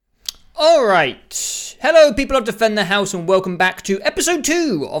All right. Hello, people of Defend the House, and welcome back to episode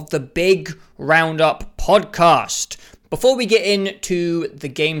 2 of the Big Roundup podcast. Before we get into the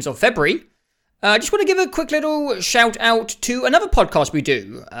games of February, I just want to give a quick little shout out to another podcast we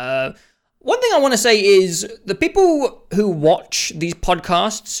do. One thing I want to say is the people who watch these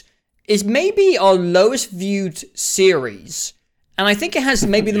podcasts is maybe our lowest viewed series. And I think it has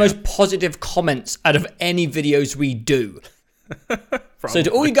maybe the most positive comments out of any videos we do. So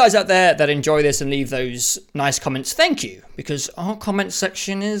to all you guys out there that enjoy this and leave those nice comments, thank you. Because our comment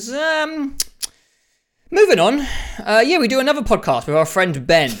section is, moving on. We do another podcast with our friend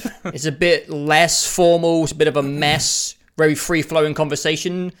Ben. It's a bit less formal, it's a bit of a mess, very free-flowing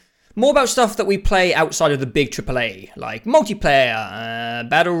conversation. More about stuff that we play outside of the big AAA, like multiplayer,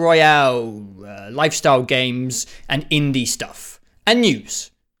 battle royale, lifestyle games, and indie stuff. And news.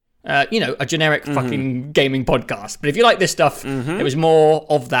 A generic fucking gaming podcast. But if you like this stuff, there was more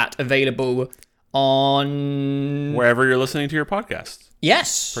of that available on... wherever you're listening to your podcast.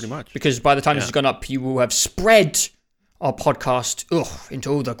 Yes. Pretty much. Because by the time this has gone up, you will have spread our podcast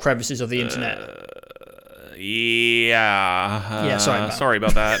into all the crevices of the internet. Sorry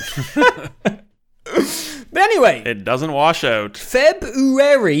about that. But anyway. It doesn't wash out.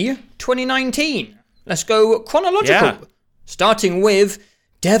 February 2019. Let's go chronological. Yeah. Starting with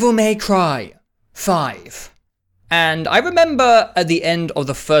Devil May Cry 5. And I remember at the end of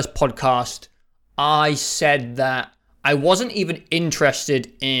the first podcast, I said that I wasn't even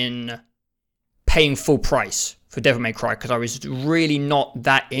interested in paying full price for Devil May Cry because I was really not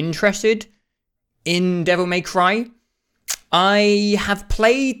that interested in Devil May Cry. I have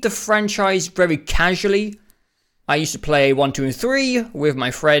played the franchise very casually. I used to play 1, 2, and 3 with my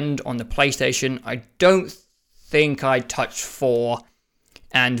friend on the PlayStation. I don't think I touched 4.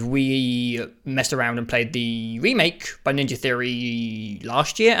 And we messed around and played the remake by Ninja Theory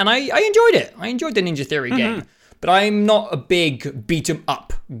last year, and I enjoyed it. I enjoyed the Ninja Theory game. But I'm not a big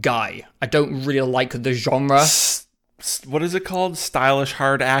beat-em-up guy. I don't really like the genre. What is it called? Stylish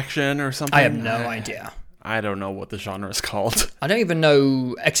hard action or something? I have no idea. I don't know what the genre is called. I don't even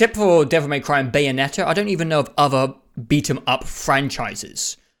know, except for Devil May Cry and Bayonetta, I don't even know of other beat-em-up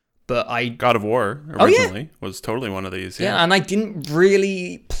franchises. But God of War originally was totally one of these. Yeah, and I didn't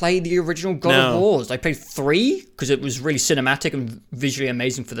really play the original God of Wars. I played 3 because it was really cinematic and visually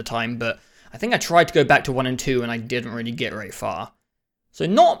amazing for the time. But I think I tried to go back to 1 and 2 and I didn't really get very far. So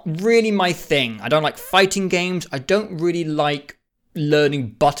not really my thing. I don't like fighting games. I don't really like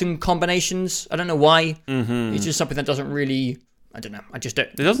learning button combinations. I don't know why. It's just something that doesn't really... I don't know. I just don't...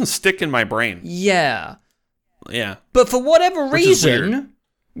 It doesn't stick in my brain. Yeah. Yeah. But for whatever reason...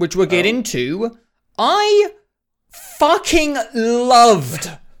 which we'll get into, I fucking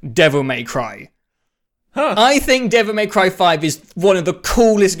loved Devil May Cry. I think Devil May Cry 5 is one of the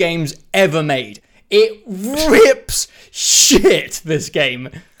coolest games ever made. It rips shit, this game.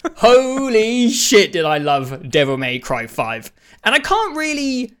 Holy shit did I love Devil May Cry 5. And I can't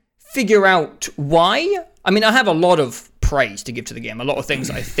really figure out why. I mean, I have a lot of praise to give to the game. A lot of things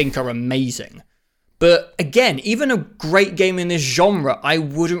I think are amazing. But again, even a great game in this genre, I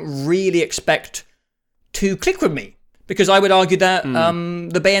wouldn't really expect to click with me. Because I would argue that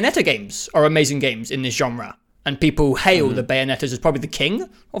the Bayonetta games are amazing games in this genre. And people hail the Bayonettas as probably the king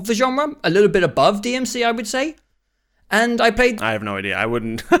of the genre. A little bit above DMC, I would say. And I played... I have no idea. I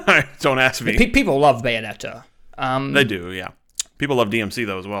wouldn't... Don't ask me. People love Bayonetta. They do, yeah. People love DMC,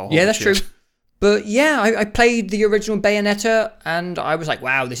 though, as well. Yeah, that's true. But yeah, I played the original Bayonetta, and I was like,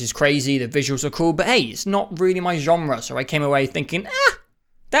 wow, this is crazy, the visuals are cool, but hey, it's not really my genre, so I came away thinking,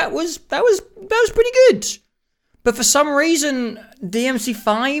 that was pretty good. But for some reason,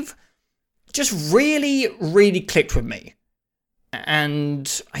 DMC5 just really, really clicked with me.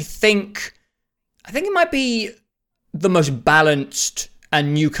 And I think it might be the most balanced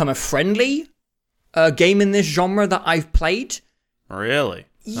and newcomer-friendly game in this genre that I've played. Really?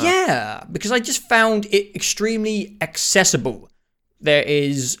 Yeah, because I just found it extremely accessible. There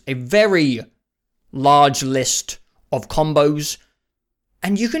is a very large list of combos,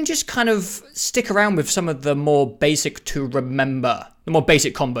 and you can just kind of stick around with some of the more basic to remember, the more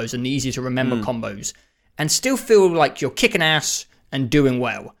basic combos and the easy to remember combos, and still feel like you're kicking ass and doing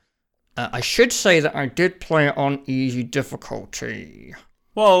well. I should say that I did play it on easy difficulty.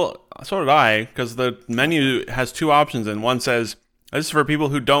 Well, so did I, because the menu has 2 options, and one says... this is for people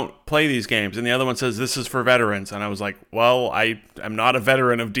who don't play these games. And the other one says, this is for veterans. And I was like, well, I am not a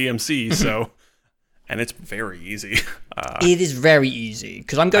veteran of DMC, so... and it's very easy. It is very easy,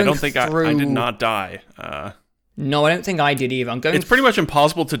 because I'm going through... I did not die. No, I don't think I did either. It's pretty much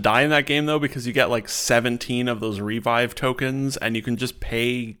impossible to die in that game, though, because you get like 17 of those revive tokens, and you can just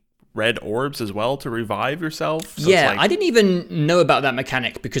pay red orbs as well to revive yourself. So yeah, I didn't even know about that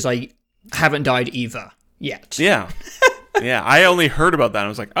mechanic because I haven't died either yet. Yeah. Yeah, I only heard about that and I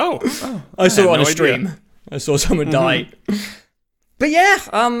was like, oh I saw it on no a stream. idea. I saw someone die. But yeah,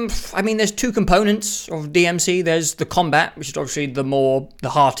 I mean, there's two components of DMC. There's the combat, which is obviously the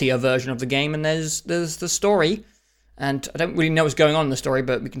heartier version of the game, and there's the story. And I don't really know what's going on in the story,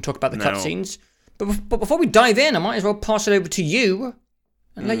 but we can talk about the cutscenes. But before we dive in, I might as well pass it over to you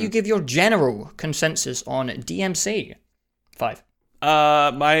and let you give your general consensus on DMC 5.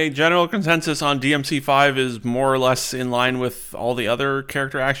 My general consensus on DMC 5 is more or less in line with all the other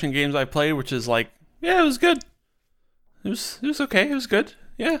character action games I played, which is like, yeah, it was good. It was okay. It was good.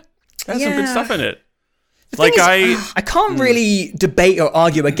 Yeah. It had some good stuff in it. Like I can't really debate or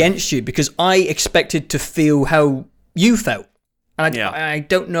argue against you because I expected to feel how you felt. And I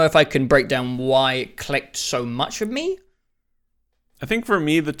don't know if I can break down why it clicked so much with me. I think for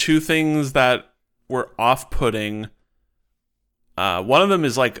me, the two things that were off-putting, one of them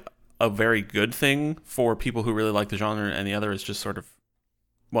is like a very good thing for people who really like the genre, and the other is just sort of,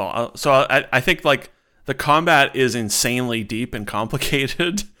 I think like the combat is insanely deep and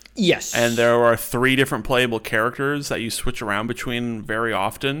complicated. Yes. And there are 3 different playable characters that you switch around between very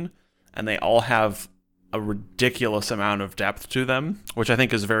often, and they all have a ridiculous amount of depth to them, which I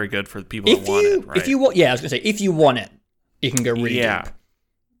think is very good for the people that want it, right? I was going to say, if you want it, you can go really deep.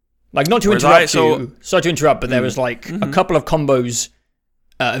 Like, not to interrupt you, sorry to interrupt, but there was like a couple of combos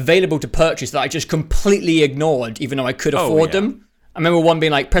available to purchase that I just completely ignored, even though I could afford them. I remember one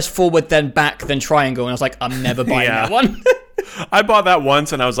being like, press forward, then back, then triangle, and I was like, I'm never buying that one. I bought that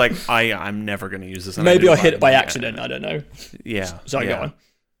once, and I was like, I'm never going to use this. Maybe I hit it by accident, I don't know. Yeah. Sorry, go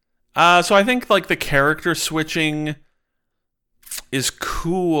on. So I think like the character switching is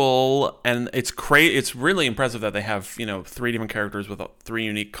cool, and it's really impressive that they have 3 different characters with 3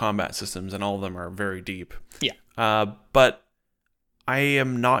 unique combat systems, and all of them are very deep. Yeah. But I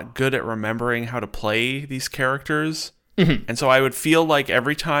am not good at remembering how to play these characters. Mm-hmm. And so I would feel like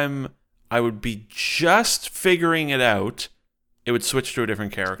every time I would be just figuring it out, it would switch to a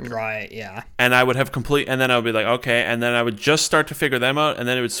different character. Right, yeah. And I would have and then I would be like, okay, and then I would just start to figure them out, and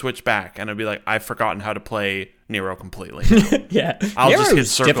then it would switch back, and I'd be like, I've forgotten how to play Nero completely. Yeah. I'll just hit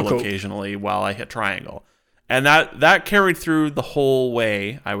circle occasionally while I hit triangle. And that carried through the whole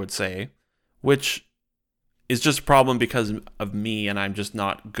way, I would say, which is just a problem because of me, and I'm just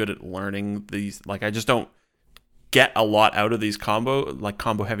not good at learning these. Like, I just don't get a lot out of these combo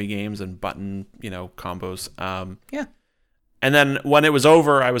heavy games and button, combos. Yeah. And then when it was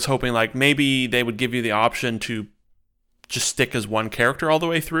over, I was hoping like maybe they would give you the option to just stick as one character all the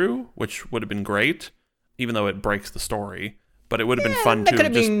way through, which would have been great, even though it breaks the story. But it would have been fun that to could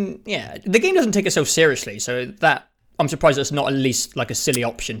have been, the game doesn't take it so seriously, so that I'm surprised that's not at least like a silly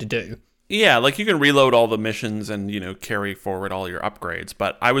option to do. Yeah, like you can reload all the missions and, carry forward all your upgrades.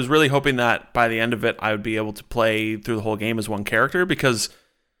 But I was really hoping that by the end of it, I would be able to play through the whole game as one character because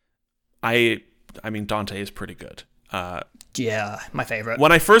I mean, Dante is pretty good. Yeah, my favorite.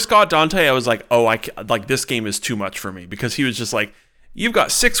 When I first got Dante, I was like, this game is too much for me because he was just like, you've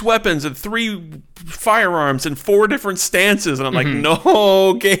got 6 weapons and 3 firearms and 4 different stances. And I'm like,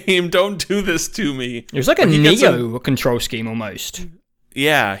 no, game, don't do this to me. It was like a Neo control scheme almost.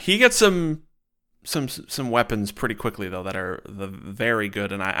 Yeah, he gets some weapons pretty quickly though that are very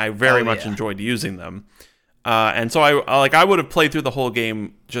good, and I very much enjoyed using them. And so I would have played through the whole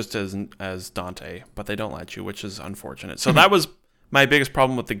game just as Dante, but they don't let you, which is unfortunate. So that was my biggest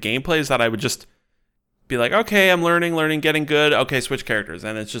problem with the gameplay, is that I would just be like, okay, I'm learning, getting good. Okay, switch characters,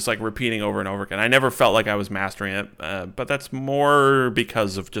 and it's just like repeating over and over again. I never felt like I was mastering it, but that's more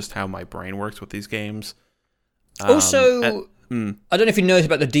because of just how my brain works with these games. Also. I don't know if you noticed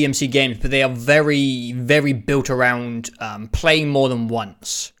about the DMC games, but they are very, very built around playing more than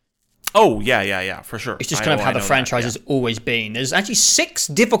once. Oh, yeah, for sure. It's just kind of how the franchise has always been. There's actually 6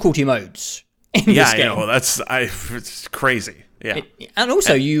 difficulty modes in this game. Yeah, it's crazy. Yeah. And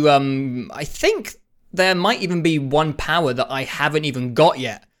also, I think there might even be one power that I haven't even got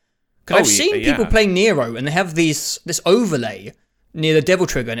yet. Because I've seen people playing Nero, and they have this overlay near the Devil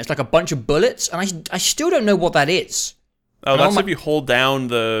Trigger, and it's like a bunch of bullets, and I still don't know what that is. Oh, that's if you hold down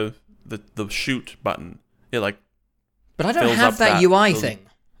the shoot button. It like. But I don't have that UI thing.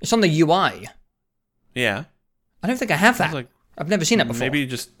 It's on the UI. Yeah. I don't think I have that. I've never seen that before. Maybe you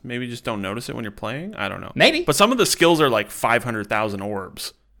just don't notice it when you're playing. I don't know. Maybe. But some of the skills are like 500,000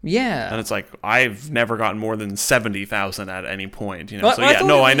 orbs. Yeah. And it's like I've never gotten more than 70,000 at any point. Well, so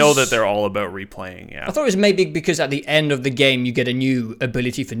I know that they're all about replaying. Yeah. I thought it was maybe because at the end of the game you get a new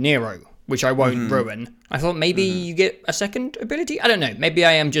ability for Nero, which I won't ruin. I thought maybe you get a second ability. I don't know. Maybe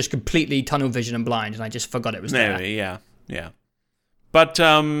I am just completely tunnel vision and blind, and I just forgot it was there. Maybe, yeah. But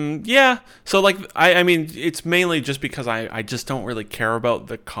yeah. So like, I mean, it's mainly just because I just don't really care about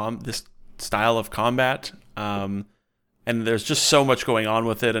this style of combat. And there's just so much going on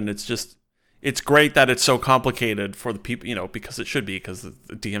with it, and it's great that it's so complicated for the people, because it should be, because the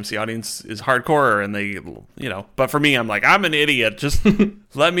DMC audience is hardcore, and they, but for me, I'm like, I'm an idiot. Just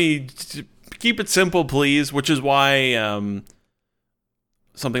let me keep it simple, please. Which is why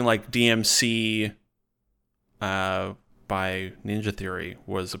something like DMC by Ninja Theory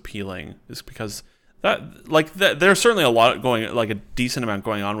was appealing, is because there's certainly a decent amount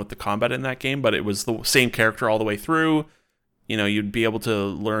going on with the combat in that game, but it was the same character all the way through. You'd be able to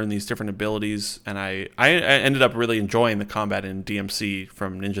learn these different abilities, and I ended up really enjoying the combat in DMC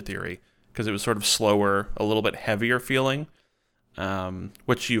from Ninja Theory, because it was sort of slower, a little bit heavier feeling,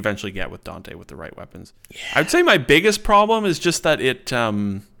 which you eventually get with Dante with the right weapons. Yeah. I would say my biggest problem is just that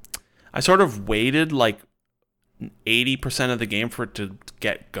I sort of waited like 80% of the game for it to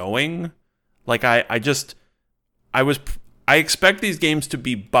get going. Like I expect these games to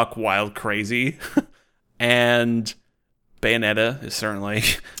be buck wild crazy, and Bayonetta is certainly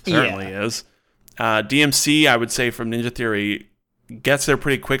is. DMC, I would say, from Ninja Theory, gets there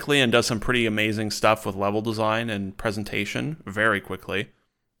pretty quickly and does some pretty amazing stuff with level design and presentation very quickly.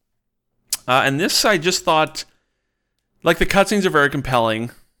 And this, I just thought, like, the cutscenes are very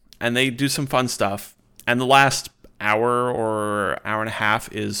compelling, and they do some fun stuff. And the last hour or hour and a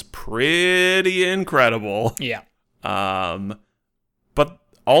half is pretty incredible. Yeah. But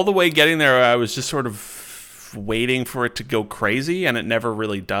all the way getting there, I was just sort of waiting for it to go crazy, and it never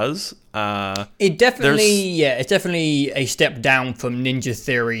really does. It's definitely a step down from Ninja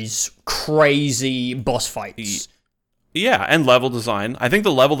Theory's crazy boss fights. Yeah, and level design. I think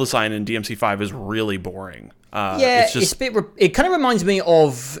the level design in DMC5 is really boring. It's a bit. It kind of reminds me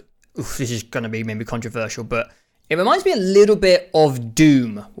of. This is going to be maybe controversial, but it reminds me a little bit of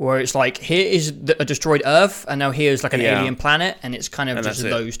Doom, where it's like, here is a destroyed Earth, and now here's like an alien planet, and it's kind of just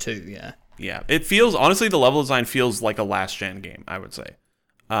those two. Yeah. Yeah, it feels, honestly, the level design feels like a last-gen game, I would say.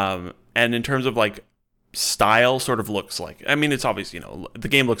 And in terms of, like, style, sort of looks like, I mean, it's obvious, the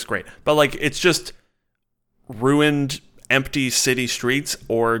game looks great, but, like, it's just ruined, empty city streets,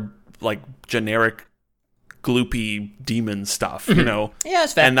 or, like, generic, gloopy demon stuff, Yeah,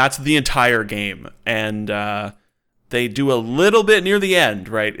 that's fair. And that's the entire game. And they do a little bit near the end,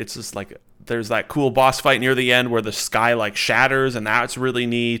 right? It's just, like, there's that cool boss fight near the end where the sky, like, shatters, and that's really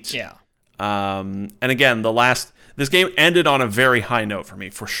neat. Yeah. And again, this game ended on a very high note for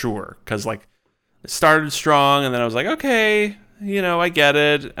me, for sure. Because, like, it started strong, and then I was like, okay, I get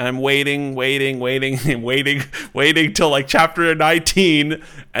it. And I'm waiting till, like, chapter 19.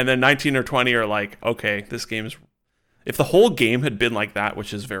 And then 19 or 20 are like, okay, this game's... If the whole game had been like that,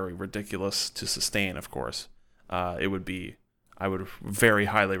 which is very ridiculous to sustain, of course, I would very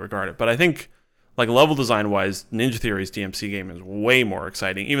highly regard it. But I think... Like, level design-wise, Ninja Theory's DMC game is way more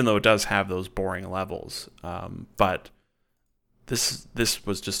exciting, even though it does have those boring levels. But this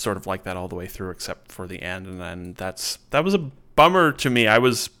was just sort of like that all the way through, except for the end, and then that was a bummer to me. I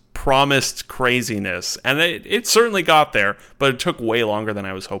was promised craziness, and it certainly got there, but it took way longer than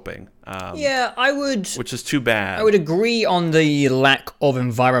I was hoping. Which is too bad. I would agree on the lack of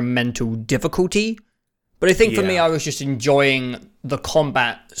environmental difficulty. But I think for me, I was just enjoying the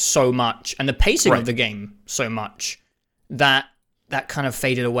combat so much and the pacing of the game so much that kind of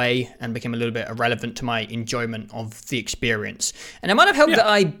faded away and became a little bit irrelevant to my enjoyment of the experience. And it might have helped that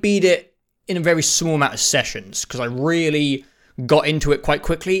I beat it in a very small amount of sessions, because I really got into it quite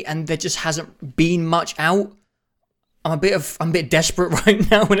quickly, and there just hasn't been much out. I'm a bit desperate right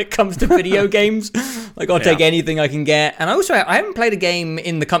now when it comes to video games. Like, I'll take anything I can get. And also, I haven't played a game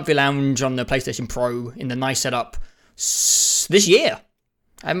in the comfy lounge on the PlayStation Pro in the nice setup this year.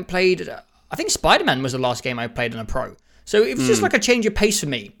 I haven't played... I think Spider-Man was the last game I played on a Pro. So it was just like a change of pace for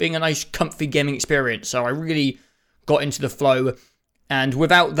me, being a nice, comfy gaming experience. So I really got into the flow. And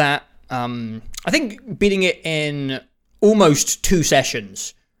without that, I think beating it in almost 2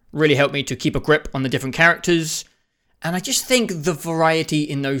 sessions really helped me to keep a grip on the different characters. And I just think the variety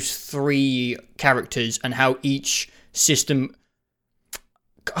in those 3 characters and how each system...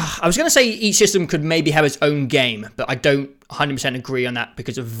 I was going to say each system could maybe have its own game, but I don't 100% agree on that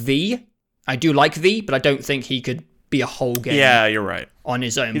because of V. I do like V, but I don't think he could be a whole game. Yeah, you're right. On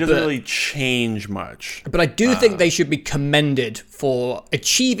his own. He doesn't really change much. But I do think they should be commended for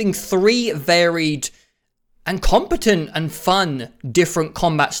achieving 3 varied and competent and fun different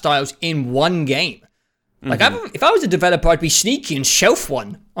combat styles in one game. Like, if I was a developer, I'd be sneaky and shelf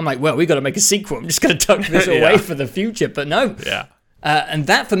one. I'm like, well, we got to make a sequel. I'm just going to tuck this away for the future. But no. Yeah. And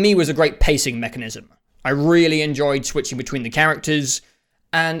that, for me, was a great pacing mechanism. I really enjoyed switching between the characters,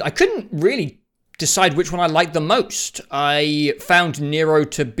 and I couldn't really decide which one I liked the most. I found Nero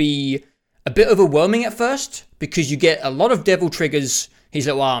to be a bit overwhelming at first, because you get a lot of devil triggers, his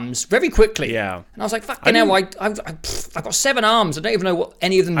little arms, very quickly. Yeah. And I was like, fucking hell, I've got 7 arms. I don't even know what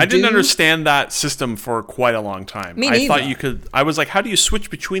any of them do. I didn't understand that system for quite a long time. Me neither. I thought you could... I was like, how do you switch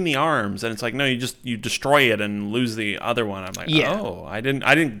between the arms? And it's like, no, you destroy it and lose the other one. I'm like, oh, I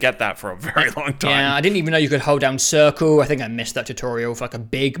didn't get that for a very long time. Yeah, I didn't even know you could hold down circle. I think I missed that tutorial for like a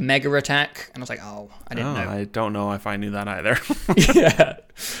big mega attack. And I was like, oh, I didn't know. I don't know if I knew that either. Yeah.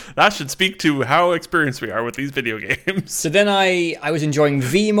 That should speak to how experienced we are with these video games. So then I was enjoying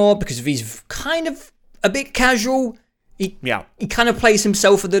V more, because V's kind of a bit casual. He kind of plays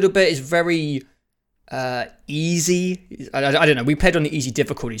himself a little bit. It's very easy. I don't know. We played on the easy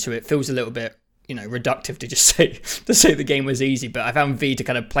difficulty, so it feels a little bit, reductive to just say the game was easy. But I found V to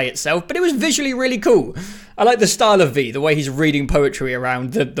kind of play itself. But it was visually really cool. I like the style of V, the way he's reading poetry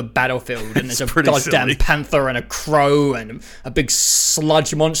around the battlefield, and there's a goddamn silly panther and a crow and a big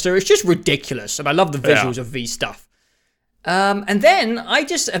sludge monster. It's just ridiculous, and I love the visuals of V stuff. And then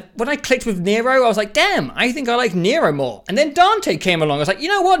when I clicked with Nero, I was like, damn, I think I like Nero more. And then Dante came along. I was like, you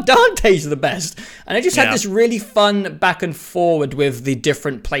know what? Dante's the best. And I just had this really fun back and forward with the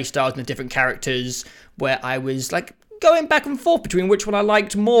different playstyles and the different characters, where I was like going back and forth between which one I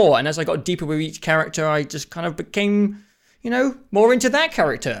liked more. And as I got deeper with each character, I just kind of became, more into that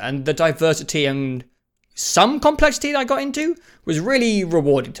character. And the diversity and some complexity that I got into was really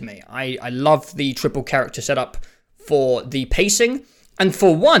rewarding to me. I love the triple character setup for the pacing, and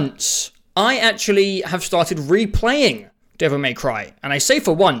for once, I actually have started replaying Devil May Cry. And I say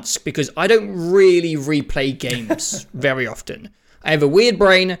for once because I don't really replay games very often. I have a weird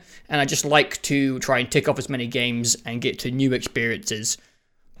brain, and I just like to try and tick off as many games and get to new experiences.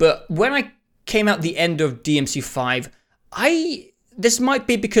 But when I came out the end of DMC5, this might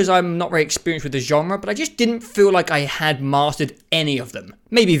be because I'm not very experienced with the genre, but I just didn't feel like I had mastered any of them.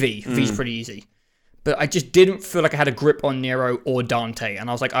 Maybe V. V's pretty easy. But I just didn't feel like I had a grip on Nero or Dante. And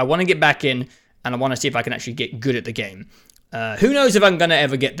I was like, I want to get back in, and I want to see if I can actually get good at the game. Who knows if I'm going to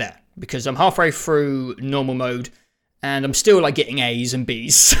ever get there, because I'm halfway through normal mode, and I'm still like getting A's and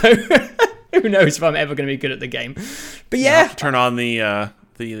B's. So who knows if I'm ever going to be good at the game. But yeah. You have to turn on the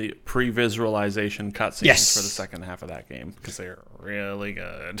pre-visualization cutscenes for the second half of that game, because they're really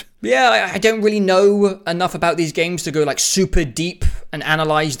good. Yeah, I don't really know enough about these games to go like super deep and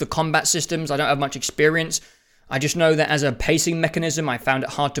analyze the combat systems. I don't have much experience. I just know that as a pacing mechanism, I found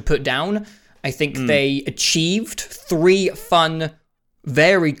it hard to put down. I think they achieved 3 fun,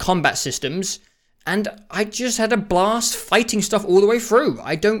 varied combat systems, and I just had a blast fighting stuff all the way through.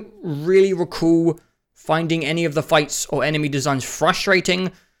 I don't really recall finding any of the fights or enemy designs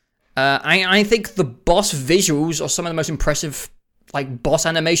frustrating. I think the boss visuals are some of the most impressive boss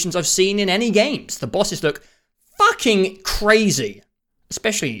animations I've seen in any games. The bosses look fucking crazy,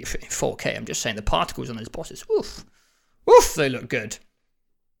 especially in 4K. I'm just saying, the particles on those bosses, oof, they look good.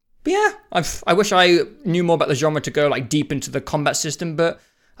 But yeah, I wish I knew more about the genre to go deep into the combat system, but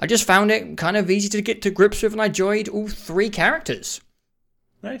I just found it kind of easy to get to grips with, and I enjoyed all 3 characters.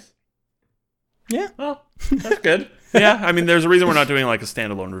 Nice. Yeah. Well, that's good. Yeah, I mean, there's a reason we're not doing a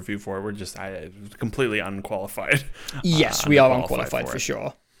standalone review for it. We're just completely unqualified. Yes, we are unqualified for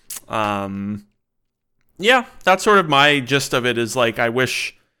sure. Yeah, that's sort of my gist of it. Is I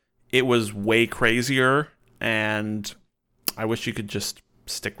wish it was way crazier, and I wish you could just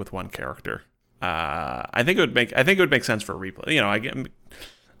stick with one character. I think it would make sense for a replay.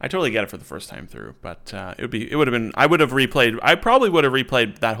 I totally get it for the first time through, but I probably would have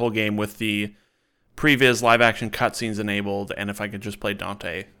replayed that whole game with the previous live action cutscenes enabled, and if I could just play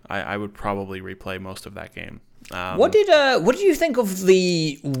Dante, I would probably replay most of that game. What did you think of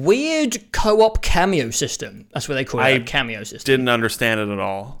the weird co-op cameo system? That's what they call it, a cameo system. Didn't understand it at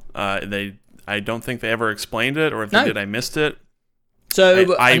all. I don't think they ever explained it, or if they did, I missed it.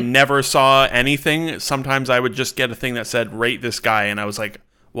 So I never saw anything. Sometimes I would just get a thing that said, rate this guy, and I was like,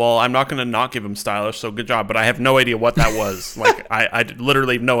 well, I'm not going to not give him stylish, so good job, but I have no idea what that was. I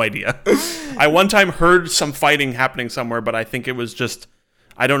literally have no idea. I one time heard some fighting happening somewhere, but I think it was just,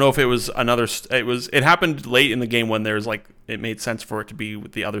 I don't know if it was it happened late in the game when there's it made sense for it to be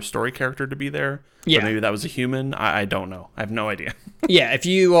with the other story character to be there. Yeah. Or maybe that was a human. I don't know. I have no idea. Yeah, if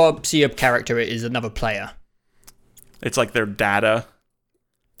you see a character, it is another player. It's like their data.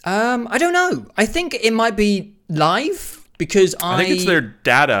 I don't know. I think it might be live. Because I think it's their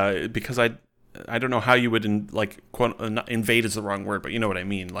data, because I I don't know how you would invade is the wrong word, but you know what I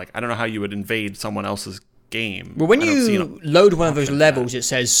mean. Like, I don't know how you would invade someone else's game. Well, when you load one of those levels, it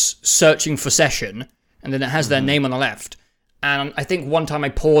says searching for session, and then it has their name on the left. And I think one time I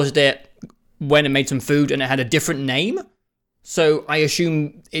paused it when it made some food, and it had a different name. So I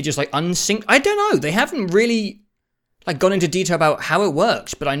assume it just like unsynced. I don't know. They haven't really like gone into detail about how it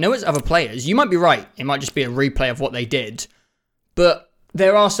works, but I know it's other players. You might be right. It might just be a replay of what they did. But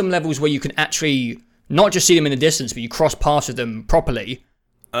there are some levels where you can actually not just see them in the distance, but you cross paths with them properly.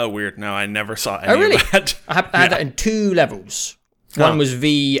 Oh, weird. No, I never saw any of that. I had that in 2 levels. One was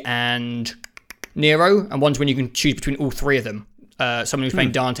V and Nero, and one's when you can choose between all 3 of them. Someone who's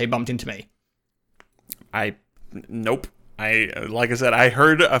playing Dante bumped into me. Nope. Like I said, I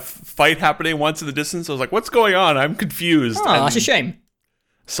heard a fight happening once in the distance. I was like, what's going on? I'm confused. Oh, that's a shame.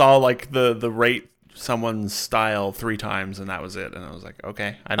 Saw like the rate someone's style 3 times, and that was it. And I was like,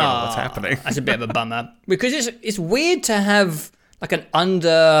 okay, I don't know what's happening. That's a bit of a bummer. Because it's weird to have like an what's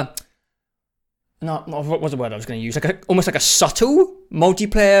the word I was going to use? Almost like a subtle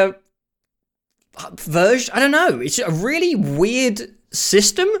multiplayer version. I don't know. It's a really weird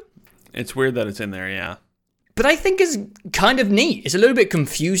system. It's weird that it's in there, yeah. But I think it's kind of neat. It's a little bit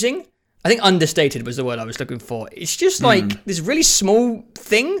confusing. I think understated was the word I was looking for. It's just like this really small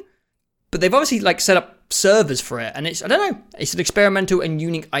thing, but they've obviously like set up servers for it, and I don't know. It's an experimental and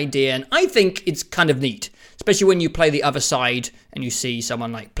unique idea, and I think it's kind of neat. Especially when you play the other side and you see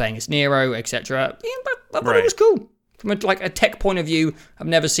someone like playing as Nero, etc. Yeah, I thought it was cool. From a tech point of view, I've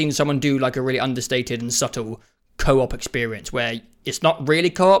never seen someone do like a really understated and subtle co-op experience where it's not really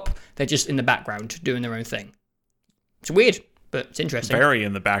co-op, they're just in the background doing their own thing. It's weird, but it's interesting. Very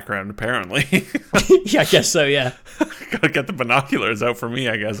in the background, apparently. Yeah, I guess so, yeah. Gotta get the binoculars out for me,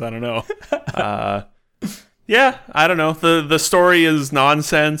 I guess. I don't know. Yeah, I don't know. The story is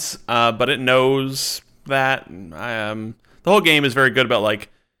nonsense, but it knows that. The whole game is very good about, like,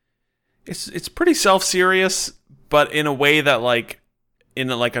 it's pretty self-serious, but in a way that, like, in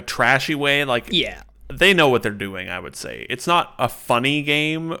a trashy way, like, yeah, they know what they're doing, I would say. It's not a funny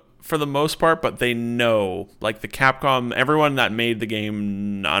game for the most part, but they know, like, the Capcom, everyone that made the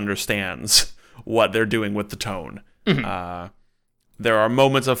game understands what they're doing with the tone. There are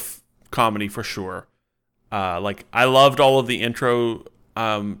moments of comedy for sure. Like, I loved all of the intro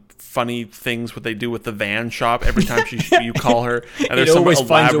funny things what they do with the van shop every time you call her, and there's some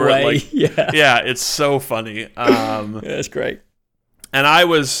elaborate, like, yeah, it's so funny. That's great. And I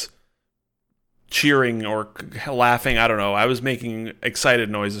was cheering or laughing, I don't know. I was making excited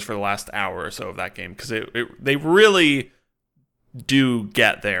noises for the last hour or so of that game, because they really do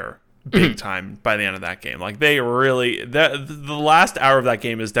get there big time by the end of that game. Like, they really, the last hour of that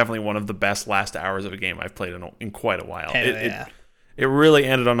game is definitely one of the best last hours of a game I've played in quite a while. It really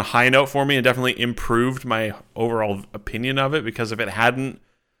ended on a high note for me, and definitely improved my overall opinion of it, because if it hadn't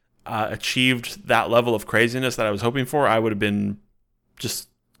achieved that level of craziness that I was hoping for, I would have been just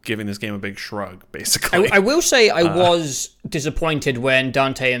giving this game a big shrug, basically. I will say I was disappointed when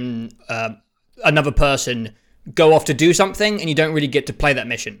Dante and another person go off to do something, and you don't really get to play that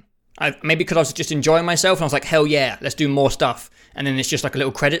mission. Maybe because I was just enjoying myself, and I was like, hell yeah, let's do more stuff. And then it's just like a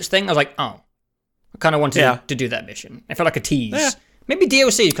little credits thing. I was like, oh, I kind of wanted to do that mission. It felt like a tease. Yeah. Maybe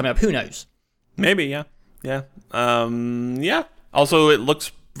DLC is coming up. Who knows? Maybe, yeah. Yeah. Yeah. Also, it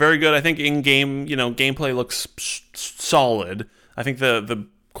looks very good. I think in-game, gameplay looks solid. I think the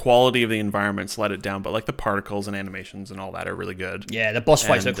quality of the environments let it down, but like the particles and animations and all that are really good. Yeah, the boss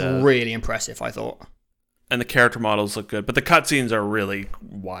fights look really impressive, I thought. And the character models look good, but the cutscenes are really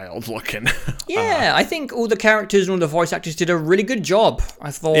wild looking. Yeah, I think all the characters and all the voice actors did a really good job.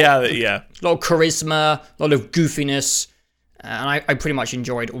 I thought. Yeah. A lot of charisma, a lot of goofiness, and I pretty much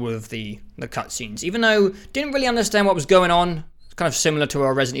enjoyed all of the cutscenes, even though didn't really understand what was going on. It's kind of similar to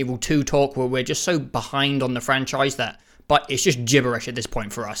our Resident Evil 2 talk, where we're just so behind on the franchise but it's just gibberish at this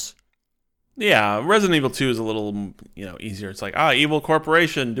point for us. Yeah, Resident Evil 2 is a little, easier. It's like, evil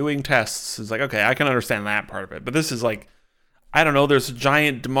corporation doing tests. It's like, okay, I can understand that part of it. But this is like, I don't know, there's a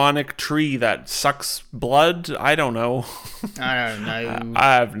giant demonic tree that sucks blood. I don't know. I don't know.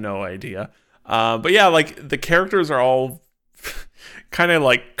 I have no idea. But yeah, like, the characters are all kind of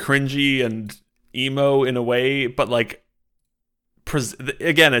like cringy and emo in a way, but like,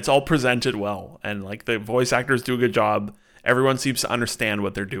 again, it's all presented well. And like, the voice actors do a good job. Everyone seems to understand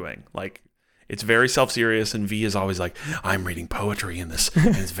what they're doing. Like, it's very self-serious, and V is always like, I'm reading poetry in this,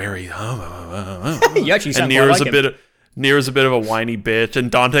 and it's very, You actually sound and like Nier's a bit of a whiny bitch, and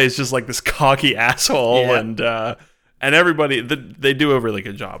Dante is just like this cocky asshole, and everybody, they do a really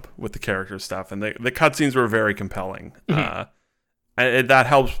good job with the character stuff, and the cutscenes were very compelling. And That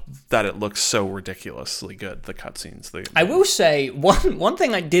helps that it looks so ridiculously good, the cutscenes. I will say, one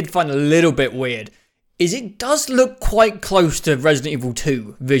thing I did find a little bit weird is it does look quite close to Resident Evil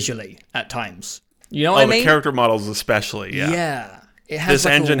 2 visually at times. You know what I mean? The character models especially, yeah. Yeah. It has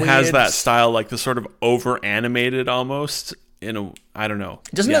this engine has that style, like the sort of over-animated almost, I don't know.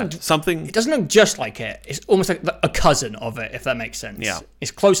 It doesn't look just like it. It's almost like a cousin of it, if that makes sense. Yeah.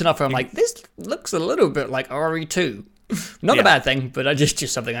 It's close enough where I'm like, this looks a little bit like RE2. Not a bad thing, but just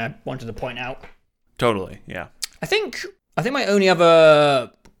something I wanted to point out. Totally, yeah. I think my only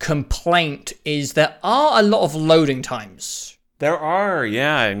other complaint is there are a lot of loading times. There are,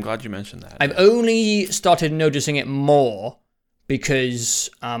 yeah. I'm glad you mentioned that. I've only started noticing it more because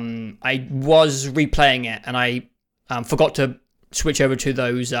I was replaying it and I forgot to switch over to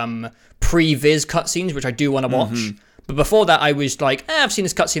those pre-viz cutscenes, which I do want to watch. Mm-hmm. But before that, I was like, I've seen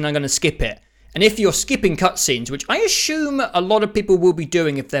this cutscene, I'm going to skip it. And if you're skipping cutscenes, which I assume a lot of people will be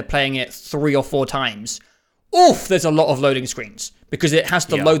doing if they're playing it 3 or 4 times, there's a lot of loading screens because it has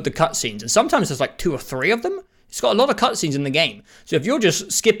to load the cutscenes. And sometimes there's like 2 or 3 of them. It's got a lot of cutscenes in the game. So if you're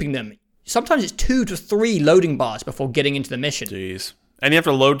just skipping them, sometimes it's 2 to 3 loading bars before getting into the mission. Jeez. And you have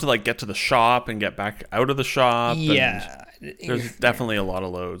to load to like get to the shop and get back out of the shop. Yeah. There's definitely a lot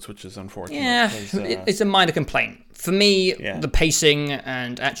of loads, which is unfortunate. Yeah, it's a minor complaint. For me, the pacing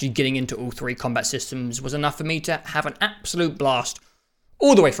and actually getting into all 3 combat systems was enough for me to have an absolute blast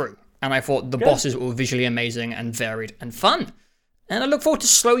all the way through. And I thought the bosses were visually amazing and varied and fun. And I look forward to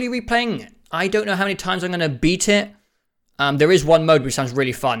slowly replaying it. I don't know how many times I'm going to beat it. There is one mode which sounds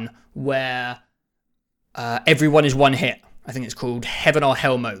really fun where everyone is one hit. I think it's called Heaven or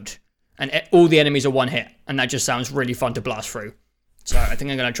Hell mode. And all the enemies are one hit. And that just sounds really fun to blast through. So I think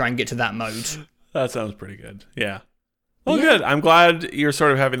I'm going to try and get to that mode. That sounds pretty good. Yeah. Well, good. I'm glad you're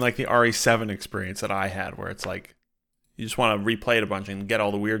sort of having like the RE7 experience that I had, where it's like you just want to replay it a bunch and get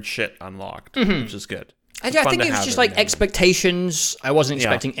all the weird shit unlocked, which is good. I think it was just like expectations. I wasn't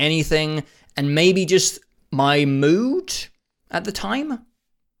expecting anything. And maybe just my mood at the time.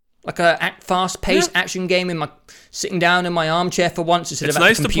 Like a fast-paced action game sitting down in my armchair for once instead of at the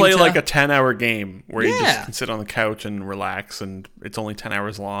computer. It's nice to play like a 10-hour game where you just can sit on the couch and relax, and it's only 10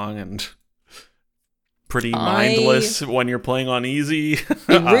 hours long and pretty mindless when you're playing on easy. It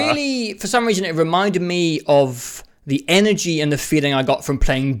really, for some reason, it reminded me of the energy and the feeling I got from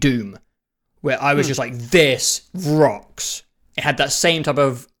playing Doom, where I was just like, this rocks. It had that same type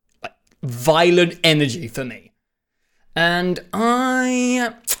of like, violent energy for me. And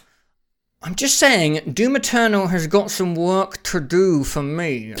I'm just saying, Doom Eternal has got some work to do for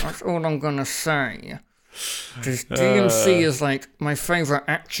me. That's all I'm going to say. Because DMC is like my favourite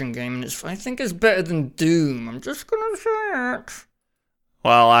action game, and I think it's better than Doom. I'm just going to say it.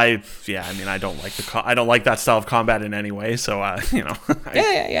 Well, I don't like I don't like that style of combat in any way, so I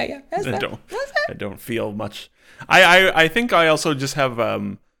don't feel much. I think I also just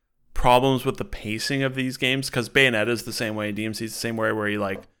have problems with the pacing of these games, because Bayonetta is the same way, DMC is the same way, where you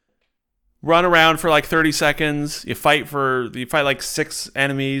like run around for like 30 seconds, you fight like 6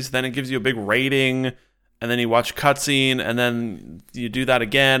 enemies, then it gives you a big rating, and then you watch cutscene, and then you do that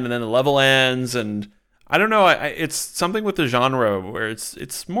again, and then the level ends, and I don't know, it's something with the genre where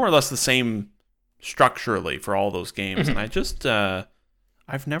it's more or less the same structurally for all those games, and I just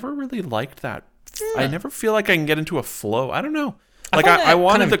I've never really liked that. I never feel like I can get into a flow. I don't know. Like I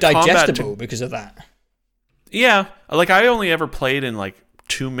wanted kind of the digestible combat because of that. Yeah, like I only ever played in like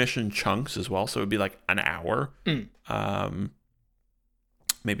 2 mission chunks as well, so it would be like an hour,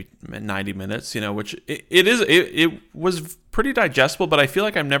 maybe 90 minutes, which it was pretty digestible, but I feel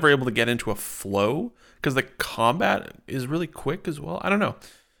like I'm never able to get into a flow because the combat is really quick as well. I don't know.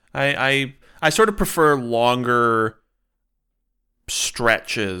 I sort of prefer longer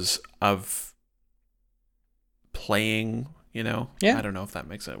stretches of playing, Yeah. I don't know if that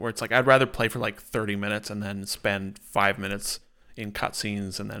makes sense. Where it's like I'd rather play for like 30 minutes and then spend 5 minutes in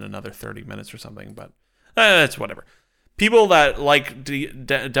cutscenes and then another 30 minutes or something, but that's whatever. People that like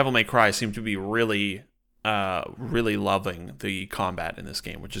Devil May Cry seem to be really, really loving the combat in this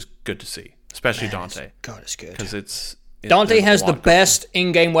game, which is good to see, especially Dante. God, it's good. Because Dante has the best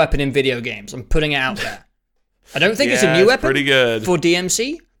in-game weapon in video games. I'm putting it out there. I don't think it's a new weapon pretty good for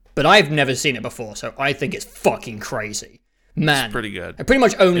DMC, but I've never seen it before, so I think it's fucking crazy. Man, it's pretty good. I pretty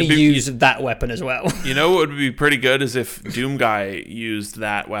much only use that weapon as well. You know what would be pretty good is if Doom Guy used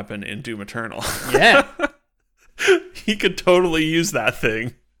that weapon in Doom Eternal. Yeah. He could totally use that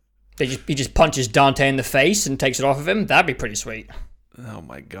thing. He just punches Dante in the face and takes it off of him. That'd be pretty sweet. Oh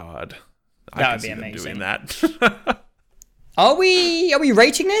my god. That would be amazing. Doing that. Are we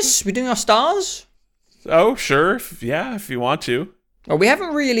rating this? We doing our stars? Oh, sure. If you want to. Well, we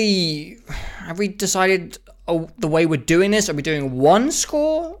haven't really... Have we decided the way we're doing this? Are we doing one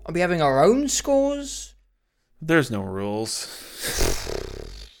score? Are we having our own scores? There's no rules.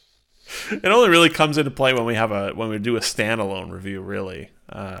 It only really comes into play when we do a standalone review, really.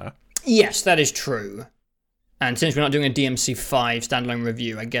 Yes, that is true. And since we're not doing a DMC5 standalone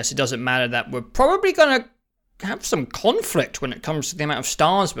review, I guess it doesn't matter that we're probably going to have some conflict when it comes to the amount of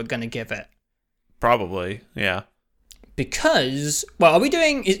stars we're going to give it. Probably, yeah. Because, well, are we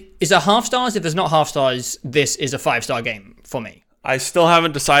doing... Is there half stars? If there's not half stars, this is a 5-star game for me. I still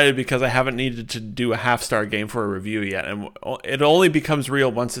haven't decided because I haven't needed to do a half-star game for a review yet. And it only becomes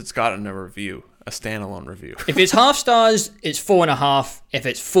real once it's gotten a review, a standalone review. If it's half stars, it's 4.5. If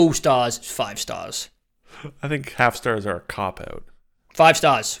it's full stars, it's 5 stars. I think half stars are a cop-out. 5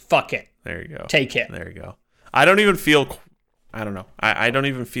 stars. Fuck it. There you go. Take it. There you go. I don't even feel... I don't know. I don't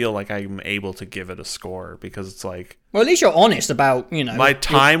even feel like I'm able to give it a score because it's like... Well, at least you're honest about, My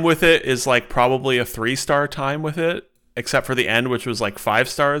time with it is like probably a 3-star time with it, except for the end, which was like 5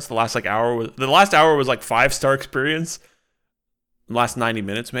 stars. The last hour was like 5-star experience. The last 90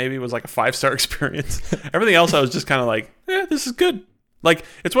 minutes maybe was like a 5-star experience. Everything else I was just kind of like, this is good. Like,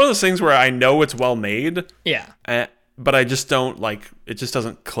 it's one of those things where I know it's well made. Yeah. But I just don't it just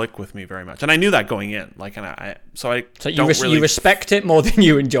doesn't click with me very much. And I knew that going in. Like, so you respect it more than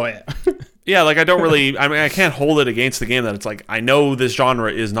you enjoy it. Yeah, like I don't really, I can't hold it against the game that it's like, I know this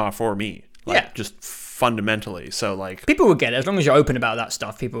genre is not for me. Like, just fundamentally. So like. People will get it. As long as you're open about that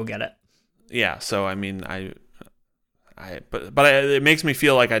stuff, people will get it. Yeah. So, I mean, but it makes me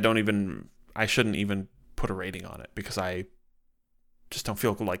feel like I shouldn't even put a rating on it because I just don't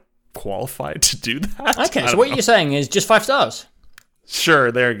feel like qualified to do that. Okay, so what you're saying is just 5 stars.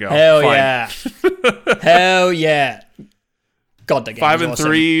 Sure, there you go. Hell Fine. Yeah. Hell yeah. God, the game 5 and awesome.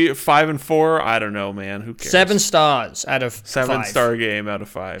 3, 5 and 4. I don't know, man. Who cares? 7 stars out of 5. 7-star game out of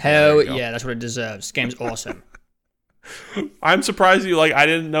 5. Hell yeah, that's what it deserves. This game's awesome. I'm surprised I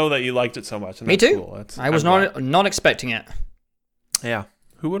didn't know that you liked it so much. And Me too. Cool. I was not expecting it. Yeah.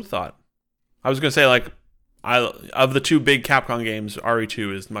 Who would have thought? I was gonna say of the 2 big Capcom games,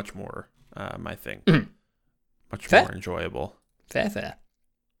 RE2 is much more my thing. Much more enjoyable. Fair.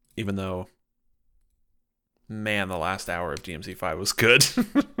 Even though, man, the last hour of DMC5 was good.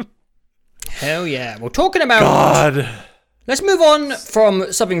 Hell yeah. Well, talking about... God. Let's move on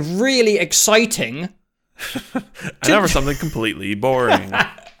from something really exciting... Never something completely boring.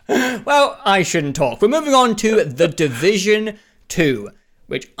 Well, I shouldn't talk. We're moving on to The Division 2,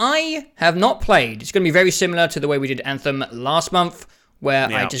 which I have not played. It's going to be very similar to the way we did Anthem last month, where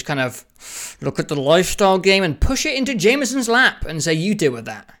I just kind of look at the lifestyle game and push it into Jameson's lap and say, you deal with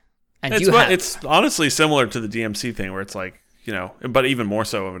that. And it's honestly similar to the DMC thing where it's like, but even more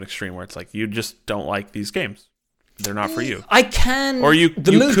so of an extreme where it's like, you just don't like these games. They're not for you. I can... Or you have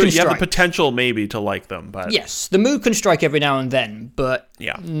the potential maybe to like them, but... Yes, the mood can strike every now and then, but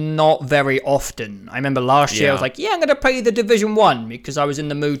not very often. I remember last year I was like, I'm going to play The Division 1 because I was in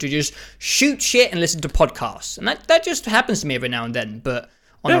the mood to just shoot shit and listen to podcasts. And that just happens to me every now and then, but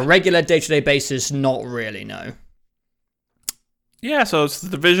on a regular day-to-day basis, not really, no. Yeah, so it's The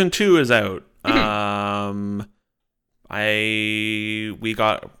Division 2 is out. We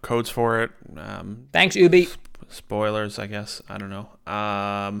got codes for it. Thanks, Ubi. Spoilers, I guess. I don't know.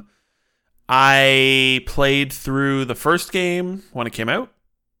 I played through the first game when it came out,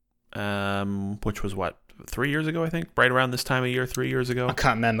 which was 3 years ago, I think? Right around this time of year, 3 years ago. I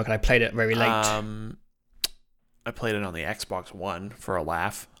can't remember because I played it very late. I played it on the Xbox One for a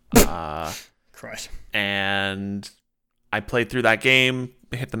laugh. Christ. And I played through that game,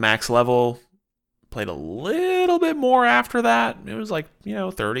 hit the max level, played a little bit more after that. It was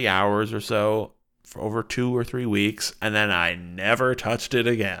 30 hours or so. For over 2 or 3 weeks, and then I never touched it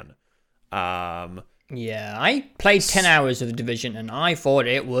again. Yeah, I played 10 hours of The Division, and I thought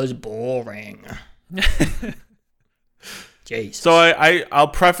it was boring. Jeez. So I'll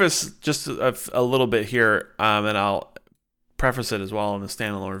preface just a little bit here, and I'll preface it as well in the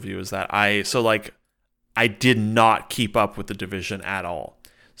standalone review, is that I did not keep up with The Division at all.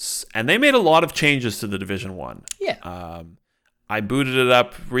 And they made a lot of changes to The Division 1. Yeah. I booted it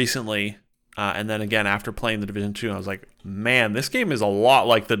up recently, and then again, after playing The Division 2, I was like, man, this game is a lot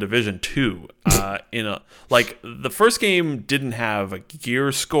like The Division 2. The first game didn't have a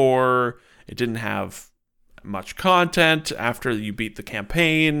gear score. It didn't have much content after you beat the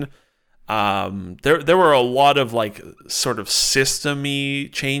campaign. There were a lot of sort of system-y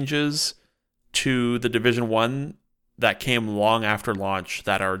changes to The Division 1 that came long after launch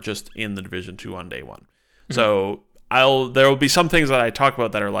that are just in The Division 2 on day one. Mm-hmm. So there will be some things that I talk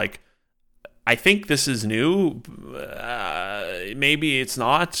about that are I think this is new. Maybe it's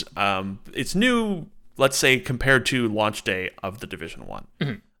not. It's new, let's say, compared to launch day of the Division 1.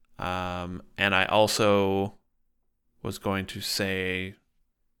 Mm-hmm. And I also was going to say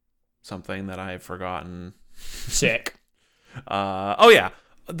something that I've forgotten. Sick. Oh, yeah.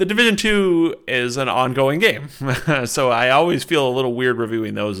 The Division 2 is an ongoing game. So I always feel a little weird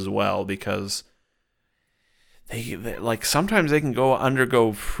reviewing those as well, because they like sometimes they can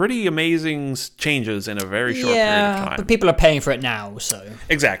undergo pretty amazing changes in a very short period of time. But people are paying for it now, so.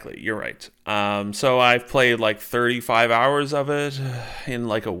 Exactly, you're right. So I've played like 35 hours of it in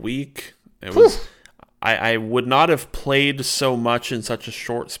like a week. It was I would not have played so much in such a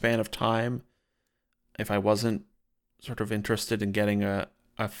short span of time if I wasn't sort of interested in getting a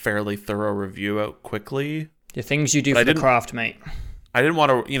fairly thorough review out quickly. The things you do for the craft, mate. I didn't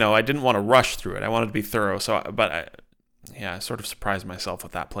want to, rush through it. I wanted to be thorough. I sort of surprised myself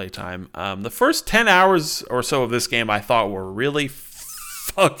with that playtime. The first 10 hours or so of this game I thought were really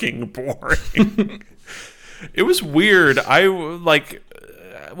fucking boring. It was weird.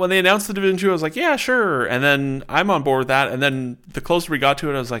 When they announced the Division 2, I was like, yeah, sure. And then I'm on board with that. And then the closer we got to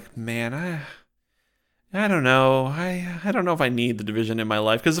it, I was like, man, I don't know. I don't know if I need the Division in my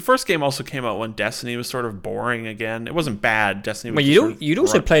life, because the first game also came out when Destiny was sort of boring again. It wasn't bad. Destiny was you'd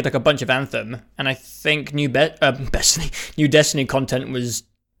also played like a bunch of Anthem, and I think new Destiny content was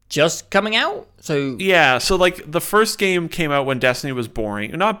just coming out. So yeah, so like the first game came out when Destiny was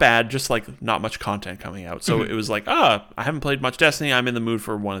boring. Not bad, just like not much content coming out. So it was like, I haven't played much Destiny. I'm in the mood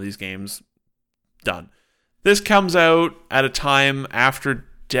for one of these games. Done. This comes out at a time after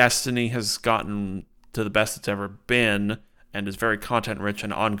Destiny has gotten to the best it's ever been, and is very content rich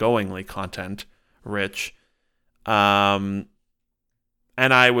and ongoingly content rich. And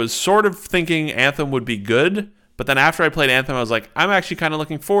I was sort of thinking Anthem would be good, but then after I played Anthem, I was like, I'm actually kind of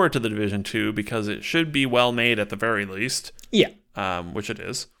looking forward to the Division 2, because it should be well made at the very least. Yeah. Which it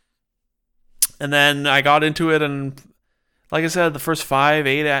is. And then I got into it, and like I said, the first 5,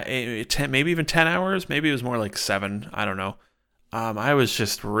 8, 10, maybe even 10 hours, maybe it was more like 7, I don't know. I was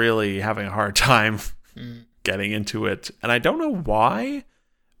just really having a hard time getting into it. And I don't know why,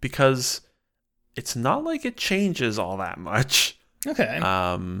 because it's not like it changes all that much. Okay.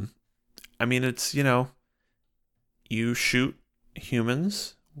 I mean, it's, you shoot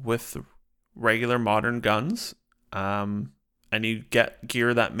humans with regular modern guns, and you get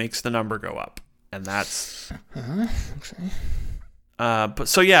gear that makes the number go up. And that's... Okay.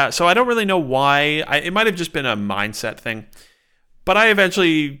 So I don't really know why. It might have just been a mindset thing. But I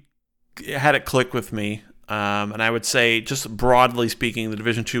eventually had it click with me, and I would say, just broadly speaking, the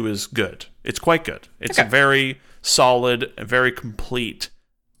Division 2 is good. It's quite good. It's a very solid, very complete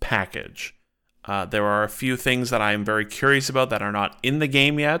package. There are a few things that I'm very curious about that are not in the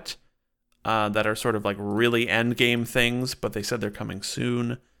game yet, that are sort of like really end game things, but they said they're coming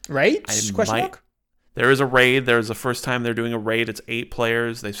soon. Raids? Question mark? There is a raid. There's the first time they're doing a raid. It's 8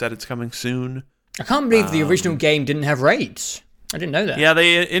 players. They said it's coming soon. I can't believe the original game didn't have raids. I didn't know that. Yeah,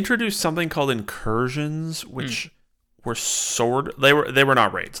 they introduced something called incursions, which were they were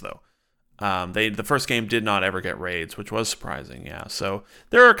not raids though. The first game did not ever get raids, which was surprising. Yeah, so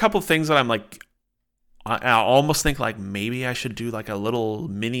there are a couple things that I'm like, I almost think like maybe I should do like a little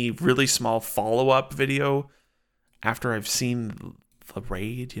mini, really small follow-up video after I've seen the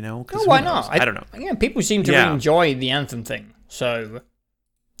raid. Because why not? I don't know. Yeah, people seem to really enjoy the Anthem thing, so.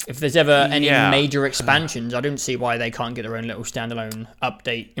 If there's ever any major expansions, I don't see why they can't get their own little standalone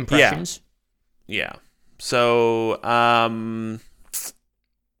update impressions. Yeah. So,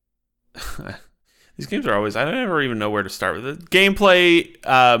 these games are always... I never even know where to start with it. Gameplay,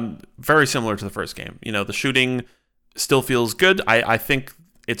 very similar to the first game. The shooting still feels good. I think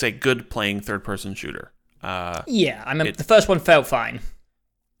it's a good playing third-person shooter. The first one felt fine.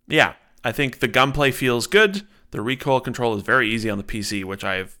 Yeah. I think the gunplay feels good. The recoil control is very easy on the PC, which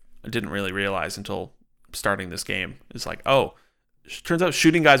I didn't really realize until starting this game. It's like, turns out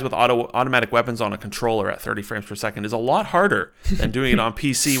shooting guys with automatic weapons on a controller at 30 frames per second is a lot harder than doing it on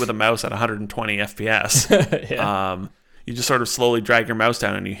PC with a mouse at 120 FPS. Yeah. You just sort of slowly drag your mouse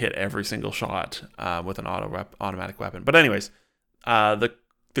down and you hit every single shot with an automatic weapon. But anyways, the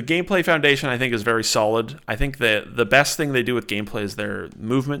gameplay foundation, I think, is very solid. I think that the best thing they do with gameplay is their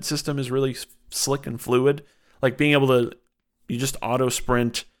movement system is really slick and fluid. Like being able to, you just auto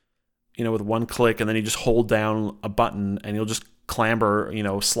sprint, with one click, and then you just hold down a button and you'll just clamber,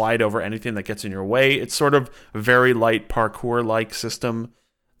 slide over anything that gets in your way. It's sort of a very light parkour-like system.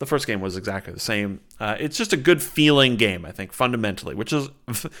 The first game was exactly the same. It's just a good feeling game, I think, fundamentally, which is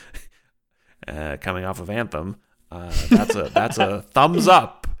coming off of Anthem. That's a thumbs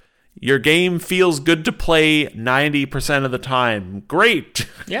up. Your game feels good to play 90% of the time. Great.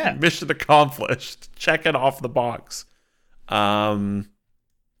 Yeah. Mission accomplished. Check it off the box.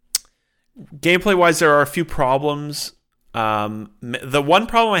 Gameplay-wise, there are a few problems. The one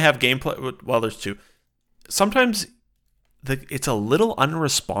problem I have gameplay... Well, there's two. Sometimes it's a little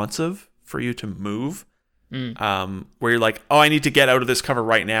unresponsive for you to move. Where you're like, oh, I need to get out of this cover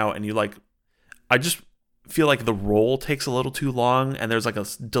right now. And you like... I just feel like the roll takes a little too long. And there's like a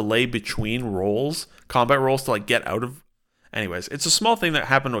delay between rolls. Combat rolls to like get out of... Anyways, it's a small thing that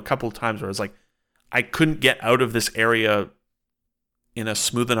happened a couple of times where I was like, I couldn't get out of this area in a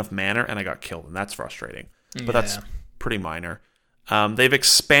smooth enough manner, and I got killed, and that's frustrating. But that's pretty minor. They've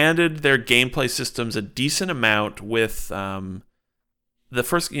expanded their gameplay systems a decent amount with the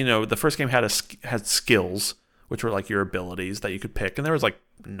first game had skills, which were like your abilities that you could pick, and there was like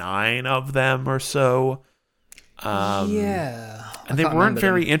 9 of them or so. And they weren't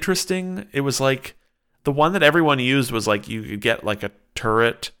very interesting. It was like the one that everyone used was like you could get like a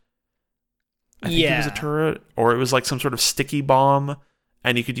turret. I think it was a turret, or it was like some sort of sticky bomb,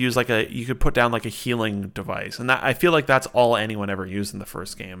 and you could use you could put down like a healing device, and that I feel like that's all anyone ever used in the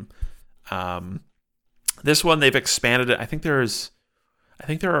first game. This one they've expanded it. I think there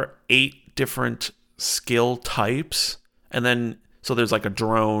are 8 different skill types, and then so there's like a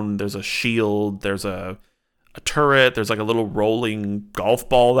drone, there's a shield, there's a turret, there's like a little rolling golf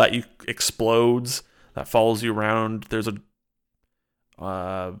ball that explodes that follows you around. There's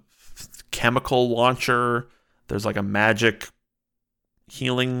a chemical launcher. There's like a magic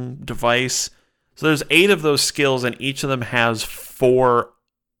healing device. So there's 8 of those skills, and each of them has 4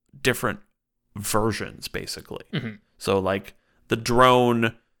 different versions, basically. So like the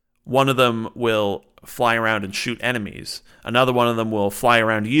drone, one of them will fly around and shoot enemies. Another one of them will fly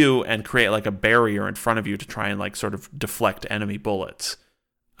around you and create like a barrier in front of you to try and like sort of deflect enemy bullets.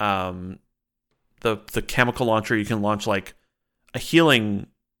 The chemical launcher, you can launch like a healing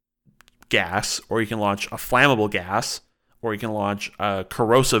gas, or you can launch a flammable gas, or you can launch a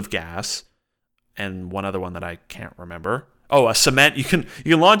corrosive gas, and one other one that I can't remember. Oh, a cement. You can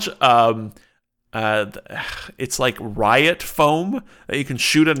launch it's like riot foam that you can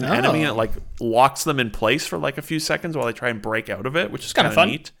shoot at an enemy, and it like locks them in place for like a few seconds while they try and break out of it, which is kind of fun.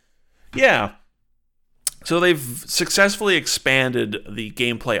 Neat. Yeah. So they've successfully expanded the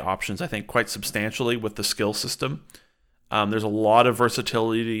gameplay options, I think, quite substantially with the skill system. There's a lot of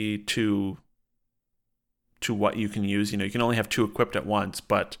versatility to what you can use. You know, you can only have 2 equipped at once,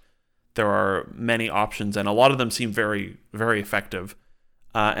 but there are many options, and a lot of them seem very, very effective.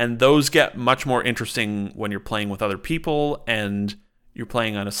 And those get much more interesting when you're playing with other people, and you're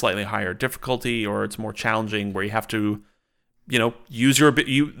playing on a slightly higher difficulty, or it's more challenging where you have to, use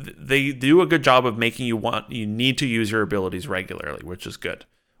they do a good job of making you need to use your abilities regularly, which is good,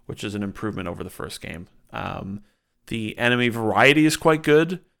 which is an improvement over the first game. The enemy variety is quite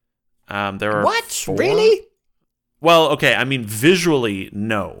good. There are what? 4. Really? Well, okay. I mean, visually,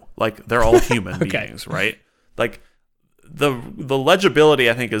 no. Like they're all human beings, right? Like the legibility,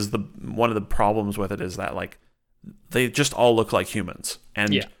 I think, is one of the problems with it is that like they just all look like humans,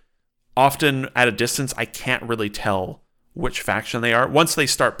 and often at a distance, I can't really tell which faction they are. Once they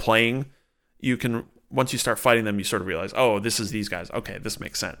start playing, once you start fighting them, you sort of realize, oh, this is these guys. Okay, this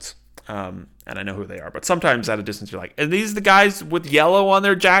makes sense. And I know who they are. But sometimes at a distance, you're like, are these the guys with yellow on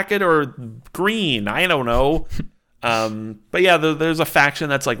their jacket or green? I don't know. But yeah, there's a faction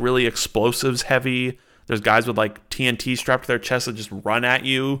that's like really explosives heavy. There's guys with like TNT strapped to their chest that just run at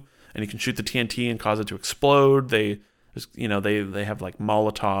you, and you can shoot the TNT and cause it to explode. They have like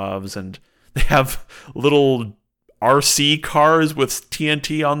Molotovs, and they have little RC cars with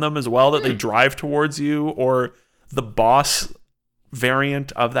TNT on them as well that they drive towards you. Or the boss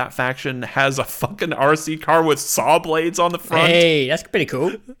variant of that faction has a fucking RC car with saw blades on the front. Hey, that's pretty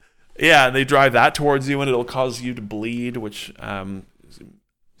cool. Yeah, and they drive that towards you, and it'll cause you to bleed, which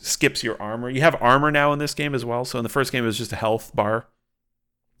skips your armor. You have armor now in this game as well. So in the first game, it was just a health bar.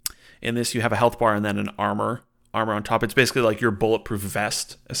 In this, you have a health bar and then an armor on top. It's basically like your bulletproof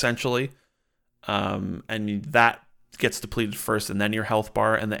vest, essentially. And that gets depleted first, and then your health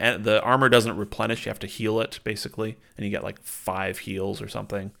bar. And the armor doesn't replenish. You have to heal it, basically. And you get like 5 heals or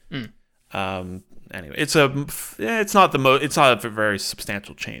something. Anyway, it's not a very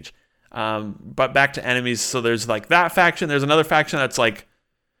substantial change. But back to enemies. So there's like that faction. There's another faction that's like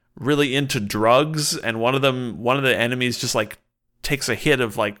really into drugs, and one of the enemies just like takes a hit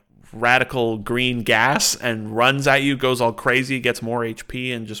of like radical green gas and runs at you, goes all crazy, gets more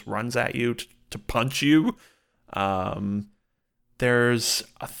HP, and just runs at you to punch you. There's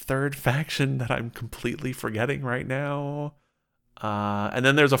a third faction that I'm completely forgetting right now. And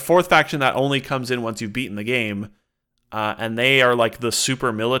then there's a fourth faction that only comes in once you've beaten the game. And they are like the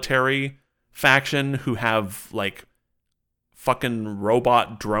super military faction who have like fucking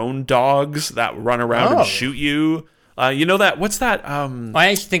robot drone dogs that run around and shoot you. You know that? What's that? I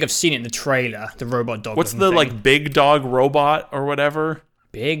actually think I've seen it in the trailer. The robot dog. What's the thing. Like big dog robot or whatever?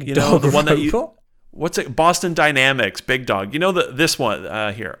 Big dog. The one robot? That you. What's it? Boston Dynamics big dog. You know this one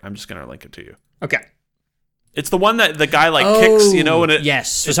here. I'm just gonna link it to you. Okay. It's the one that the guy like kicks. You know, and it.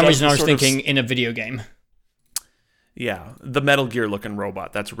 Yes. For some reason, I was thinking in a video game. Yeah, the Metal Gear looking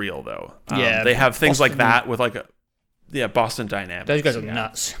robot. That's real though. Yeah. They have things like that with like Boston Dynamics. Those guys are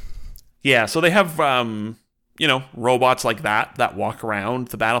nuts. Yeah. So they have robots like that walk around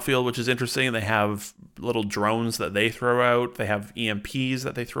the battlefield, which is interesting. They have little drones that they throw out. They have EMPs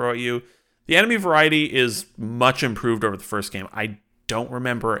that they throw at you. The enemy variety is much improved over the first game. I don't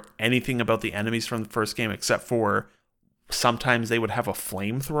remember anything about the enemies from the first game except for sometimes they would have a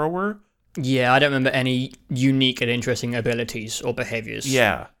flamethrower. Yeah, I don't remember any unique and interesting abilities or behaviors.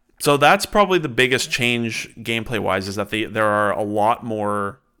 Yeah. So that's probably the biggest change gameplay-wise is that there's a lot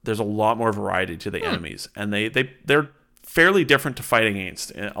more variety to the enemies, and they're fairly different to fight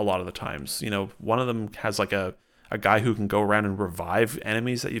against a lot of the times. You know, one of them has like a guy who can go around and revive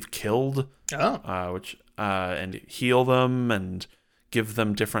enemies that you've killed, and heal them and give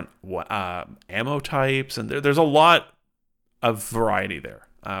them different ammo types, and there's a lot of variety there,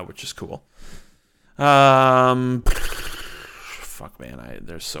 which is cool. Fuck man,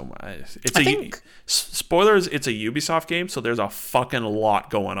 there's so much. Spoilers. It's a Ubisoft game, so there's a fucking lot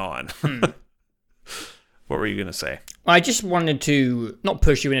going on. What were you gonna say? I just wanted to not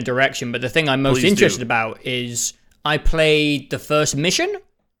push you in a direction, but the thing I'm most interested about is I played the first mission.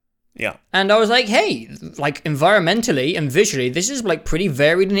 Yeah. And I was like, hey, like environmentally and visually, this is like pretty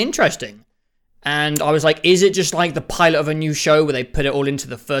varied and interesting. And I was like, is it just like the pilot of a new show where they put it all into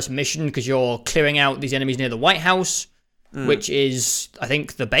the first mission because you're clearing out these enemies near the White House, which is, I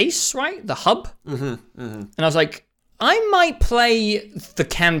think, the base, right? The hub? And I was like, I might play the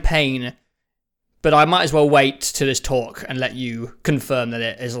campaign, but I might as well wait to this talk and let you confirm that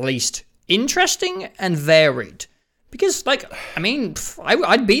it is at least interesting and varied. Because, like, I mean,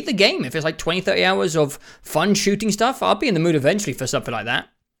 I'd beat the game if it's like 20, 30 hours of fun shooting stuff. I'll be in the mood eventually for something like that.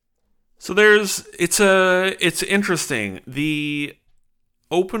 So it's interesting.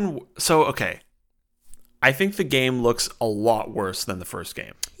 Okay. I think the game looks a lot worse than the first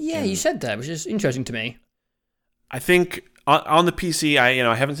game. Yeah, you said that, which is interesting to me. I think on the PC,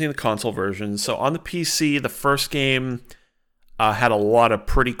 I haven't seen the console version. So on the PC, the first game had a lot of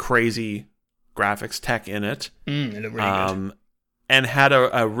pretty crazy graphics tech in it. It looked really good. And had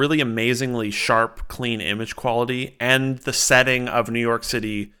a really amazingly sharp, clean image quality. And the setting of New York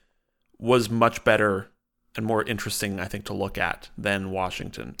City was much better and more interesting, I think, to look at than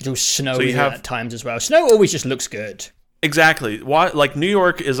Washington. It was snowy at times as well. Snow always just looks good. Exactly. Like New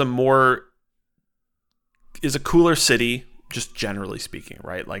York is a cooler city, just generally speaking,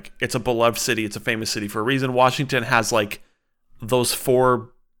 right? Like it's a beloved city, it's a famous city for a reason. Washington has like those 4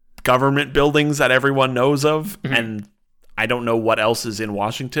 government buildings that everyone knows of, and I don't know what else is in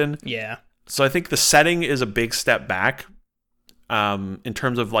Washington. Yeah. So I think the setting is a big step back. In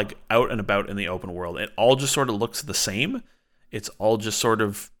terms of like out and about in the open world, it all just sort of looks the same. It's all just sort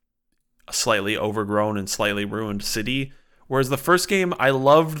of a slightly overgrown and slightly ruined city. Whereas the first game, I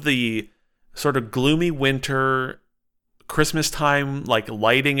loved the sort of gloomy winter, Christmas time, like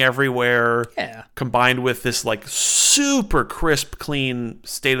lighting everywhere, combined with this like super crisp, clean,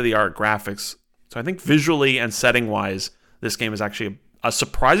 state-of-the-art graphics. So I think visually and setting-wise, this game is actually a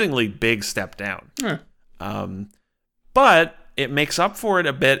surprisingly big step down. But it makes up for it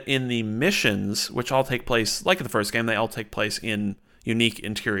a bit in the missions, which all take place, like the first game, they all take place in unique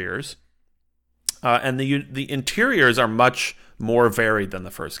interiors. And the interiors are much more varied than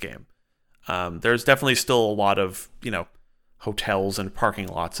the first game. There's definitely still a lot of, hotels and parking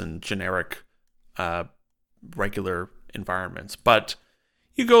lots and generic, regular environments. But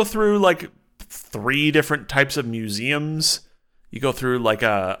you go through like 3 different types of museums. You go through like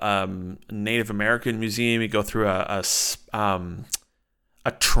a Native American museum. You go through a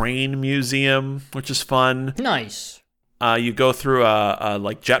train museum, which is fun. Nice. You go through a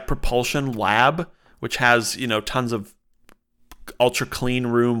like jet propulsion lab, which has tons of ultra clean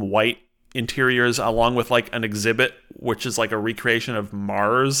room white interiors, along with like an exhibit, which is like a recreation of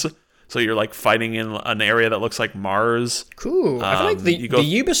Mars. So you're like fighting in an area that looks like Mars. Cool. I feel like the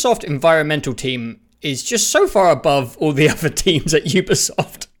Ubisoft environmental team is just so far above all the other teams at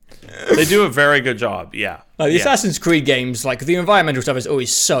Ubisoft. They do a very good job, yeah. Like the Assassin's Creed games, like the environmental stuff is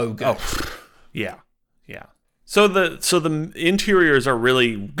always so good. Oh, yeah. So the interiors are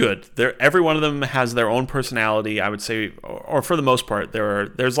really good. Every one of them has their own personality, I would say, or for the most part,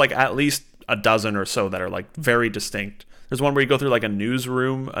 there's like at least a dozen or so that are like very distinct. There's one where you go through like a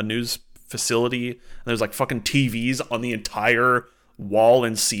newsroom, a news facility, and there's like fucking TVs on the entire wall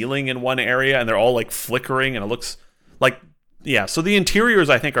and ceiling in one area, and they're all like flickering, and it looks like, yeah. So the interiors,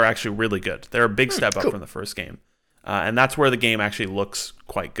 I think, are actually really good. They're a big step up from the first game, and that's where the game actually looks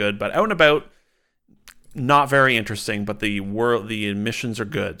quite good. But out and about, not very interesting, but the missions are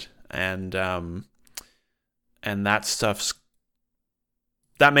good, and that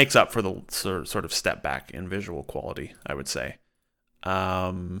makes up for the sort of step back in visual quality, I would say.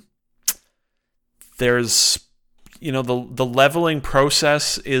 There's, the leveling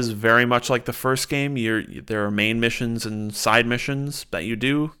process is very much like the first game. There are main missions and side missions that you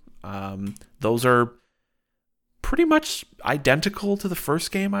do. Those are pretty much identical to the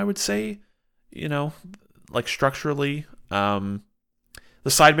first game, I would say. Like structurally. The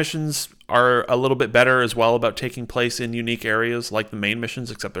side missions are a little bit better as well, about taking place in unique areas like the main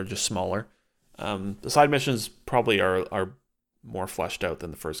missions, except they're just smaller. The side missions probably are more fleshed out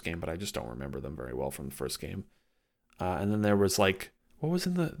than the first game, but I just don't remember them very well from the first game. And then there was like,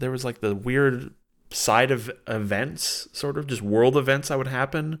 there was like the weird side of events, sort of just world events that would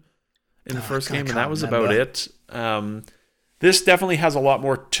happen in the first game, and that was about it. This definitely has a lot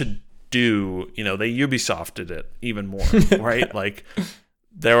more to do. They Ubisofted it even more, right? Like,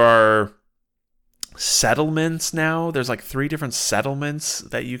 there are settlements now. There's like 3 different settlements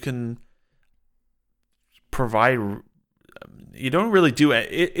that you can provide. You don't really do it.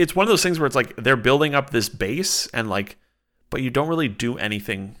 It's one of those things where it's like they're building up this base, and like, but you don't really do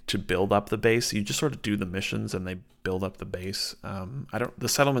anything to build up the base. You just sort of do the missions and they build up the base. The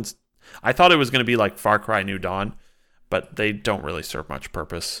settlements, I thought it was going to be like Far Cry New Dawn, but they don't really serve much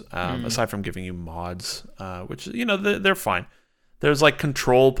purpose, aside from giving you mods, which, they're fine. There's like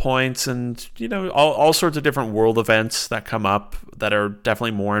control points and, all sorts of different world events that come up that are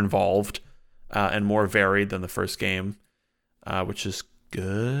definitely more involved and more varied than the first game, which is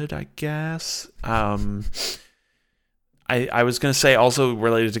good, I guess. I was going to say, also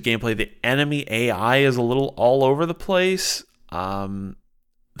related to gameplay, the enemy AI is a little all over the place.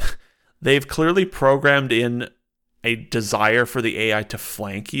 They've clearly programmed in a desire for the AI to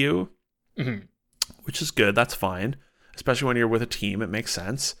flank you, which is good. That's fine, especially when you're with a team. It makes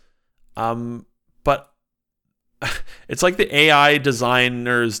sense. But it's like the AI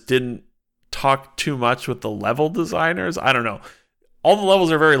designers didn't talk too much with the level designers. I don't know. All the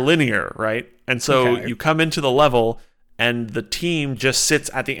levels are very linear, right? And so you come into the level, and the team just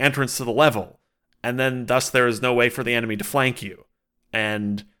sits at the entrance to the level, and then thus there is no way for the enemy to flank you.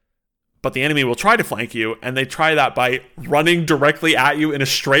 But the enemy will try to flank you, and they try that by running directly at you in a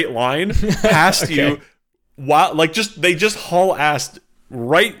straight line past you, while they just haul ass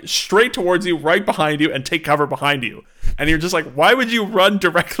right straight towards you, right behind you, and take cover behind you. And you're just like, why would you run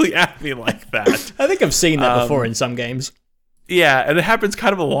directly at me like that? I think I've seen that before in some games. Yeah, and it happens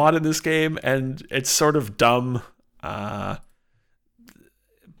kind of a lot in this game, and it's sort of dumb.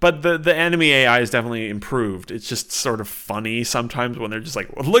 But the enemy AI is definitely improved. It's just sort of funny sometimes when they're just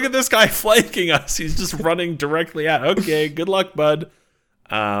like, well, look at this guy flanking us. He's just running directly at. Okay, good luck, bud.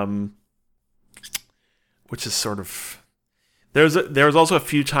 Which is sort of... There's also a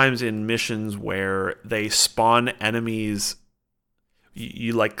few times in missions where they spawn enemies.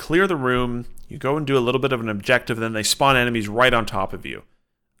 You like clear the room, you go and do a little bit of an objective, then they spawn enemies right on top of you.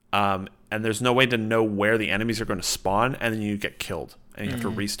 And there's no way to know where the enemies are going to spawn, and then you get killed, and you have to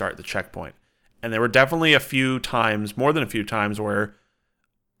restart the checkpoint. And there were definitely a few times, more than a few times, where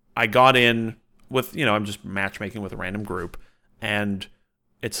I got in with, I'm just matchmaking with a random group, and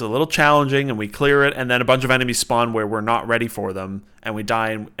it's a little challenging, and we clear it, and then a bunch of enemies spawn where we're not ready for them, and we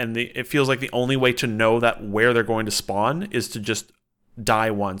die, and it feels like the only way to know that where they're going to spawn is to just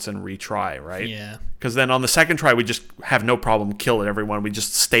die once and retry, right? Yeah. Because then on the second try, we just have no problem killing everyone. We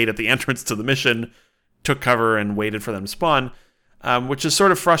just stayed at the entrance to the mission, took cover, and waited for them to spawn, which is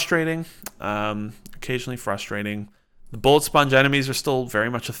sort of frustrating, occasionally frustrating. The bullet sponge enemies are still very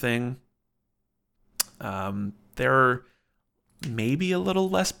much a thing. They're maybe a little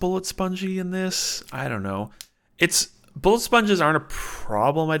less bullet spongy in this. I don't know. Bullet sponges aren't a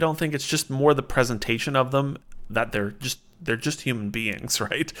problem, I don't think. It's just more the presentation of them, that they're just human beings,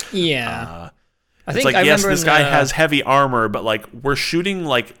 right? Yeah. I think yes, this guy has heavy armor, but like we're shooting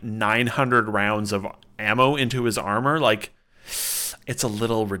like 900 rounds of ammo into his armor. Like, it's a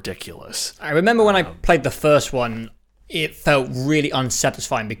little ridiculous. I remember when I played the first one, it felt really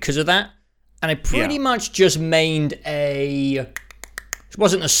unsatisfying because of that. And I pretty much just mained a It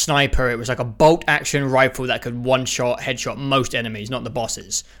wasn't a sniper, it was like a bolt action rifle that could one-shot, headshot most enemies, not the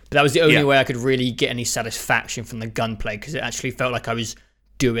bosses. But that was the only way I could really get any satisfaction from the gunplay, because it actually felt like I was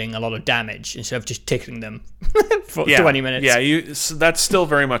doing a lot of damage instead of just tickling them for 20 minutes. Yeah, so that's still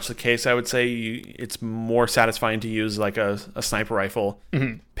very much the case. I would say it's more satisfying to use like a sniper rifle,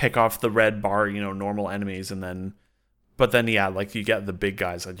 pick off the red bar, normal enemies, but then like you get the big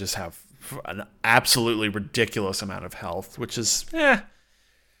guys that just have an absolutely ridiculous amount of health, which is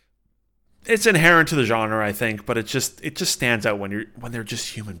it's inherent to the genre, I think, but it just stands out when they're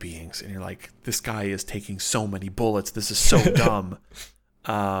just human beings and you're like, this guy is taking so many bullets. This is so dumb.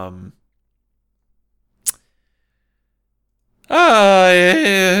 I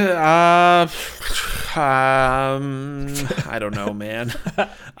don't know, man.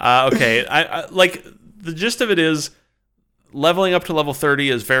 Okay, I like the gist of it is leveling up to level 30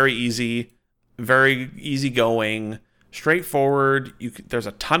 is very easy going, straightforward. There's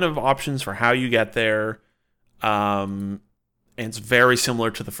a ton of options for how you get there. And it's very similar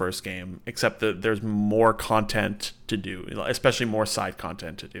to the first game, except that there's more content to do, especially more side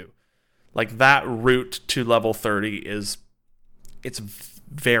content to do. Like that route to level 30 it's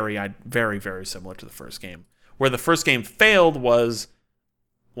very, very, very similar to the first game. Where the first game failed was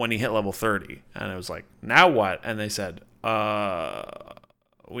when he hit level 30. And it was like, now what? And they said,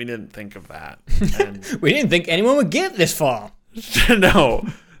 we didn't think of that. And we didn't think anyone would get this far. No.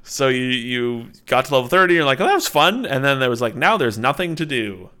 So you got to level 30, you're like, oh, that was fun. And then there was like, now there's nothing to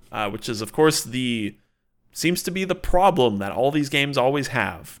do, which is, of course, seems to be the problem that all these games always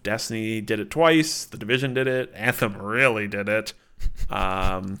have. Destiny did it twice. The Division did it. Anthem really did it.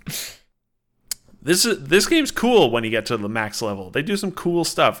 This game's cool when you get to the max level. They do some cool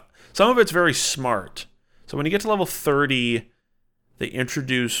stuff. Some of it's very smart. So when you get to level 30, they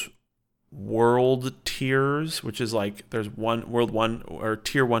introduce world tiers, which is like there's world 1 or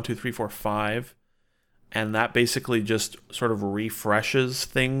tier 1, 2, 3, 4, 5, and that basically just sort of refreshes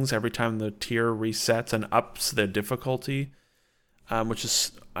things every time the tier resets and ups the difficulty, which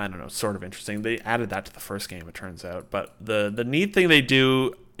is, I don't know, sort of interesting. They added that to the first game, it turns out. But the neat thing they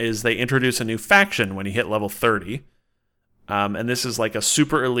do is they introduce a new faction when you hit level 30, and this is like a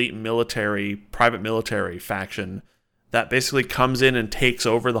super elite private military faction that basically comes in and takes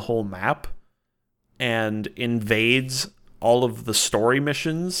over the whole map and invades all of the story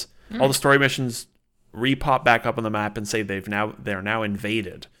missions. All the story missions repop back up on the map and say they're now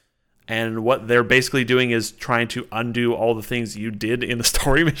invaded. And what they're basically doing is trying to undo all the things you did in the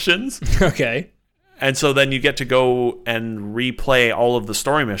story missions. Okay. And so then you get to go and replay all of the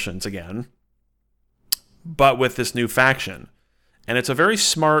story missions again, but with this new faction. And it's a very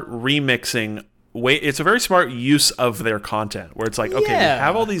smart remixing way. It's a very smart use of their content where it's like, okay, we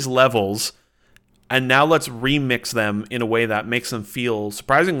have all these levels and now let's remix them in a way that makes them feel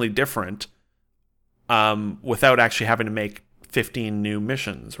surprisingly different, without actually having to make 15 new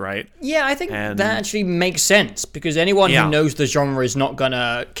missions, right? Yeah, I think that actually makes sense, because anyone who knows the genre is not going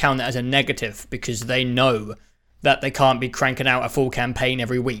to count that as a negative, because they know that they can't be cranking out a full campaign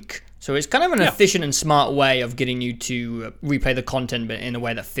every week. So it's kind of an efficient and smart way of getting you to replay the content, but in a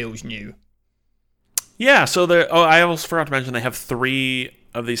way that feels new. Yeah, so I almost forgot to mention they have 3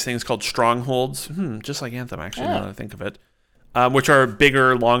 of these things called strongholds, just like Anthem, actually, now that I think of it, which are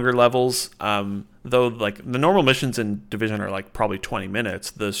bigger, longer levels. Though like the normal missions in Division are like probably 20 minutes,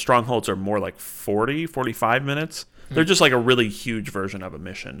 the strongholds are more like 40, 45 minutes. They're just like a really huge version of a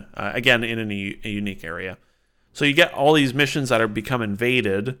mission, again, in a unique area. So you get all these missions that are become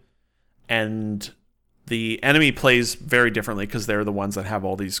invaded, and the enemy plays very differently because they're the ones that have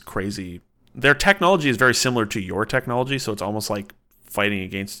all these crazy... Their technology is very similar to your technology, so it's almost like fighting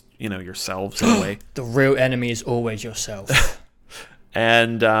against, yourselves in a way. The real enemy is always yourself.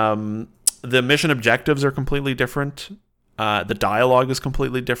 And the mission objectives are completely different. The dialogue is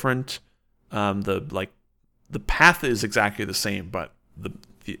completely different. The path is exactly the same, but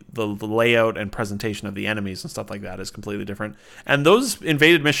the layout and presentation of the enemies and stuff like that is completely different. And those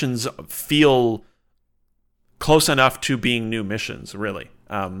invaded missions feel close enough to being new missions, really,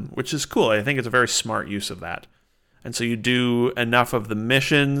 which is cool. I think it's a very smart use of that. And so you do enough of the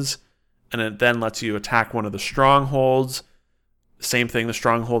missions, and it then lets you attack one of the strongholds. Same thing, the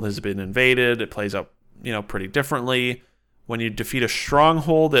stronghold has been invaded. It plays out, pretty differently. When you defeat a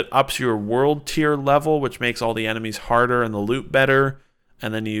stronghold, it ups your world tier level, which makes all the enemies harder and the loot better.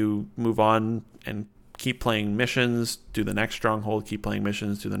 And then you move on and keep playing missions, do the next stronghold, keep playing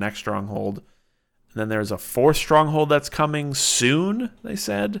missions, do the next stronghold. And then there's a 4th stronghold that's coming soon, they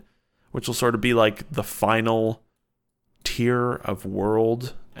said, which will sort of be like the final tier of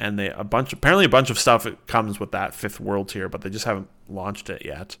world and apparently a bunch of stuff comes with that 5th world tier, but they just haven't launched it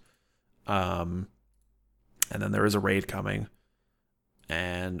yet. And then there is a raid coming.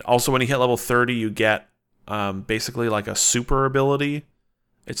 And also when you hit level 30, you get basically like a super ability.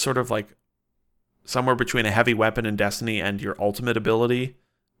 It's sort of like somewhere between a heavy weapon in Destiny and your ultimate ability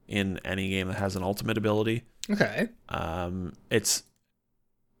in any game that has an ultimate ability. Okay.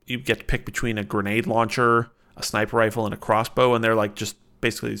 You get to pick between a grenade launcher, a sniper rifle, and a crossbow, and they're like just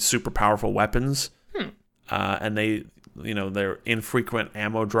basically super powerful weapons. And they're infrequent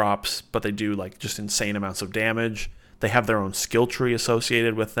ammo drops, but they do like just insane amounts of damage. They have their own skill tree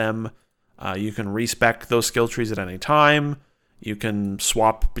associated with them. You can respec those skill trees at any time. You can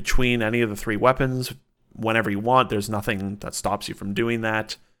swap between any of the 3 weapons whenever you want. There's nothing that stops you from doing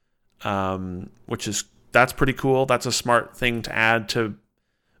that, that's pretty cool. That's a smart thing to add to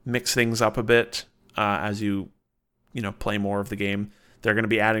mix things up a bit as you play more of the game. They're going to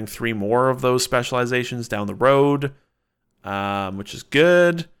be adding 3 more of those specializations down the road, which is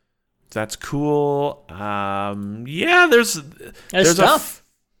good. That's cool. There's stuff.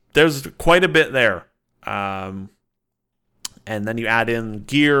 There's quite a bit there. And then you add in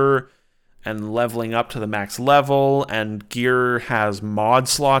gear and leveling up to the max level, and gear has mod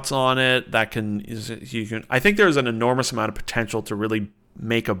slots on it that I think there's an enormous amount of potential to really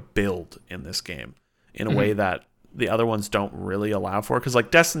make a build in this game in a way that the other ones don't really allow for. Because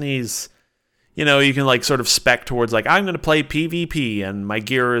like Destiny's, you can like sort of spec towards like, I'm going to play PvP and my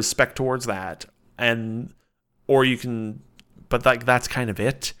gear is spec towards that. Or you can, but like that's kind of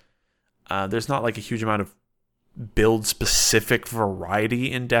it. There's not like a huge amount of build specific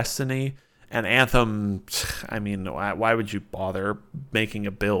variety in Destiny. And Anthem, I mean, why would you bother making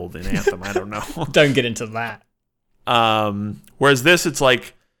a build in Anthem? I don't know. Don't get into that. Whereas this, it's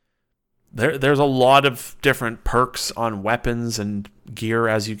like there's a lot of different perks on weapons and gear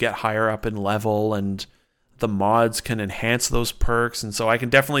as you get higher up in level, and the mods can enhance those perks. And so I can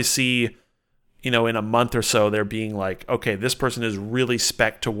definitely see, in a month or so, there being like, okay, this person is really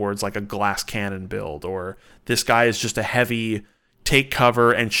spec towards like a glass cannon build, or this guy is just a heavy take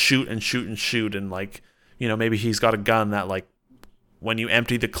cover and shoot and shoot and shoot, and like, maybe he's got a gun that like when you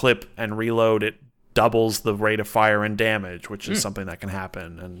empty the clip and reload, it doubles the rate of fire and damage, which is something that can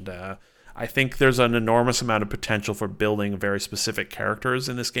happen. And I think there's an enormous amount of potential for building very specific characters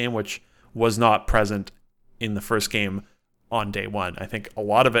in this game, which was not present in the first game on day one. I think a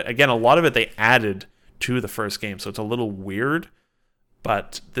lot of it they added to the first game, so it's a little weird,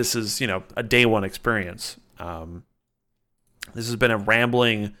 but this is, a day one experience. This has been a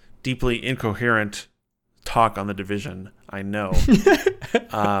rambling, deeply incoherent talk on The Division, I know.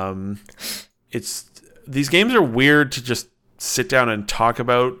 These games are weird to just sit down and talk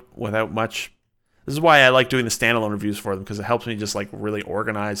about without much. This is why I like doing the standalone reviews for them, because it helps me just like really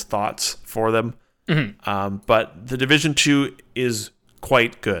organize thoughts for them. But The Division 2 is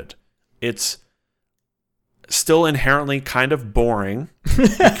quite good. It's still inherently kind of boring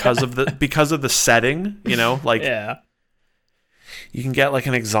because of the setting, Yeah. You can get like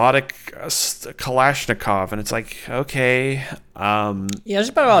an exotic Kalashnikov, and it's like, okay. I was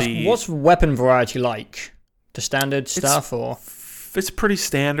about to ask, what's weapon variety like? The standard stuff, or? It's pretty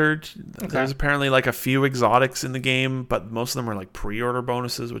standard. Okay. There's apparently like a few exotics in the game, but most of them are like pre-order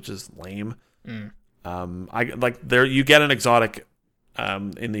bonuses, which is lame. You get an exotic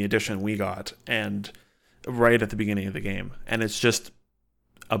in the edition we got, and right at the beginning of the game, and it's just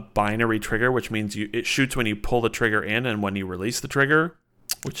a binary trigger, which means it shoots when you pull the trigger in and when you release the trigger,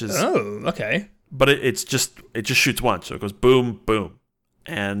 which is okay. But it just shoots once, so it goes boom, boom,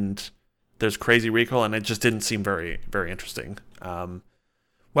 and there's crazy recoil, and it just didn't seem very, very interesting.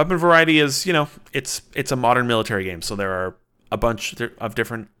 Weapon variety is, it's a modern military game, so there are a bunch of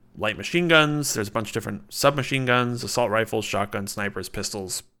different light machine guns. There's a bunch of different submachine guns, assault rifles, shotguns, snipers,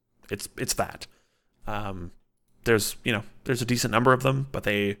 pistols. It's that. There's a decent number of them, but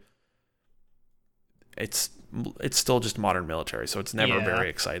it's still just modern military, so it's never very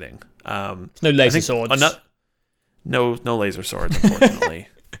exciting. No laser swords. No laser swords, unfortunately.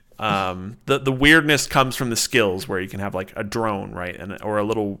 The weirdness comes from the skills, where you can have like a drone, right, or a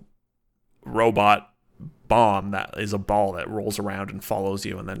little robot bomb that is a ball that rolls around and follows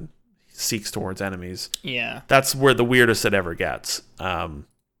you and then seeks towards enemies. Yeah, that's where the weirdest it ever gets.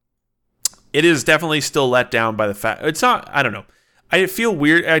 It is definitely still let down by the fact it's not. I don't know. I feel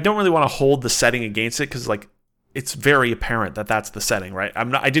weird. I don't really want to hold the setting against it, because like it's very apparent that that's the setting, right?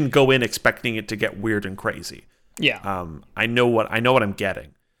 I didn't go in expecting it to get weird and crazy. Yeah. I know what I'm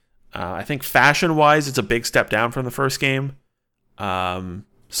getting. I think fashion-wise, it's a big step down from the first game.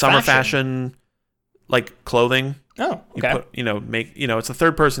 Summer fashion, like clothing. Oh, okay. It's a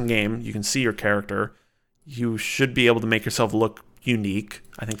third-person game. You can see your character. You should be able to make yourself look unique.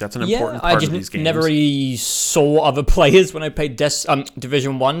 I think that's an important part of these games. Never really saw other players when I played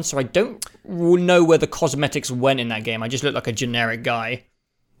Division 1, so I don't know where the cosmetics went in that game. I just looked like a generic guy.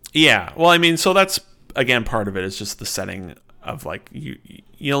 Yeah, well, I mean, so that's, again, part of it is just the setting of, like,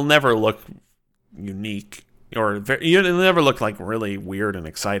 you'll never look unique, or you'll never look, like, really weird and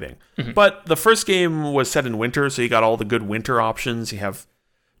exciting. Mm-hmm. But the first game was set in winter, so you got all the good winter options. You have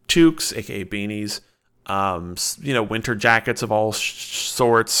toques, aka beanies, winter jackets of all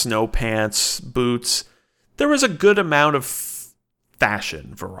sorts, snow pants, boots. There was a good amount of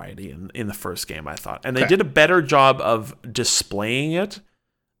fashion variety in the first game, I thought. And they did a better job of displaying it.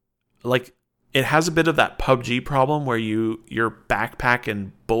 Like, it has a bit of that PUBG problem where your backpack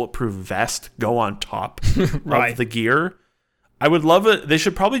and bulletproof vest go on top of the gear. I would love it. They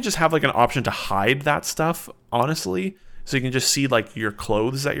should probably just have like an option to hide that stuff, honestly, so you can just see like your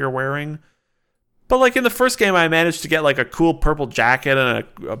clothes that you're wearing. But like in the first game, I managed to get like a cool purple jacket and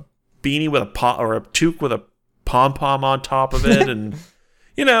a beanie with or a toque with a pom-pom on top of it. And,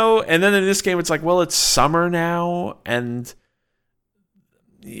 and then in this game, it's like, well, it's summer now. And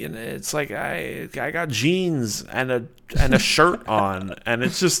it's like I got jeans and a shirt on, and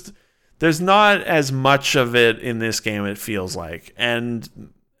it's just there's not as much of it in this game, it feels like, and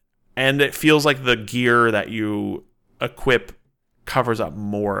it feels like the gear that you equip covers up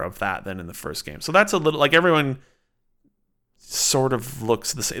more of that than in the first game. So that's a little like everyone sort of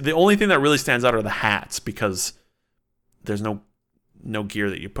looks the same. The only thing that really stands out are the hats, because there's no gear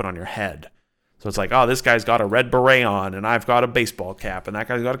that you put on your head. So it's like, oh, this guy's got a red beret on, and I've got a baseball cap, and that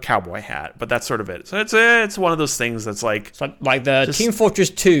guy's got a cowboy hat. But that's sort of it. So it's one of those things that's like... It's like the Team Fortress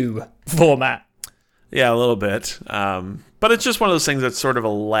 2 format. Yeah, a little bit. But it's just one of those things that's sort of a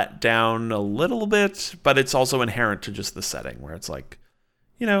letdown a little bit, but it's also inherent to just the setting, where it's like,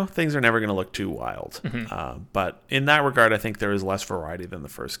 things are never going to look too wild. Mm-hmm. But in that regard, I think there is less variety than the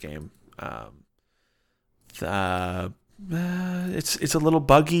first game. It's a little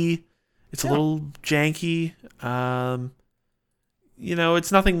buggy. It's a little janky.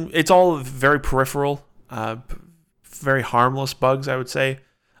 It's nothing. It's all very peripheral, very harmless bugs, I would say.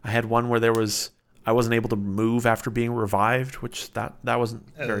 I had one where I wasn't able to move after being revived, which that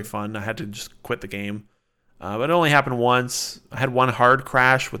wasn't very fun. I had to just quit the game. But it only happened once. I had one hard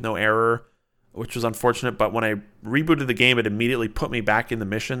crash with no error, which was unfortunate. But when I rebooted the game, it immediately put me back in the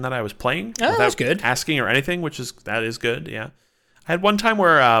mission that I was playing without good. Asking or anything, that is good. Yeah, I had one time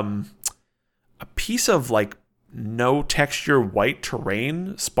where a piece of like no texture white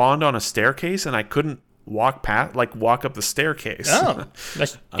terrain spawned on a staircase, and I couldn't walk up the staircase. Oh,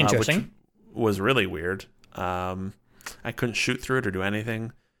 that's interesting. Which was really weird. I couldn't shoot through it or do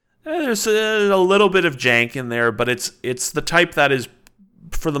anything. There's a little bit of jank in there, but it's the type that is,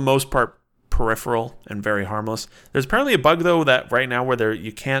 for the most part, peripheral and very harmless. There's apparently a bug though that right now where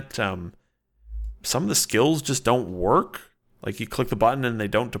you can't. Some of the skills just don't work. Like you click the button and they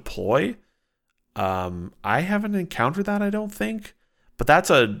don't deploy. I haven't encountered that, I don't think, but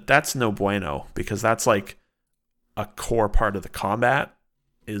that's no bueno, because that's like a core part of the combat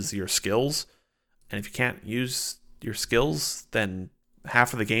is your skills, and if you can't use your skills, then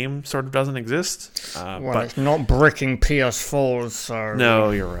half of the game sort of doesn't exist. But it's not bricking PS4s, so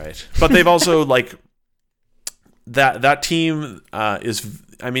no, you're right. But they've also like that team is.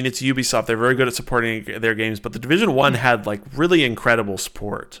 I mean, it's Ubisoft. They're very good at supporting their games, but the Division 1 had like really incredible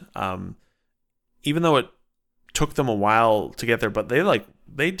support. Even though it took them a while to get there, but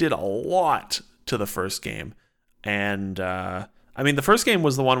they did a lot to the first game. And I mean, the first game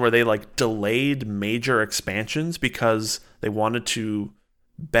was the one where they like delayed major expansions because they wanted to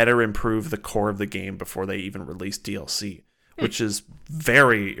better improve the core of the game before they even released DLC, which is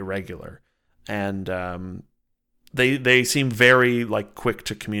very irregular. And they seem very like quick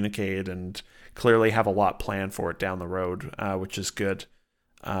to communicate and clearly have a lot planned for it down the road, which is good.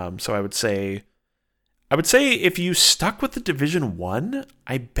 So I would say if you stuck with the Division 1,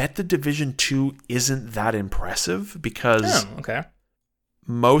 I bet the Division 2 isn't that impressive, because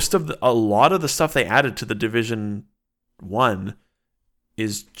a lot of the stuff they added to the Division 1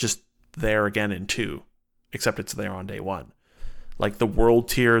 is just there again in 2, except it's there on day 1. Like the world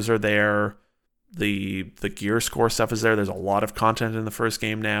tiers are there, the gear score stuff is there. There's a lot of content in the first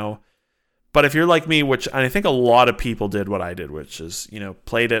game now. But if you're like me, which I think a lot of people did what I did, which is,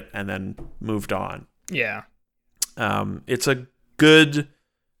 played it and then moved on. Yeah. It's a good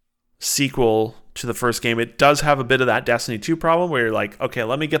sequel to the first game. It does have a bit of that Destiny 2 problem where you're like, okay,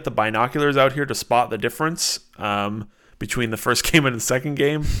 let me get the binoculars out here to spot the difference between the first game and the second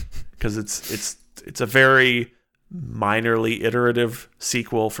game, because it's it's a very minorly iterative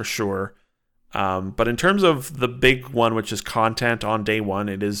sequel for sure. But in terms of the big one, which is content on day one,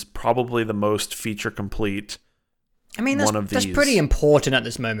 it is probably the most feature complete. I mean, that's pretty important at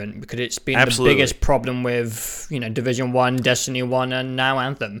this moment because it's been the biggest problem with, Division 1, Destiny 1, and now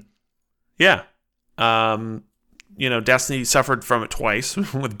Anthem. Yeah. Destiny suffered from it twice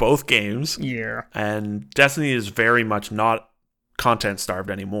with both games. Yeah. And Destiny is very much not content starved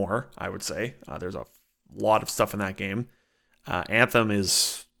anymore, I would say. There's a lot of stuff in that game. Anthem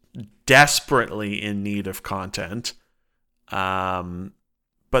is desperately in need of content. But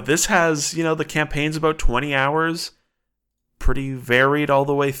this has, the campaign's about 20 hours. Pretty varied all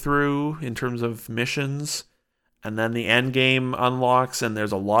the way through in terms of missions. And then the end game unlocks, and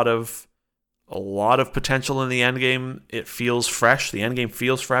there's a lot of potential in the end game. It feels fresh. The end game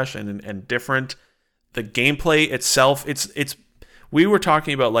feels fresh and different. The gameplay itself, it's we were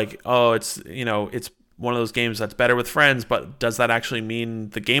talking about it's one of those games that's better with friends, but does that actually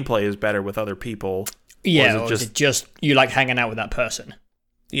mean the gameplay is better with other people? Yeah, or is it just you like hanging out with that person?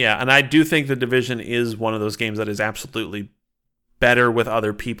 Yeah, and I do think The Division is one of those games that is absolutely better with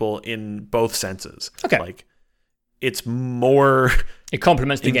other people in both senses. Okay. It's more... It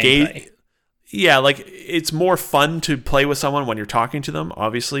complements the gameplay. Yeah, it's more fun to play with someone when you're talking to them,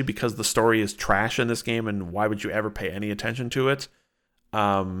 obviously, because the story is trash in this game, and why would you ever pay any attention to it?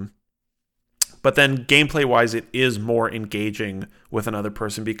 But then gameplay-wise, it is more engaging with another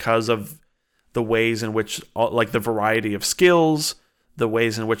person because of the ways in which, the variety of skills, the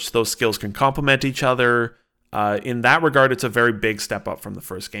ways in which those skills can complement each other. In that regard, it's a very big step up from the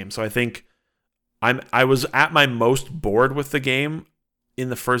first game. So I think I was at my most bored with the game in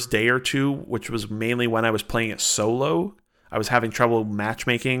the first day or two, which was mainly when I was playing it solo. I was having trouble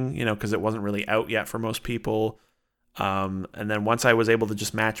matchmaking, because it wasn't really out yet for most people. And then once I was able to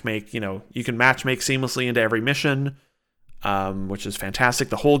just matchmake, you can matchmake seamlessly into every mission, which is fantastic.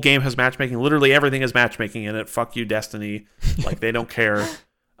 The whole game has matchmaking. Literally everything is matchmaking in it. Fuck you, Destiny. They don't care.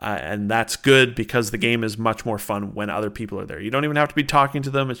 And that's good because the game is much more fun when other people are there. You don't even have to be talking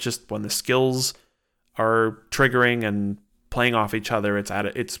to them. It's just when the skills are triggering and playing off each other,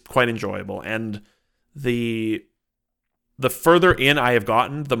 it's quite enjoyable. And the further in I have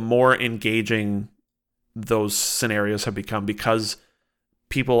gotten, the more engaging those scenarios have become, because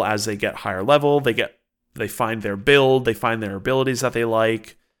people, as they get higher level, they find their build, they find their abilities that they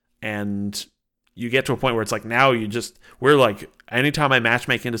like, and you get to a point where it's now anytime I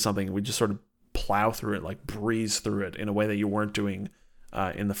matchmake into something, we just sort of plow through it, breeze through it in a way that you weren't doing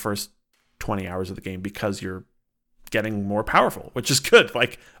in the first 20 hours of the game, because you're getting more powerful, which is good.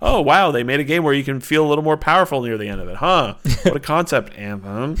 Oh wow, they made a game where you can feel a little more powerful near the end of it, huh? What a concept,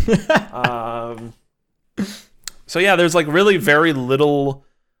 Anthem. So yeah, there's really very little.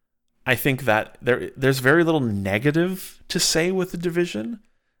 I think that there's very little negative to say with The Division.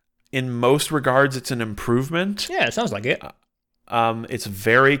 In most regards, it's an improvement. Yeah, it sounds like it. It's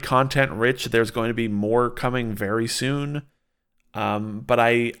very content rich. There's going to be more coming very soon. But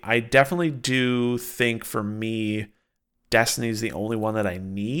I definitely do think, for me, Destiny's the only one that I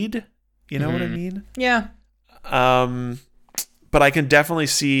need. You know what I mean? Yeah. But I can definitely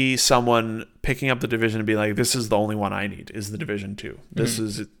see someone picking up The Division and be like, this is the only one I need, is The Division 2.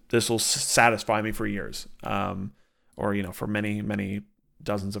 This will satisfy me for years. Or, for many, many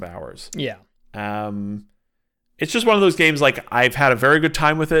dozens of hours. Yeah. It's just one of those games, I've had a very good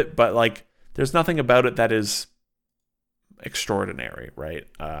time with it, but there's nothing about it that is extraordinary, right?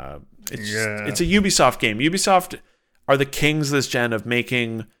 It's a Ubisoft game. Ubisoft are the kings this gen of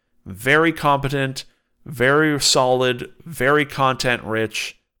making very competent, very solid, very content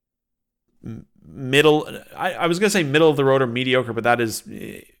rich, I was going to say middle of the road or mediocre, but that is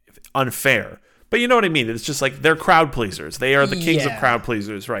unfair. But you know what I mean? It's just they're crowd pleasers. They are the kings of crowd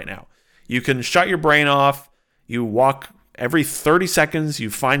pleasers right now. You can shut your brain off. You walk every 30 seconds, you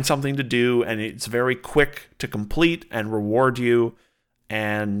find something to do, and it's very quick to complete and reward you.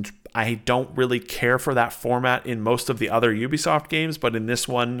 And I don't really care for that format in most of the other Ubisoft games, but in this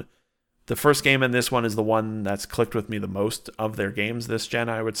one, the first game in this one is the one that's clicked with me the most of their games this gen,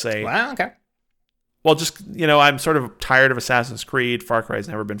 I would say. Wow, okay. Well, just, I'm sort of tired of Assassin's Creed. Far Cry's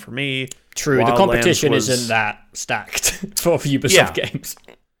never been for me. True, the competition isn't that stacked for Ubisoft games.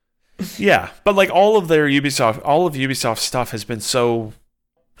 Yeah, but all of Ubisoft stuff has been so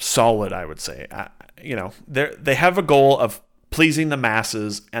solid, I would say. They have a goal of pleasing the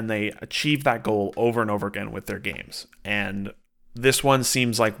masses, and they achieve that goal over and over again with their games. And this one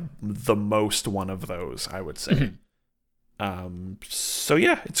seems like the most one of those, I would say. So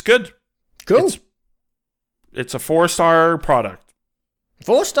yeah, it's good. Cool. It's a 4-star product.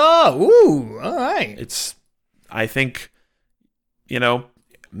 4-star. Ooh, all right. I think,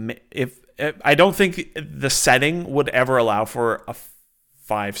 if I don't think the setting would ever allow for a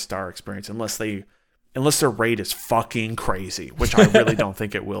 5-star experience unless their raid is fucking crazy, which I really don't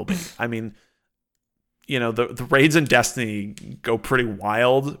think it will be. I mean, the raids in Destiny go pretty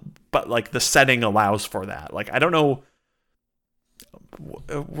wild, but like the setting allows for that. Like, I don't know,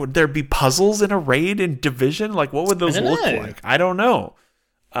 would there be puzzles in a raid in Division? Like, what would those look like? I don't know.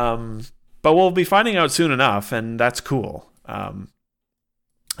 But we'll be finding out soon enough, and that's cool.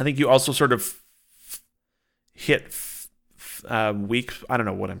 I think you also sort of hit weak. I don't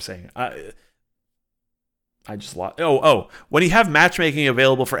know what I'm saying. I just lost. When you have matchmaking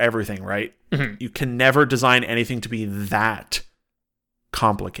available for everything, right? Mm-hmm. You can never design anything to be that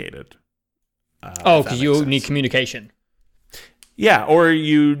complicated. Because you need communication. Yeah, or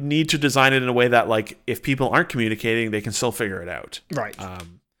you need to design it in a way that, like, if people aren't communicating, they can still figure it out. Right.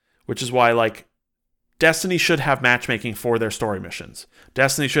 Which is why, like, Destiny should have matchmaking for their story missions.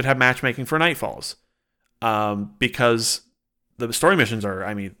 Destiny should have matchmaking for Nightfalls. Because the story missions are,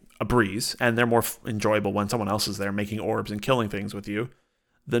 a breeze, and they're more enjoyable when someone else is there making orbs and killing things with you.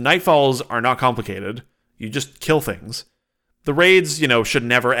 The Nightfalls are not complicated. You just kill things. The raids, should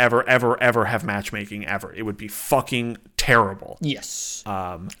never, ever, ever, ever have matchmaking ever. It would be fucking terrible. Yes.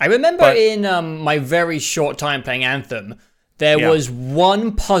 I remember in my very short time playing Anthem, there was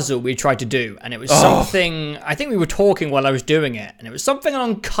one puzzle we tried to do, and it was something, I think we were talking while I was doing it, and it was something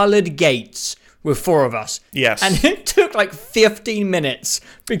on colored gates with 4 of us. Yes. And it took like 15 minutes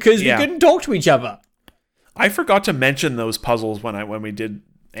because we couldn't talk to each other. I forgot to mention those puzzles when we did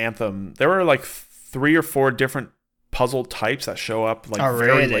Anthem. There were like 3 or 4 different puzzle types that show up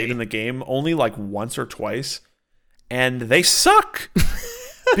very late in the game, only like once or twice, and they suck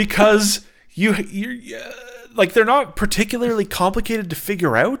because you're like, they're not particularly complicated to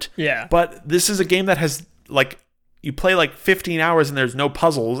figure out. Yeah. But this is a game that has, like, you play like 15 hours and there's no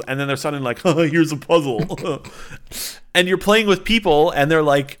puzzles, and then they're suddenly like, oh, here's a puzzle. And you're playing with people and they're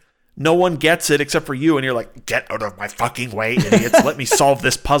like, no one gets it except for you, and you're like, get out of my fucking way, idiots. Let me solve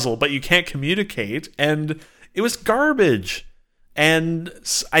this puzzle. But you can't communicate, and it was garbage. And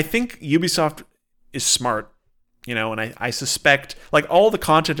I think Ubisoft is smart, and I suspect, like, all the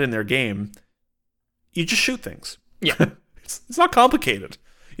content in their game, you just shoot things. Yeah. It's not complicated.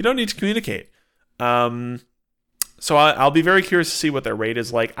 You don't need to communicate. So I'll be very curious to see what their raid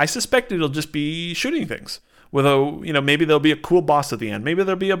is like. I suspect it'll just be shooting things. With maybe there'll be a cool boss at the end. Maybe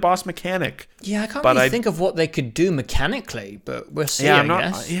there'll be a boss mechanic. Yeah, I can't really think of what they could do mechanically, but we'll see, I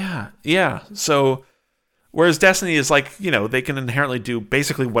guess. Yeah. So, whereas Destiny is like, they can inherently do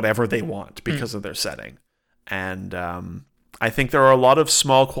basically whatever they want because of their setting. And I think there are a lot of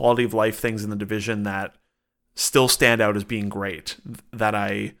small quality of life things in the Division that still stand out as being great,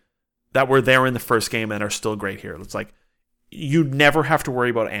 that were there in the first game and are still great here. It's like, you never have to worry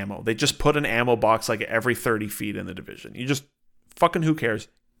about ammo. They just put an ammo box like every 30 feet in the Division. You just, fucking who cares?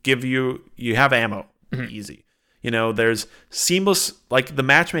 You have ammo. Mm-hmm. Easy. There's seamless, like, the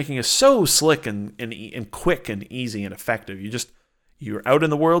matchmaking is so slick and quick and easy and effective. You're out in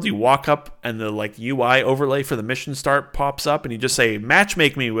the world, you walk up, and the, like, UI overlay for the mission start pops up, and you just say,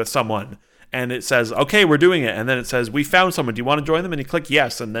 matchmake me with someone. And it says, okay, we're doing it. And then it says, we found someone. Do you want to join them? And you click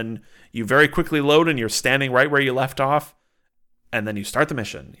yes. And then you very quickly load, and you're standing right where you left off. And then you start the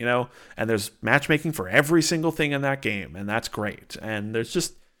mission, and there's matchmaking for every single thing in that game. And that's great. And there's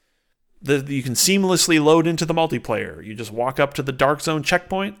just, you can seamlessly load into the multiplayer. You just walk up to the Dark Zone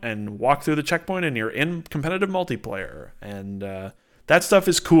checkpoint and walk through the checkpoint, and you're in competitive multiplayer. And that stuff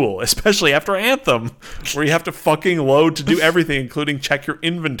is cool, especially after Anthem, where you have to fucking load to do everything, including check your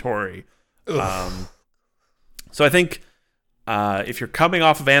inventory. So I think if you're coming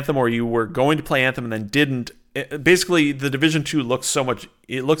off of Anthem, or you were going to play Anthem and then didn't, basically the Division 2 looks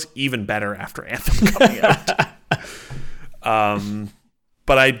it looks even better after Anthem coming out.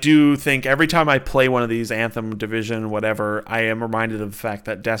 But I do think every time I play one of these Anthem, Division, whatever, I am reminded of the fact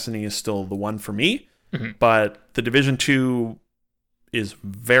that Destiny is still the one for me. Mm-hmm. But the Division 2 is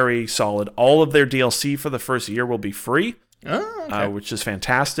very solid. All of their DLC for the first year will be free. Oh, okay. Which is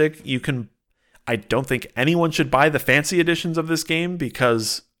fantastic. I don't think anyone should buy the fancy editions of this game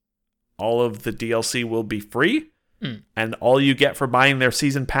because all of the DLC will be free. And all you get for buying their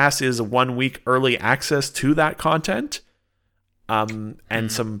season pass is a 1 week early access to that content.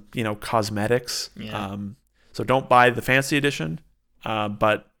 And some, cosmetics. Yeah. So don't buy the fancy edition.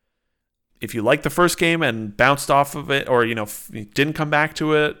 But if you liked the first game and bounced off of it, or, didn't come back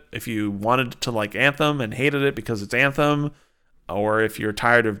to it, if you wanted to like Anthem and hated it because it's Anthem, or if you're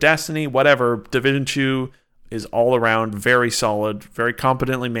tired of Destiny, whatever, Division 2 is all around very solid, very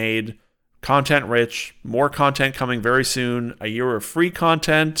competently made, content rich, more content coming very soon, a year of free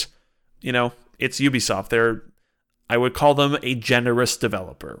content. You know, it's Ubisoft. I would call them a generous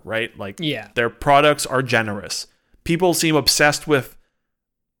developer, right? Like, their products are generous. People seem obsessed with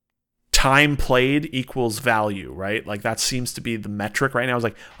time played equals value, right? Like, that seems to be the metric right now. It's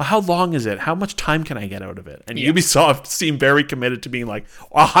like, well, how long is it? How much time can I get out of it? And Ubisoft seem very committed to being like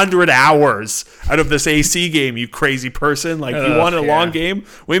 100 hours out of this AC game, you crazy person. Like, you want a long game?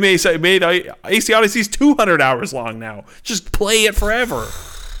 We made AC Odyssey's 200 hours long now. Just play it forever.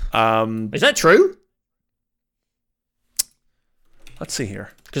 Is that true? Let's see here.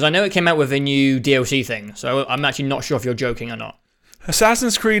 Because I know it came out with a new DLC thing, so I'm actually not sure if you're joking or not.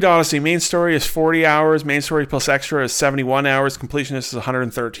 Assassin's Creed Odyssey, main story is 40 hours, main story plus extra is 71 hours, completionist is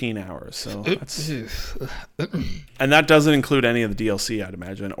 113 hours. So that's... And that doesn't include any of the DLC, I'd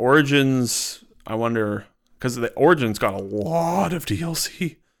imagine. Origins, I wonder... Because the Origins got a lot of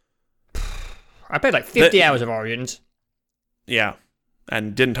DLC. I played like 50 hours of Origins. Yeah.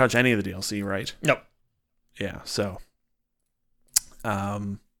 And didn't touch any of the DLC, right? Nope. Yeah, so...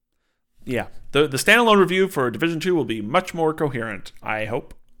 yeah, the standalone review for Division 2 will be much more coherent, I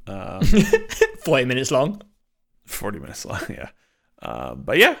hope. 40 minutes long. 40 minutes long, yeah.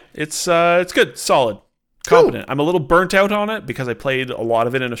 But yeah, it's good, solid, competent. Cool. I'm a little burnt out on it because I played a lot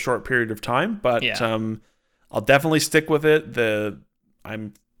of it in a short period of time, but I'll definitely stick with it.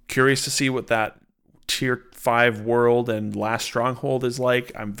 I'm curious to see what that Tier 5 world and Last Stronghold is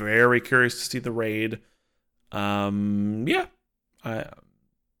like. I'm very curious to see the raid.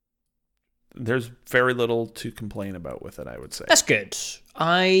 There's very little to complain about with it, I would say. That's good.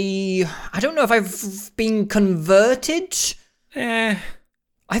 I don't know if I've been converted. I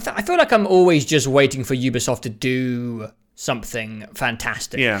feel like I'm always just waiting for Ubisoft to do something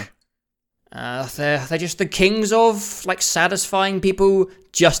fantastic. Yeah. They're just the kings of like satisfying people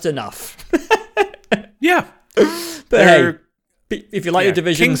just enough. Yeah. But hey, if you like your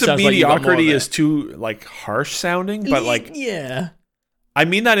Division, Kings of Mediocrity is too like harsh sounding, but like I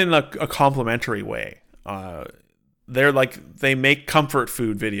mean that in a complimentary way. They make comfort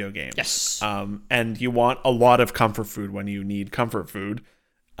food video games. Yes. And you want a lot of comfort food when you need comfort food.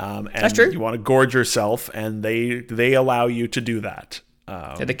 And that's true. You want to gorge yourself, and they allow you to do that.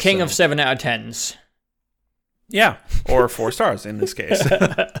 They're the king of 7 out of 10s. Yeah, or 4 stars in this case.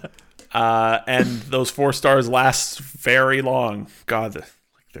 And those 4 stars last very long. God,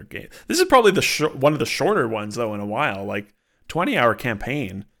 their game. This is probably one of the shorter ones though in a while. Like 20-hour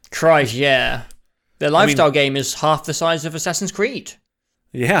campaign. Christ, yeah. Their lifestyle game is half the size of Assassin's Creed.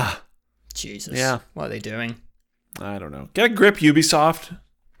 Yeah. Jesus. Yeah. What are they doing? I don't know. Get a grip, Ubisoft.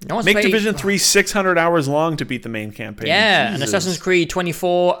 Make Division 3 600 hours long to beat the main campaign. Yeah, Jesus. and Assassin's Creed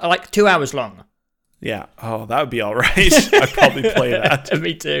 24, like 2 hours long. Yeah. Oh, that would be all right. I'd probably play that.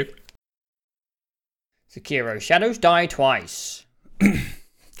 Me too. Sekiro, shadows die twice.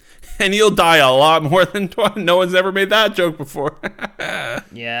 And you'll die a lot more than twice. No one's ever made that joke before.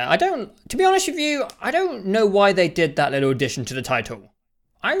 Yeah, to be honest with you, I don't know why they did that little addition to the title.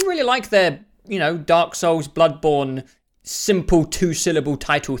 I really like their, Dark Souls, Bloodborne, simple 2-syllable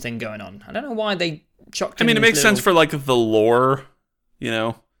title thing going on. I don't know why they chucked in it makes sense for, like, the lore,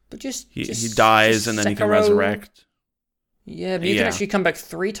 But he dies and then he can resurrect. Yeah, but you can actually come back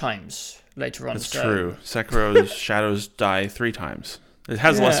 3 times later on. That's true. Sekiro's shadows die 3 times. It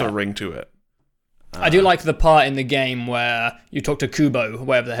has less of a ring to it. I do like the part in the game where you talk to Kubo,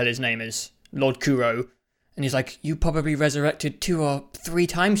 whatever the hell his name is, Lord Kuro, and he's like, you probably resurrected 2 or 3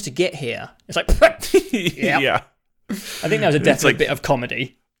 times to get here. It's like, yeah. I think that was a definite bit of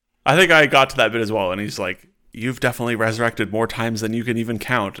comedy. I think I got to that bit as well, and he's like, you've definitely resurrected more times than you can even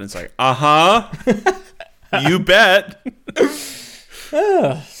count. And it's like, you bet.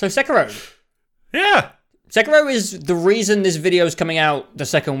 So Sekiro. Yeah. Sekiro is the reason this video is coming out the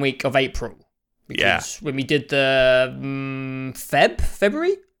second week of April. Because when we did the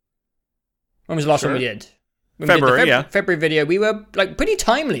February? When was the last one we did? When February, we did the February video, we were like pretty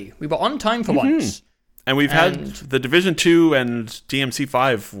timely. We were on time for once. And we've had the Division 2 and DMC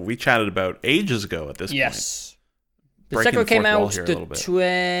 5 we chatted about ages ago at this point. Yes. The Sekiro came out the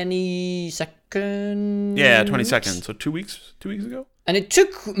 22nd? Yeah, 22nd. So 2 weeks ago? And it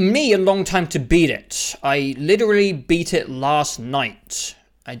took me a long time to beat it. I literally beat it last night.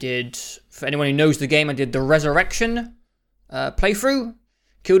 I did, for anyone who knows the game, I did the Resurrection playthrough.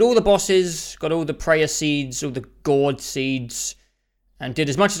 Killed all the bosses, got all the prayer seeds, all the gourd seeds, and did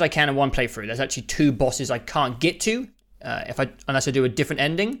as much as I can in one playthrough. There's actually 2 bosses I can't get to unless I do a different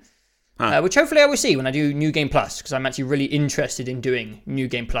ending, which hopefully I will see when I do New Game Plus, because I'm actually really interested in doing New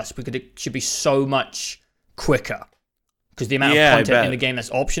Game Plus, because it should be so much quicker. Because the amount of content in the game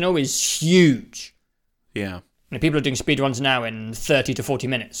that's optional is huge. Yeah. People are doing speedruns now in 30 to 40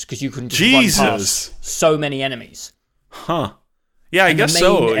 minutes because you can just run past so many enemies. Huh. Yeah, I guess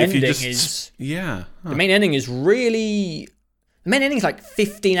so. If you just... Yeah. Huh. The main ending is really... The main ending is like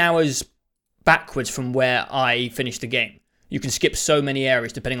 15 hours backwards from where I finished the game. You can skip so many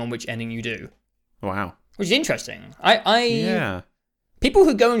areas depending on which ending you do. Wow. Which is interesting. Yeah. People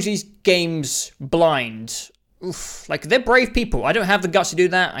who go into these games blind, like they're brave people. I don't have the guts to do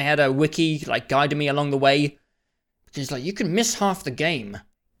that. I had a wiki guiding me along the way. It's like you can miss half the game.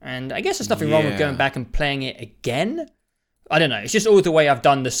 And I guess there's nothing wrong with going back and playing it again. I don't know. It's just always the way I've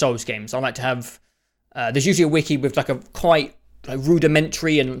done the Souls games. I like to have... there's usually a wiki with a quite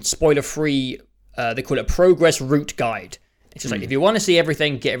rudimentary and spoiler-free, they call it a progress route guide. It's just if you want to see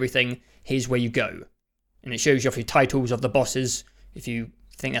everything, get everything, here's where you go. And it shows you off your titles of the bosses, if you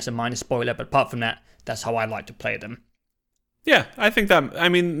think that's a minor spoiler. But apart from that, that's how I like to play them. Yeah, I think that, I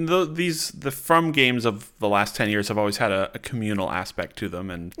mean, the From games of the last 10 years have always had a communal aspect to them,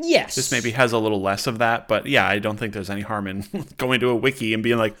 and this maybe has a little less of that, but yeah, I don't think there's any harm in going to a wiki and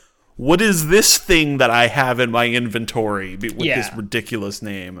being like, what is this thing that I have in my inventory with this ridiculous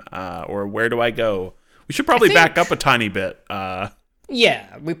name, or where do I go? We should probably back up a tiny bit.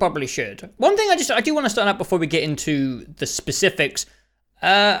 Yeah, we probably should. One thing I do want to start out before we get into the specifics,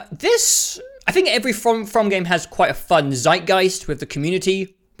 I think every From game has quite a fun zeitgeist with the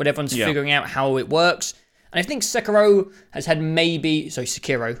community, but everyone's figuring out how it works. And I think Sekiro has had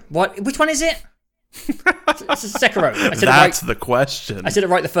Sekiro. What? Which one is it? It's Sekiro. That's the question. I said it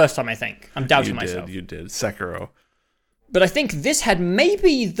right the first time, I think. I'm doubting myself. You did. Sekiro. But I think this had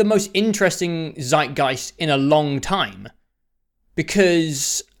maybe the most interesting zeitgeist in a long time.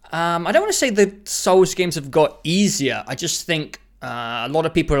 Because I don't want to say the Souls games have got easier. I just think... a lot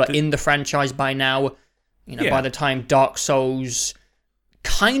of people are in the franchise by now. By the time Dark Souls,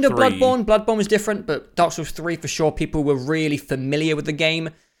 kind of 3. Bloodborne was different, but Dark Souls 3 for sure, people were really familiar with the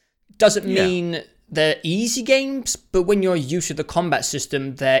game. Doesn't mean they're easy games, but when you're used to the combat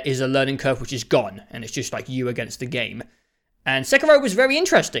system, there is a learning curve which is gone, and it's just like you against the game. And Sekiro was very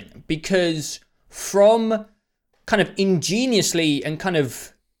interesting, because From kind of ingeniously and kind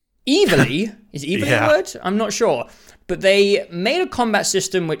of evilly, is evilly a word? I'm not sure. But they made a combat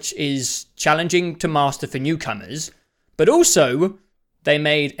system which is challenging to master for newcomers, but also they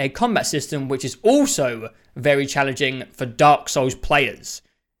made a combat system which is also very challenging for Dark Souls players.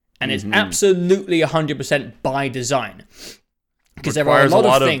 And it's absolutely 100% by design. Because there are a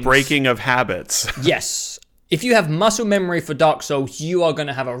lot of things. Breaking of habits. Yes. If you have muscle memory for Dark Souls, you are going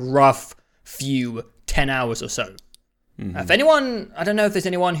to have a rough few 10 hours or so. If anyone, I don't know if there's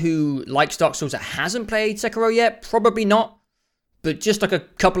anyone who likes Dark Souls that hasn't played Sekiro yet, probably not. But just a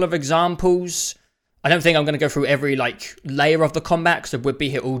couple of examples. I don't think I'm going to go through every layer of the combat because I would be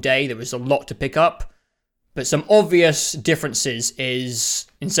here all day. There was a lot to pick up. But some obvious differences is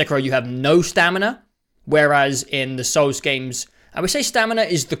in Sekiro you have no stamina, whereas in the Souls games, I would say stamina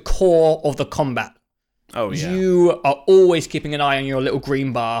is the core of the combat. Oh yeah. You are always keeping an eye on your little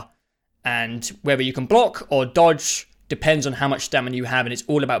green bar, and whether you can block or dodge depends on how much stamina you have, and it's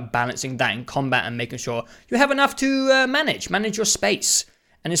all about balancing that in combat and making sure you have enough to manage your space.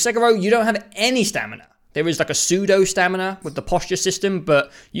 And in Sekiro, you don't have any stamina. There is a pseudo stamina with the posture system,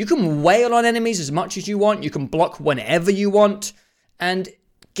 but you can wail on enemies as much as you want. You can block whenever you want, and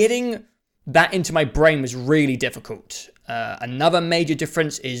getting that into my brain was really difficult. Another major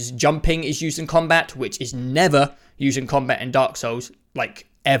difference is jumping is used in combat, which is never used in combat in Dark Souls,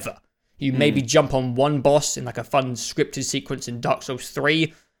 ever. You maybe jump on one boss in a fun scripted sequence in Dark Souls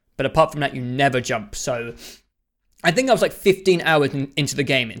 3, but apart from that, you never jump. So I think I was 15 hours into the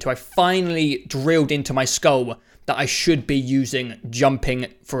game until I finally drilled into my skull that I should be using jumping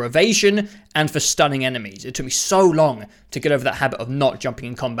for evasion and for stunning enemies. It took me so long to get over that habit of not jumping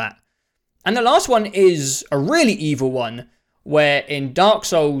in combat. And the last one is a really evil one, where in Dark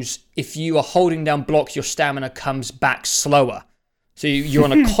Souls, if you are holding down blocks, your stamina comes back slower. So you're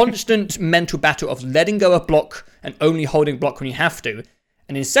on a constant mental battle of letting go of block and only holding block when you have to.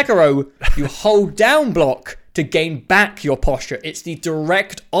 And in Sekiro, you hold down block to gain back your posture. It's the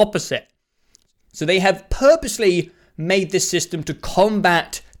direct opposite. So they have purposely made this system to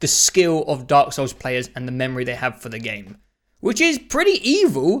combat the skill of Dark Souls players and the memory they have for the game, which is pretty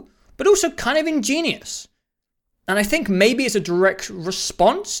evil, but also kind of ingenious. And I think maybe it's a direct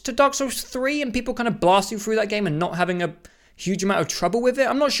response to Dark Souls 3 and people kind of blasting through that game and not having a huge amount of trouble with it.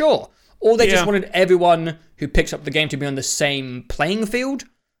 I'm not sure. Or they just wanted everyone who picks up the game to be on the same playing field.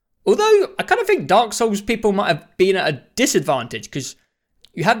 Although I kind of think Dark Souls people might have been at a disadvantage because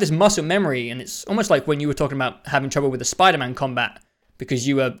you have this muscle memory, and it's almost like when you were talking about having trouble with the Spider-Man combat because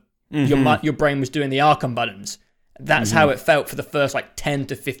you were your brain was doing the Arkham buttons. That's how it felt for the first like 10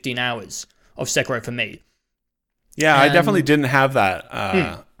 to 15 hours of Sekiro for me. Yeah, I definitely didn't have that.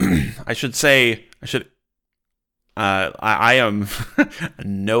 I am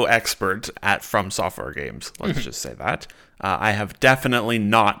no expert at From Software games. Let's just say that. I have definitely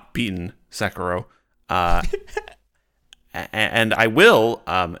not beaten Sekiro. And I will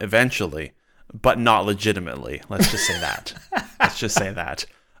eventually, but not legitimately. Let's just say that.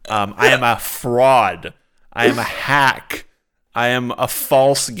 I am a fraud. I am a hack. I am a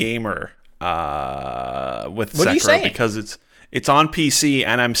false gamer with what are you Sekiro saying? Because it's on PC,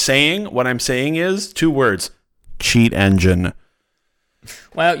 and what I'm saying is 2 words: cheat engine.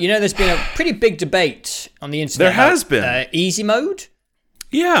 Well, there's been a pretty big debate on the internet. There has been easy mode.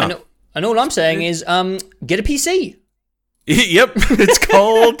 Yeah, and all I'm saying is get a PC. Yep, it's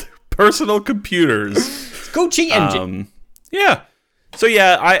called personal computers. It's called cheat engine. Yeah. So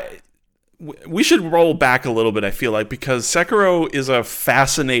yeah, we should roll back a little bit, I feel like, because Sekiro is a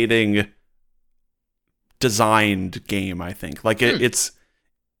fascinating designed game, I think. Like it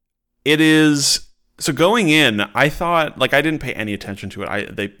is. So going in, I thought, like, I didn't pay any attention to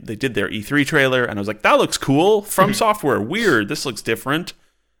it. They did their E3 trailer, and I was like, that looks cool. From Software, weird. This looks different.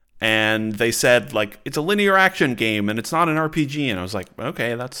 And they said, like, it's a linear action game, and it's not an RPG. And I was like,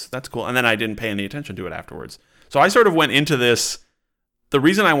 okay, that's cool. And then I didn't pay any attention to it afterwards. So I sort of went into this. The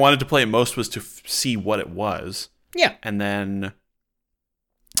reason I wanted to play it most was to see what it was. Yeah. And then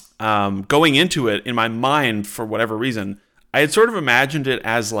going into it, in my mind, for whatever reason, I had sort of imagined it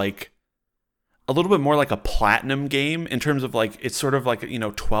as, like, a little bit more like a Platinum game in terms of, like, it's sort of like,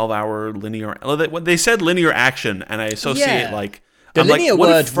 12-hour linear. They said linear action, and I associate, like... The linear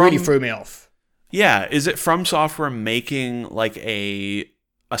word really threw me off. Yeah, is it From Software making, like, a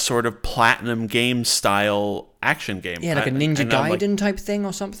sort of Platinum game style action game? Yeah, like a Ninja Gaiden type thing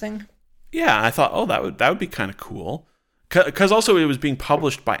or something? Yeah, I thought, that would be kind of cool. Because also it was being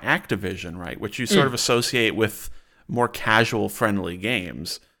published by Activision, right? Which you sort of associate with more casual, friendly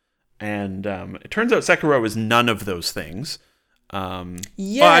games. And it turns out Sekiro is none of those things. Well,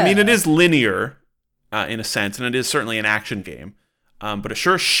 I mean, it is linear in a sense, and it is certainly an action game. But it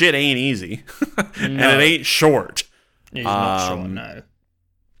sure shit ain't easy. And it ain't short. It's not short, no.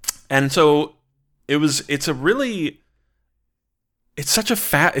 And so it's such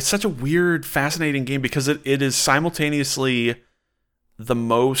a weird, fascinating game because it is simultaneously the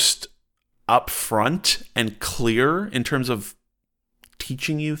most upfront and clear in terms of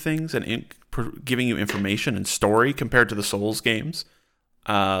teaching you things and giving you information and story compared to the Souls games.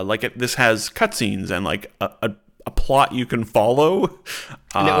 This has cutscenes and like a plot you can follow.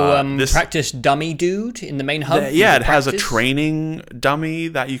 Little practice dummy dude in the main hub. It has a training dummy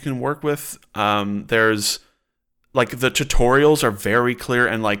that you can work with. There's like the tutorials are very clear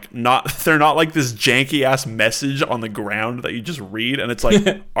and like they're not like this janky ass message on the ground that you just read and it's like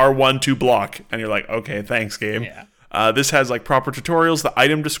R1 to block and you're like, okay, thanks game. Yeah. This has like proper tutorials. The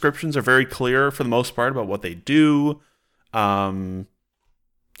item descriptions are very clear for the most part about what they do. Everything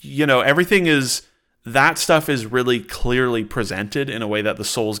is. That stuff is really clearly presented in a way that the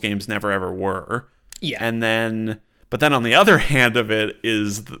Souls games never ever were. Yeah. But then on the other hand of it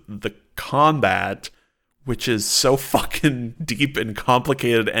is the combat, which is so fucking deep and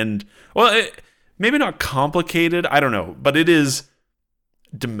complicated and, well, maybe not complicated, I don't know, but it is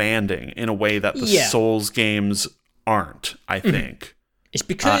demanding in a way that the Souls games aren't, I think. It's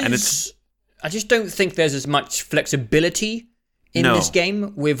because I just don't think there's as much flexibility in this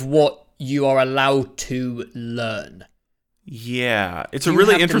game with what you are allowed to learn. Yeah, it's a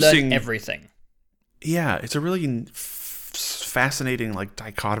really interesting. To learn everything. Yeah, it's a really fascinating like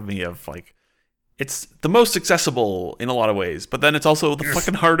dichotomy of like it's the most accessible in a lot of ways, but then it's also the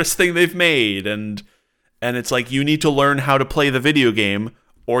fucking hardest thing they've made, and it's like you need to learn how to play the video game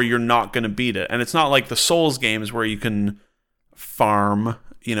or you're not going to beat it. And it's not like the Souls games where you can farm,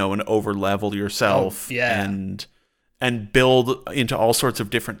 and over level yourself and build into all sorts of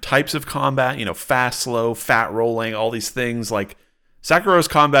different types of combat, fast, slow, fat rolling, all these things. Like Sekiro's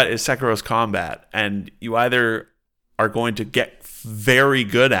combat is Sekiro's combat, and you either are going to get very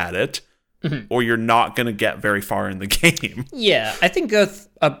good at it or you're not going to get very far in the game. Yeah, I think a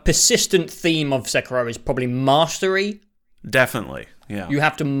persistent theme of Sekiro is probably mastery. Definitely, yeah. You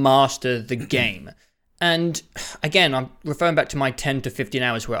have to master the game. And again, I'm referring back to my 10 to 15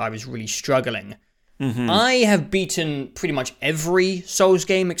 hours where I was really struggling. I have beaten pretty much every Souls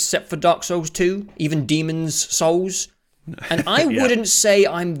game except for Dark Souls 2, even Demon's Souls. And I wouldn't say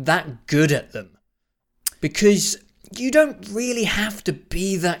I'm that good at them. Because you don't really have to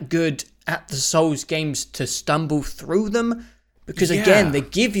be that good at the Souls games to stumble through them. Because again, they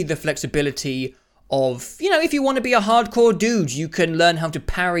give you the flexibility of, if you want to be a hardcore dude, you can learn how to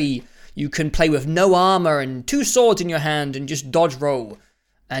parry. You can play with no armor and 2 swords in your hand and just dodge roll.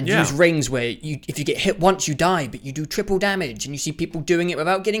 And use rings where if you get hit once, you die, but you do triple damage. And you see people doing it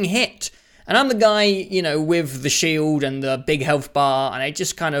without getting hit. And I'm the guy, with the shield and the big health bar. And I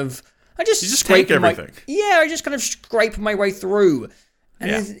just kind of... I just take everything. I just kind of scrape my way through.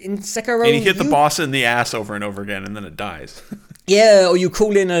 And in Sekiro... And you hit the boss in the ass over and over again, and then it dies. Yeah, or you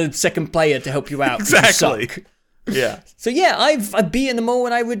call in a second player to help you out. Exactly. Yeah. So yeah, I've beaten them all,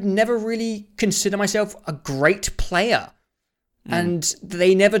 and I would never really consider myself a great player. And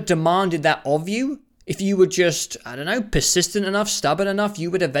they never demanded that of you. If you were just, persistent enough, stubborn enough,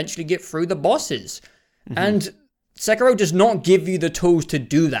 you would eventually get through the bosses. And Sekiro does not give you the tools to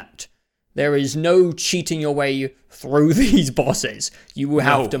do that. There is no cheating your way through these bosses. You will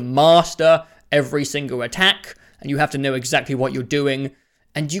have to master every single attack, and you have to know exactly what you're doing.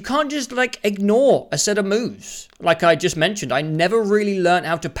 And you can't just, ignore a set of moves. Like I just mentioned, I never really learned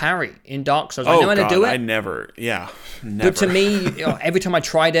how to parry in Dark Souls. I know how to do it. I never. But to me, every time I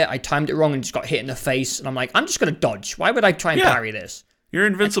tried it, I timed it wrong and just got hit in the face. And I'm like, I'm just going to dodge. Why would I try and parry this? You're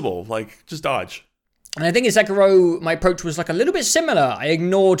invincible. Just dodge. And I think in Sekiro, my approach was a little bit similar. I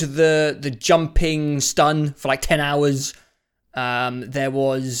ignored the jumping stun for 10 hours.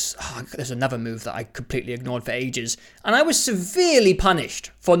 There's another move that I completely ignored for ages, and I was severely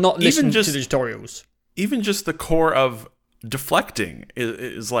punished for not listening to the tutorials. Even just the core of deflecting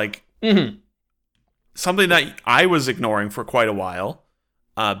is something that I was ignoring for quite a while,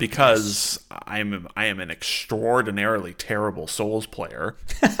 because I am an extraordinarily terrible Souls player.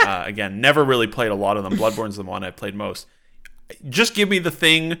 Again, never really played a lot of them. Bloodborne's the one I played most. Just give me the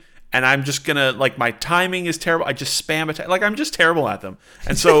thing. And I'm just gonna, my timing is terrible. I just spam attack. I'm just terrible at them.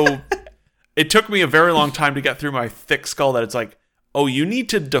 And so it took me a very long time to get through my thick skull that it's you need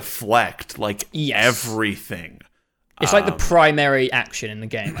to deflect, everything. It's the primary action in the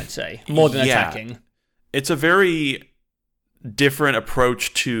game, I'd say. More than attacking. It's a very different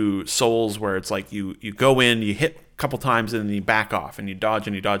approach to Souls where it's you go in, you hit a couple times, and then you back off, and you dodge,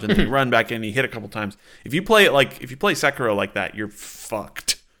 and then you run back in, and you hit a couple times. If you play it if you play Sekiro like that, you're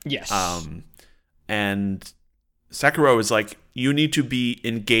fucked. Yes. And Sekiro is you need to be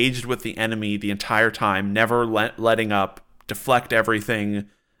engaged with the enemy the entire time, never letting up, deflect everything,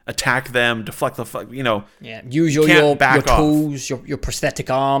 attack them, deflect the use your tools, your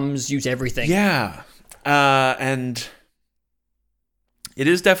prosthetic arms, use everything. Yeah. And it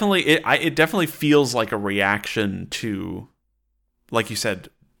is definitely it definitely feels like a reaction to, like you said,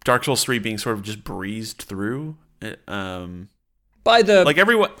 Dark Souls 3 being sort of just breezed through. By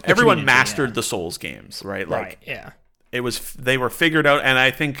the everyone mastered the Souls games, right? They were figured out, and I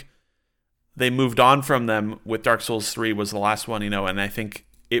think they moved on from them with Dark Souls 3 was the last one, and I think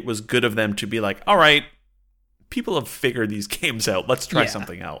it was good of them to be all right, people have figured these games out. Let's try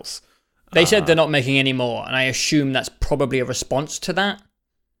something else. They said they're not making any more, and I assume that's probably a response to that.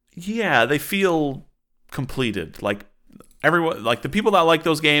 Yeah, they feel completed. Everyone, the people that like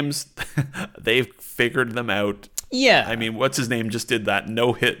those games, they've figured them out. Yeah. I mean, what's his name just did that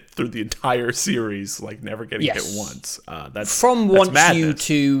no hit through the entire series, never getting hit once. That's wants madness. You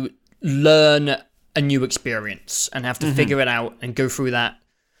to learn a new experience and have to figure it out and go through that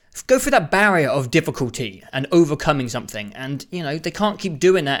barrier of difficulty and overcoming something. And, they can't keep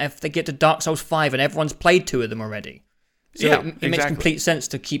doing that if they get to Dark Souls 5 and everyone's played 2 of them already. So it makes complete sense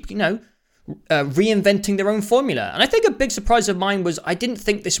to keep, reinventing their own formula. And I think a big surprise of mine was I didn't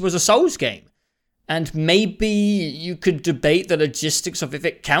think this was a Souls game. And maybe you could debate the logistics of if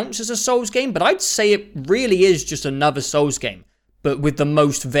it counts as a Souls game, but I'd say it really is just another Souls game, but with the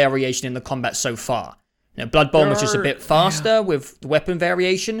most variation in the combat so far. Bloodborne was just a bit faster with the weapon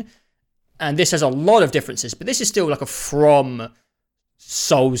variation, and this has a lot of differences, but this is still a From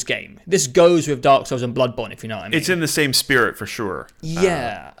Souls game. This goes with Dark Souls and Bloodborne, if you know what I mean. It's in the same spirit, for sure.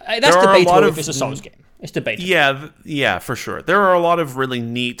 Yeah. That's debatable if it's a Souls game. It's debatable. Yeah, for sure. There are a lot of really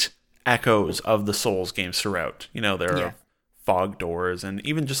neat echoes of the Souls games throughout. There are fog doors, and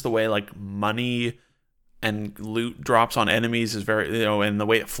even just the way money and loot drops on enemies is very, and the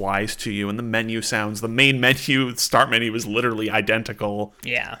way it flies to you, and the menu sounds, the main menu, start menu is literally identical.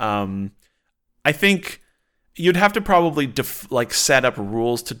 Yeah. I think you'd have to probably set up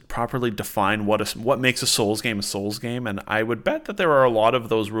rules to properly define what makes a Souls game, and I would bet that there are a lot of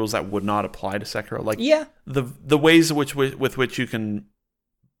those rules that would not apply to Sekiro. The ways with which you can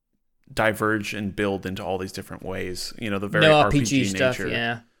diverge and build into all these different ways, the very RPG stuff, nature.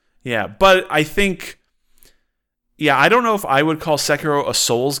 yeah. Yeah, but I think Yeah, I don't know if I would call Sekiro a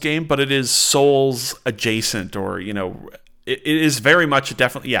Souls game, but it is Souls adjacent, or it is very much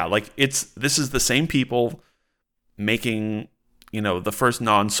definitely, yeah, like this is the same people making the first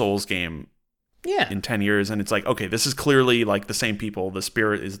non-Souls game in 10 years, and it's like, okay, this is clearly like the same people, the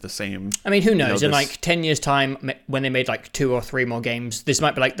spirit is the same. I mean, who knows, in like 10 years time, when they made like 2 or 3 more games, this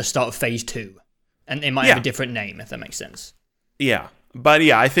might be like the start of phase 2, and it might have a different name, if that makes sense. Yeah, but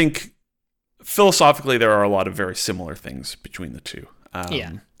yeah, I think philosophically there are a lot of very similar things between the two.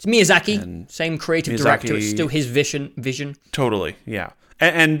 It's Miyazaki, same creative director. It's still his vision. Totally, yeah.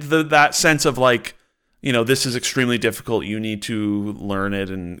 And that sense of like, this is extremely difficult. You need to learn it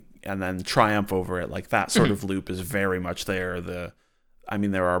and then triumph over it. Like that sort of loop is very much there. There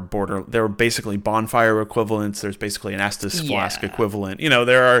are basically bonfire equivalents. There's basically an Estus flask equivalent.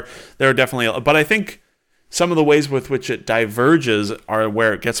 There are definitely, but I think some of the ways with which it diverges are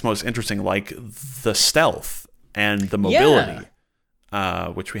where it gets most interesting, like the stealth and the mobility.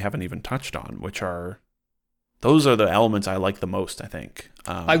 Which we haven't even touched on, those are the elements I like the most, I think.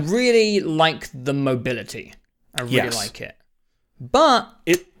 I really like the mobility. I really like it. But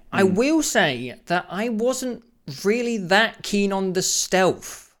I will say that I wasn't really that keen on the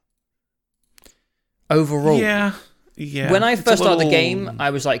stealth overall. Yeah. When I first started the game, I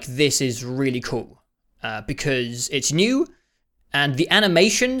was like, this is really cool. Because it's new, and the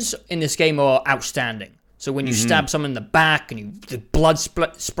animations in this game are outstanding. So when you stab someone in the back and the blood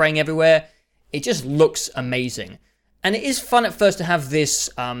spraying everywhere, it just looks amazing. And it is fun at first to have this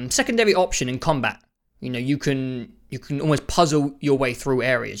secondary option in combat. You can almost puzzle your way through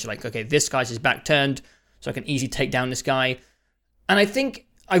areas. You're like, okay, this guy's his back turned, so I can easily take down this guy. And I think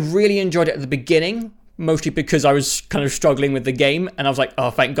I really enjoyed it at the beginning, mostly because I was kind of struggling with the game, and I was like,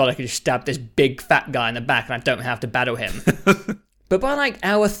 oh, thank God I could just stab this big fat guy in the back and I don't have to battle him. But by like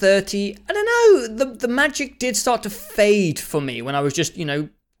hour 30, I don't know, the magic did start to fade for me when I was just,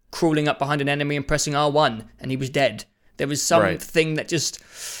 crawling up behind an enemy and pressing R1 and he was dead. There was something that just,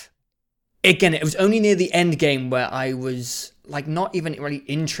 again, it was only near the end game where I was like not even really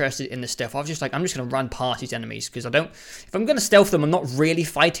interested in the stealth. I was just like, I'm just going to run past these enemies because if I'm going to stealth them, I'm not really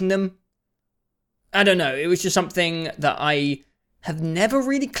fighting them. I don't know, it was just something that I have never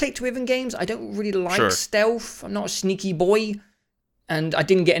really clicked with in games. I don't really like stealth. I'm not a sneaky boy. And I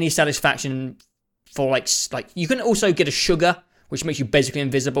didn't get any satisfaction for like you can also get a sugar, which makes you basically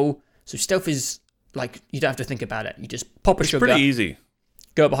invisible. So stealth is like, you don't have to think about it. You just pop a sugar. It's pretty easy.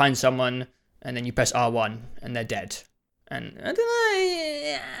 Go behind someone, and then you press R1, and they're dead. And I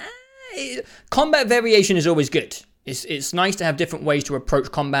don't know. Combat variation is always good. It's nice to have different ways to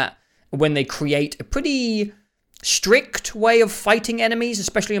approach combat when they create a pretty strict way of fighting enemies,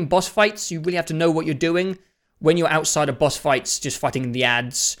 especially in boss fights. You really have to know what you're doing. When you're outside of boss fights, just fighting in the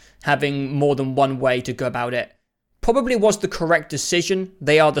ads, having more than one way to go about it, probably was the correct decision.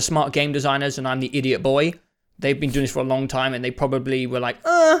 They are the smart game designers, and I'm the idiot boy. They've been doing this for a long time, and they probably were like,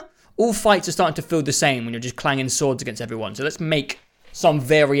 all fights are starting to feel the same when you're just clanging swords against everyone. So let's make some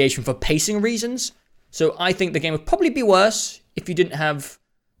variation for pacing reasons. So I think the game would probably be worse if you didn't have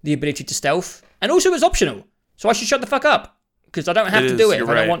the ability to stealth. And also it's optional. So I should shut the fuck up. Because I don't have to do it if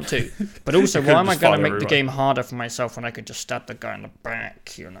I don't want to. But also, why am I going to make the game harder for myself when I could just stab the guy in the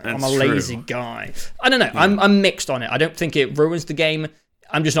back? I'm a lazy guy. I don't know. Yeah. I'm mixed on it. I don't think it ruins the game.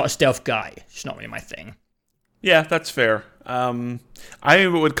 I'm just not a stealth guy. It's not really my thing. Yeah, that's fair. I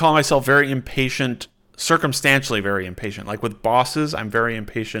would call myself very impatient, circumstantially very impatient. Like with bosses, I'm very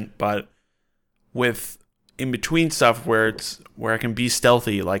impatient, but with in between stuff where I can be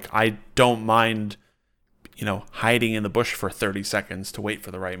stealthy, like I don't mind hiding in the bush for 30 seconds to wait for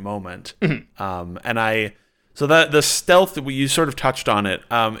the right moment. So that the stealth, you sort of touched on it,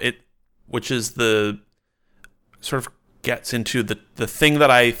 which is the sort of gets into the thing that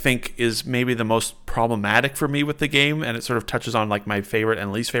I think is maybe the most problematic for me with the game, and it sort of touches on like my favorite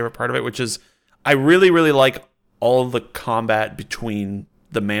and least favorite part of it, which is I really, really like all the combat between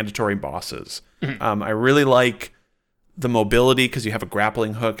the mandatory bosses. I really like the mobility because you have a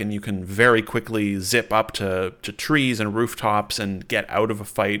grappling hook and you can very quickly zip up to trees and rooftops and get out of a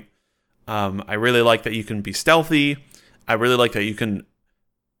fight. I really like that you can be stealthy. I really like that you can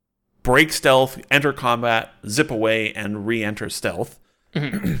break stealth, enter combat, zip away, and re-enter stealth.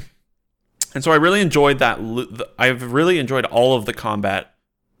 And so I really enjoyed that. I've really enjoyed all of the combat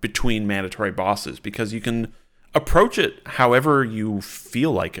between mandatory bosses because you can approach it however you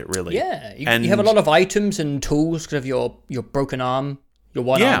feel like it, really. Yeah, you have a lot of items and tools because of your broken arm, your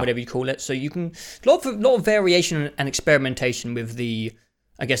one arm, whatever you call it. So you can a lot of variation and experimentation with the,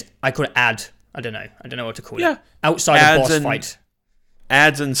 I guess I call it ad. I don't know what to call it. Outside of boss fight.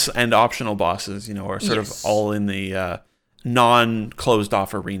 ads and optional bosses, are sort of all in the non-closed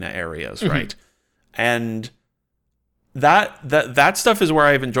off arena areas, right? And that stuff is where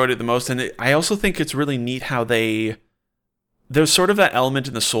I've enjoyed it the most. And I also think it's really neat how there's sort of that element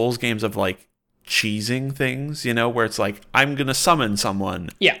in the Souls games of like cheesing things, where it's like, I'm going to summon someone.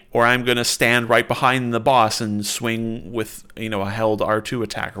 Yeah. Or I'm going to stand right behind the boss and swing with, a held R2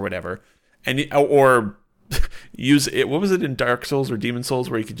 attack or whatever. Or use it. What was it in Dark Souls or Demon Souls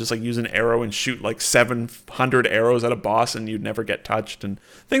where you could just like use an arrow and shoot like 700 arrows at a boss and you'd never get touched and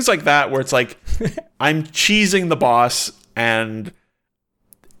things like that, where it's like, I'm cheesing the boss and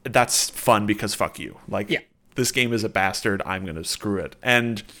that's fun because fuck you. Like, this game is a bastard. I'm going to screw it.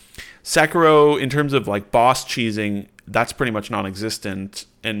 And Sekiro, in terms of like boss cheesing, that's pretty much non-existent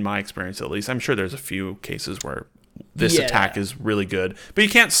in my experience, at least. I'm sure there's a few cases where this attack is really good, but you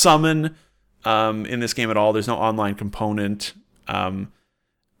can't summon in this game at all. There's no online component.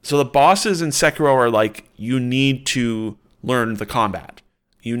 So the bosses in Sekiro are like, you need to learn the combat.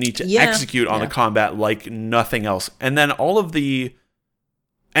 You need to execute on the combat like nothing else. And then all of the...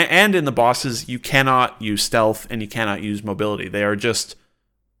 And in the bosses, you cannot use stealth and you cannot use mobility. They are just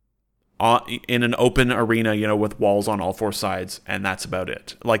in an open arena, with walls on all four sides, and that's about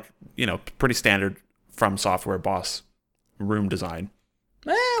it. Like, pretty standard From Software boss room design.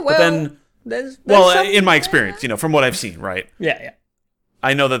 But then... There's in my experience, from what I've seen, right? Yeah.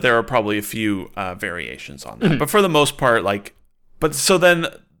 I know that there are probably a few variations on that, but for the most part, so then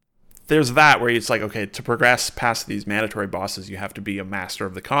there's that where it's like, okay, to progress past these mandatory bosses, you have to be a master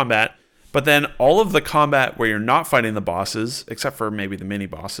of the combat. But then all of the combat where you're not fighting the bosses, except for maybe the mini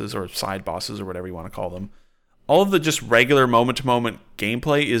bosses or side bosses or whatever you want to call them, all of the just regular moment-to-moment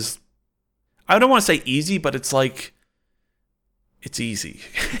gameplay is, I don't want to say easy, but it's like, it's easy.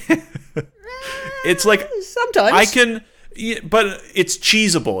 It's like, sometimes but it's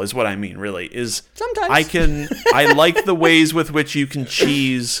cheesable is what I mean, really, is sometimes I like the ways with which you can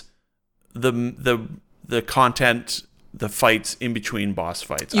cheese the content, the fights in between boss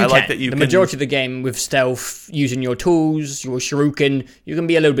fights. Like that the majority of the game with stealth, using your tools, your shuriken, you can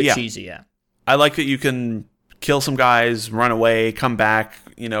be a little bit cheesy, I like that you can kill some guys, run away, come back,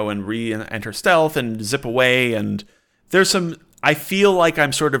 and re-enter stealth and zip away, and there's some... I feel like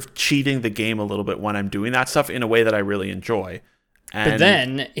I'm sort of cheating the game a little bit when I'm doing that stuff in a way that I really enjoy. But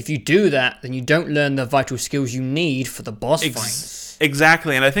then, if you do that, then you don't learn the vital skills you need for the boss fights.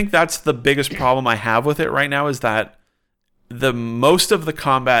 Exactly, and I think that's the biggest problem I have with it right now, is that the most of the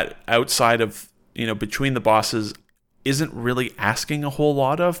combat outside of, between the bosses isn't really asking a whole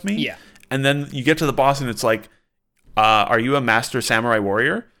lot of me. Yeah. And then you get to the boss and it's like, are you a master samurai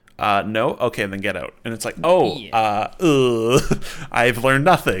warrior? No? Okay, then get out. And it's like, I've learned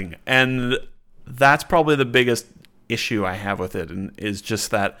nothing. And that's probably the biggest issue I have with it, and is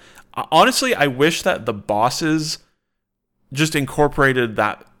just that, honestly, I wish that the bosses just incorporated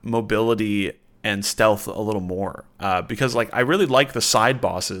that mobility and stealth a little more. Because, I really like the side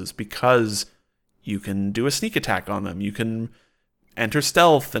bosses because you can do a sneak attack on them. You can enter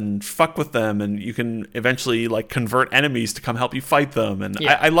stealth and fuck with them, and you can eventually convert enemies to come help you fight them, and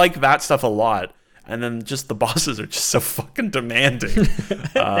I like that stuff a lot. And then just the bosses are just so fucking demanding.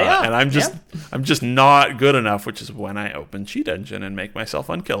 And I'm just not good enough, which is when I open Cheat Engine and make myself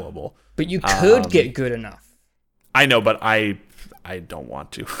unkillable. But you could get good enough. I know, but I don't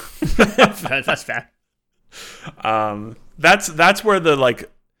want to. That's fair. That's where the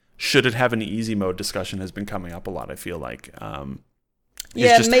should it have an easy mode discussion has been coming up a lot, I feel like.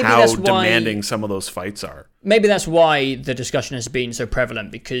 It's just maybe how that's demanding some of those fights are. Maybe that's why the discussion has been so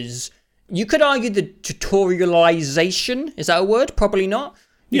prevalent, because you could argue the tutorialization, is that a word? Probably not.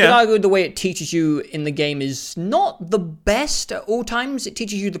 You could argue the way it teaches you in the game is not the best at all times. It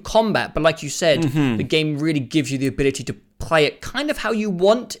teaches you the combat, but like you said, the game really gives you the ability to play it kind of how you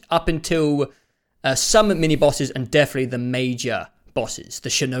want up until some mini-bosses and definitely the major bosses, the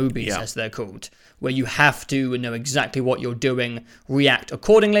shinobis as they're called, where you have to know exactly what you're doing, react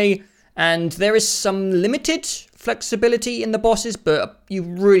accordingly, and there is some limited flexibility in the bosses, but you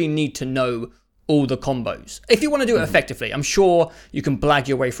really need to know all the combos. If you want to do it effectively, I'm sure you can blag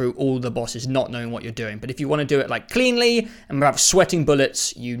your way through all the bosses not knowing what you're doing, but if you want to do it cleanly and without sweating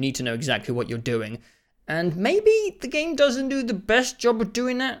bullets, you need to know exactly what you're doing. And maybe the game doesn't do the best job of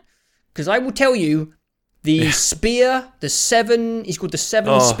doing that, because I will tell you, the spear, he's called the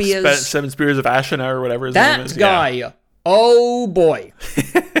Seven Spears. Seven Spears of Ashina or whatever his name is. That guy, oh boy.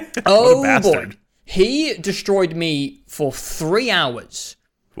 Oh boy. He destroyed me for 3 hours.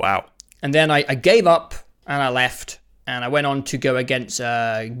 Wow. And then I gave up and I left and I went on to go against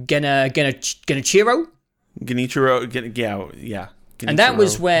Genichiro. Genichiro. And that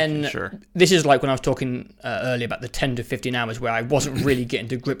was when, Sure. this is like when I was talking earlier about the 10 to 15 hours where I wasn't really getting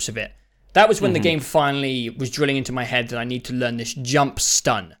to grips of it. That was when the game finally was drilling into my head that I need to learn this jump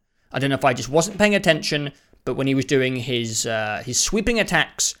stun. I don't know if I just wasn't paying attention, but when he was doing his sweeping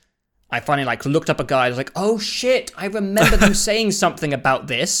attacks, I finally like looked up a guy. I was like, oh shit, I remember them saying something about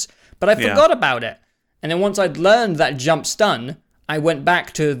this, but I forgot about it. And then once I'd learned that jump stun, I went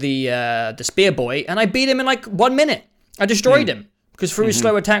back to the spear boy and I beat him in like 1 minute. I destroyed him because through his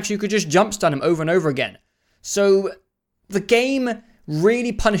slow attacks, you could just jump stun him over and over again. So the game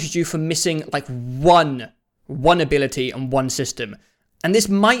really punishes you for missing like one ability and one system. And this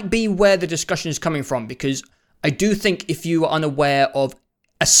might be where the discussion is coming from, because I do think if you are unaware of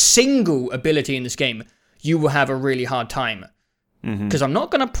a single ability in this game, you will have a really hard time. Because I'm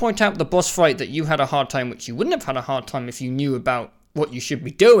not going to point out the boss fight that you had a hard time, which you wouldn't have had a hard time if you knew about what you should be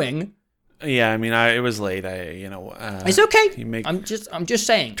doing. Yeah, I mean, it was late. It's okay. I'm just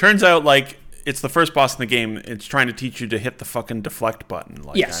saying. Turns out, like, it's the first boss in the game. It's trying to teach you to hit the fucking deflect button.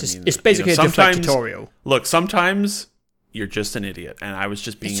 Like, yes, it's basically a deflect tutorial. Look, sometimes you're just an idiot, and I was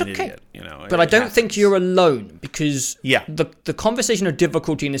just being an idiot. But I don't think you're alone, because yeah, the conversation of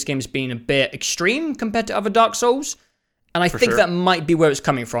difficulty in this game has been a bit extreme compared to other Dark Souls. And I think that might be where it's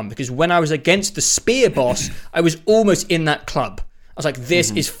coming from, because when I was against the spear boss, I was almost in that club. I was like,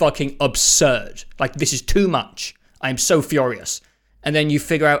 this is fucking absurd. Like, this is too much. I'm so furious. And then you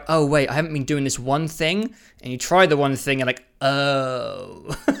figure out, oh, wait, I haven't been doing this one thing. And you try the one thing and like,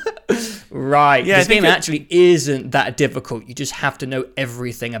 oh, right. Yeah, this game actually isn't that difficult. You just have to know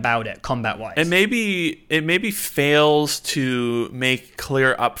everything about it, combat-wise. It maybe fails to make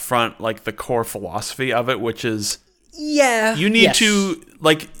clear up front, like, the core philosophy of it, which is... Yeah. You need to,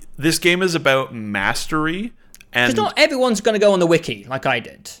 like, this game is about mastery. Because not everyone's going to go on the wiki like I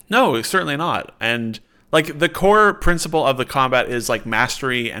did. No, certainly not. And, like, the core principle of the combat is, like,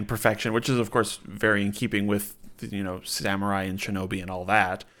 mastery and perfection, which is, of course, very in keeping with, samurai and shinobi and all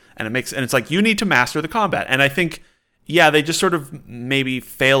that. And it's like, you need to master the combat. And I think, yeah, they just sort of maybe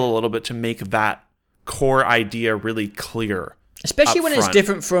fail a little bit to make that core idea really clear. Especially when it's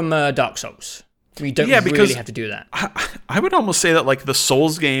different from Dark Souls. We don't really have to do that. I would almost say that, like, the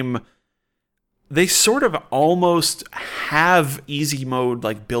Souls game, they sort of almost have easy mode,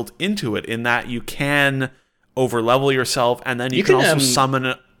 like, built into it, in that you can over-level yourself, and then you can also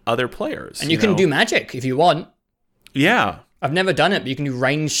summon other players. And you can do magic if you want. Yeah. I've never done it, but you can do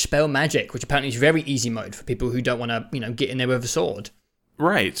range spell magic, which apparently is very easy mode for people who don't want to, get in there with a sword.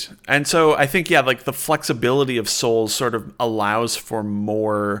 Right. And so I think, like, the flexibility of Souls sort of allows for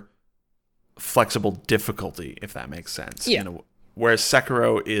more flexible difficulty, if that makes sense. Yeah. Whereas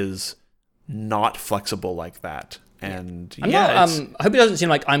Sekiro is not flexible like that. And I hope it doesn't seem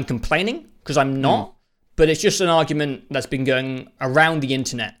like I'm complaining, because I'm not. But it's just an argument that's been going around the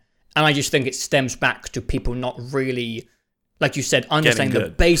internet. And I just think it stems back to people not really, like you said, understanding the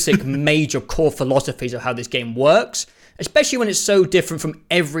basic major core philosophies of how this game works, especially when it's so different from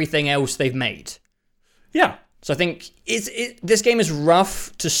everything else they've made. Yeah. So I think this game is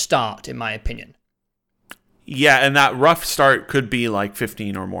rough to start, in my opinion. Yeah, and that rough start could be like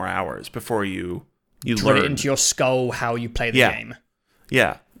 15 or more hours before you drill it into your skull how you play the game.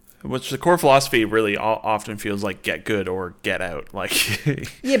 Yeah, which the core philosophy really often feels like get good or get out. Like,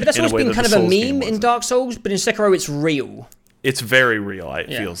 yeah, but that's always been kind of a meme in Dark Souls, but in Sekiro it's real. It's very real, it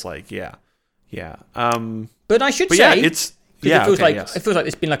feels like, yeah. But I should say... Yeah, it feels like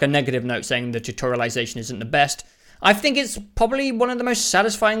it's been like a negative note saying the tutorialization isn't the best. I think it's probably one of the most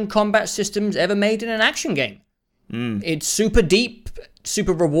satisfying combat systems ever made in an action game. It's super deep,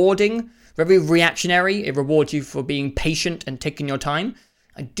 super rewarding, very reactionary. It rewards you for being patient and taking your time.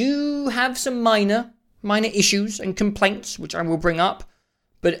 I do have some minor issues and complaints, which I will bring up,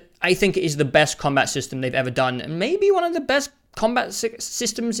 but I think it is the best combat system they've ever done, and maybe one of the best combat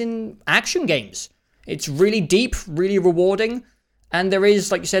systems in action games. It's really deep, really rewarding, and there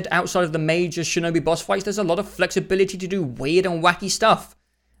is, like you said, outside of the major shinobi boss fights, there's a lot of flexibility to do weird and wacky stuff.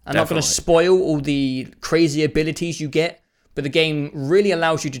 I'm not going to spoil all the crazy abilities you get, but the game really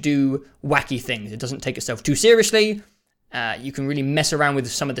allows you to do wacky things. It doesn't take itself too seriously. You can really mess around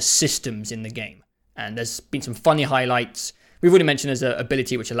with some of the systems in the game, and there's been some funny highlights. We've already mentioned there's an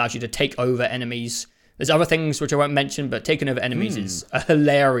ability which allows you to take over enemies. There's other things which I won't mention, but taking over enemies is a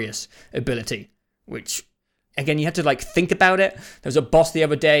hilarious ability. Which, again, you have to, like, think about it. There was a boss the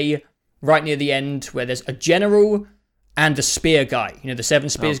other day, right near the end, where there's a general and the spear guy. The 7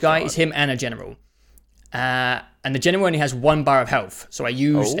 spears guy is him and a general. And the general only has 1 bar of health. So I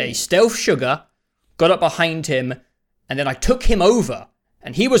used a stealth sugar, got up behind him, and then I took him over.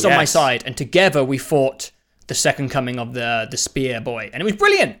 And he was on my side, and together we fought the second coming of the spear boy, and it was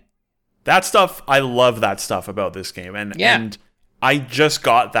brilliant. That stuff, I love that stuff about this game, and I just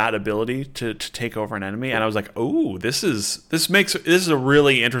got that ability to take over an enemy, and I was like, oh, this is a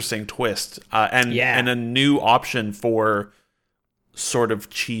really interesting twist, and a new option for sort of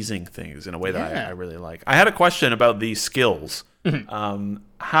cheesing things in a way that I really like. I had a question about the skills.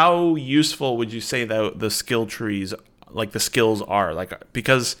 How useful would you say that the skill trees, like the skills, are? Like,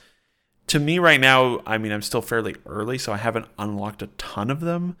 because to me right now, I mean, I'm still fairly early, so I haven't unlocked a ton of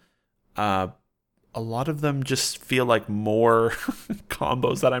them. A lot of them just feel like more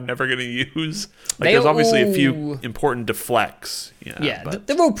combos that I'm never going to use. Like, there's obviously a few important deflects.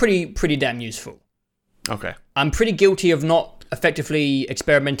 They're all pretty damn useful. Okay. I'm pretty guilty of not effectively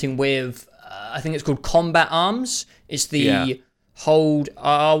experimenting with, I think it's called combat arms. It's the hold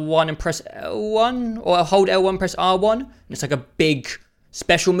R1 and press L1, or hold L1, press R1. And it's like a big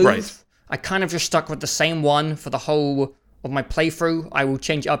special move. Right. I kind of just stuck with the same one for the whole of my playthrough. I will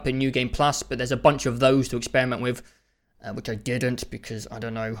change it up in New Game Plus, but there's a bunch of those to experiment with, which I didn't because, I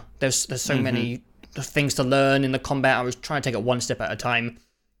don't know, there's so many things to learn in the combat. I was trying to take it one step at a time.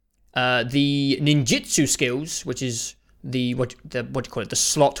 The ninjutsu skills, which is what do you call it, the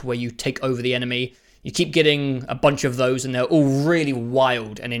slot where you take over the enemy. You keep getting a bunch of those, and they're all really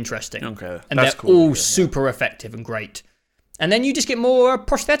wild and interesting. Okay, and they're all super effective and great. And then you just get more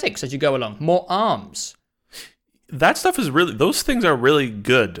prosthetics as you go along, more arms. That stuff is really, those things are really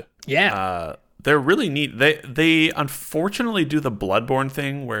good. Yeah. They're really neat. They unfortunately do the Bloodborne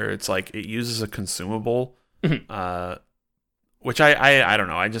thing where it's like it uses a consumable, which I don't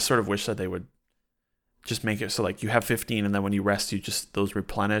know. I just sort of wish that they would just make it so like you have 15 and then when you rest, those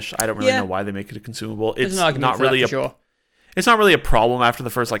replenish. I don't really know why they make it a consumable. It's not really it's not really a problem after the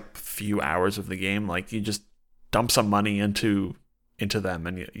first like few hours of the game. Like, you just dump some money into them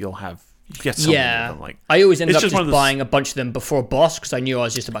and you'll get so many of them. Like, I always ended up just buying a bunch of them before a boss because I knew I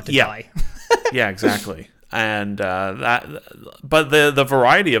was just about to die. Yeah, exactly. And but the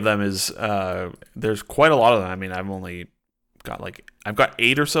variety of them is there's quite a lot of them. I mean, I've got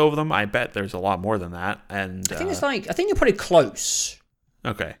 8 or so of them. I bet there's a lot more than that. And I think you're pretty close.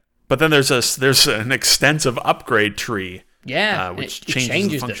 Okay, but then there's an extensive upgrade tree. Yeah, which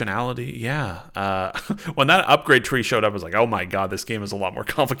changes the functionality. Yeah. When that upgrade tree showed up, I was like, oh my god, this game is a lot more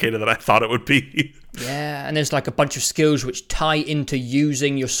complicated than I thought it would be. Yeah, and there's like a bunch of skills which tie into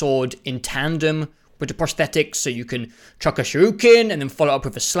using your sword in tandem with the prosthetics, so you can chuck a shuriken and then follow up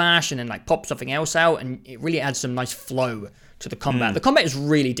with a slash and then like pop something else out, and it really adds some nice flow to the combat. The combat is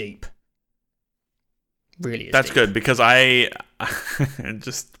really deep. Really is. That's deep. Good, because I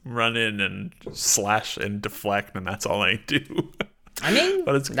just run in and slash and deflect, and that's all I do. I mean,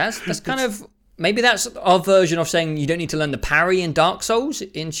 that's kind of, maybe that's our version of saying you don't need to learn the parry in Dark Souls.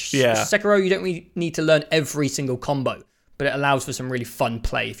 In Sekiro, you don't really need to learn every single combo, but it allows for some really fun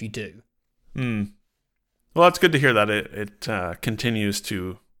play if you do. Well, that's good to hear that it continues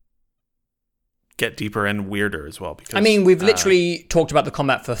to get deeper and weirder as well. Because I mean, we've literally talked about the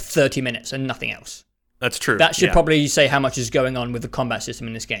combat for 30 minutes and nothing else. That's true. That should probably say how much is going on with the combat system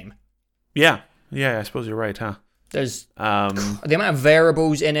in this game. Yeah, I suppose you're right, huh? There's the amount of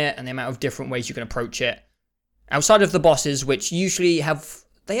variables in it and the amount of different ways you can approach it. Outside of the bosses, which usually have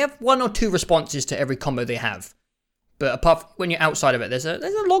 1 or 2 responses to every combo they have. But when you're outside of it, there's a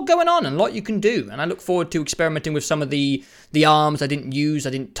lot going on and a lot you can do. And I look forward to experimenting with some of the arms I didn't use. I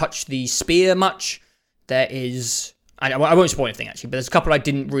didn't touch the spear much. There is... I won't spoil anything, actually, but there's a couple I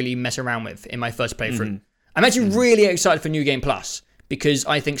didn't really mess around with in my first playthrough. I'm actually really excited for New Game Plus, because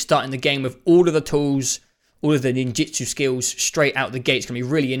I think starting the game with all of the tools, all of the ninjutsu skills straight out the gate is going to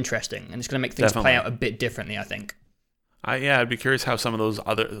be really interesting, and it's going to make things play out a bit differently, I think. I'd be curious how some of those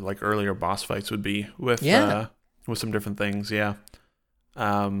other, like, earlier boss fights would be with some different things,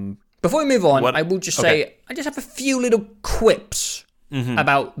 Before we move on, I will just say, I just have a few little quips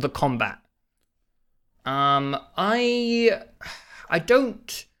about the combat. I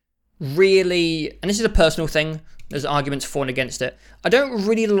don't really, and this is a personal thing, there's arguments for and against it, I don't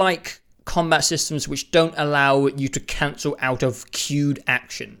really like combat systems which don't allow you to cancel out of queued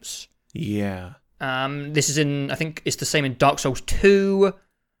actions. Yeah. This is I think it's the same in Dark Souls 2.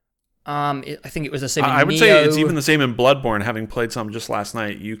 I think it was the same in I would Neo. say it's even the same in Bloodborne, having played some just last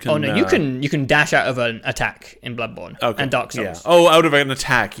night. You can... Oh, no, you can dash out of an attack in Bloodborne and Dark Souls. Yeah. Oh, out of an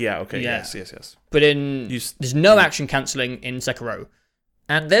attack. Yeah, okay. Yeah. Yes. But there's no action cancelling in Sekiro.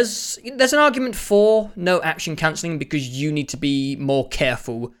 And there's an argument for no action cancelling because you need to be more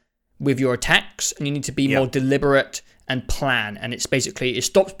careful with your attacks and you need to be more deliberate and plan. And it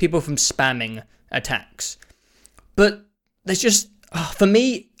stops people from spamming attacks. But there's just... for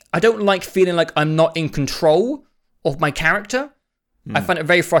me... I don't like feeling like I'm not in control of my character. I find it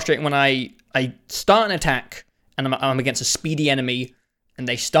very frustrating when I start an attack and I'm against a speedy enemy and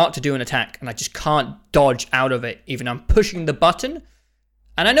they start to do an attack and I just can't dodge out of it, even though I'm pushing the button.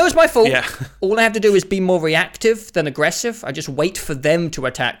 And I know it's my fault. Yeah. All I have to do is be more reactive than aggressive. I just wait for them to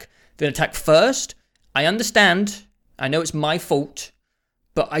attack, then attack first. I understand. I know it's my fault.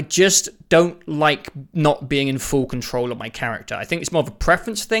 But I just don't like not being in full control of my character. I think it's more of a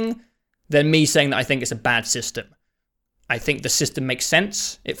preference thing than me saying that I think it's a bad system. I think the system makes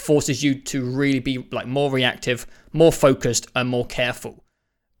sense. It forces you to really be like more reactive, more focused, and more careful.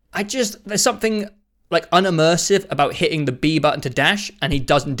 There's something like unimmersive about hitting the B button to dash, and he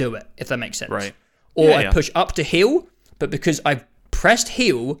doesn't do it, if that makes sense. Right. Or I push up to heal, but because I've pressed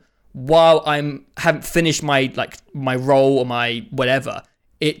heal while haven't finished my roll or my whatever,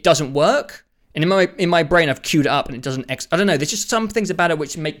 it doesn't work. And in my brain, I've queued it up, and it doesn't. I don't know. There's just some things about it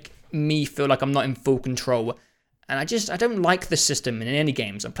which make me feel like I'm not in full control, and I don't like the system in any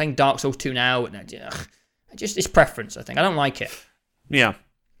games. I'm playing Dark Souls 2 now, and it's preference. I think I don't like it. Yeah.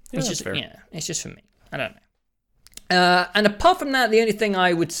 It's just fair. Yeah, it's just for me. I don't know. And apart from that, the only thing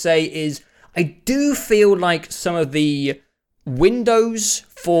I would say is I do feel like some of the windows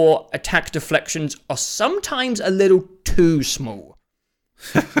for attack deflections are sometimes a little too small.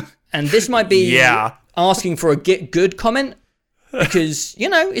 And this might be asking for a get good comment because,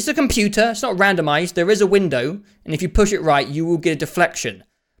 it's a computer. It's not randomized. There is a window. And if you push it right, you will get a deflection.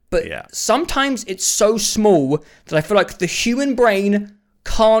 But sometimes it's so small that I feel like the human brain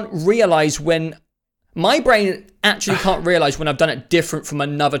can't realize when... My brain actually can't realize when I've done it different from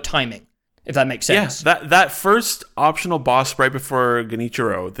another timing, if that makes sense. Yeah, that first optional boss right before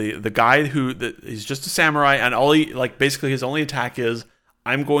Genichiro, the guy he's just a samurai, and basically his only attack is,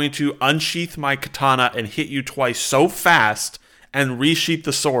 I'm going to unsheath my katana and hit you twice so fast and resheath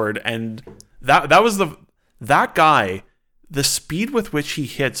the sword. And that was that guy, the speed with which he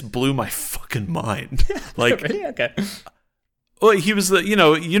hits blew my fucking mind. Like, really? Okay. Well, he was you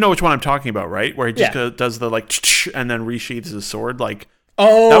know which one I'm talking about, right? Where he just does the and then resheathes his sword. Like,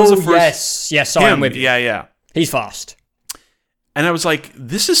 that was the first. Yes. Sorry, I'm with you. Yeah. He's fast. And I was like,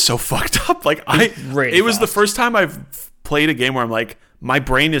 this is so fucked up. Like, it was the first time I've played a game where I'm like, my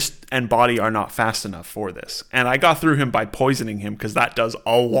brain and body are not fast enough for this. And I got through him by poisoning him because that does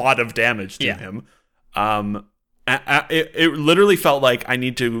a lot of damage to him. It literally felt like I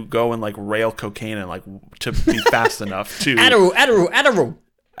need to go and like rail cocaine and like to be fast enough to Adderall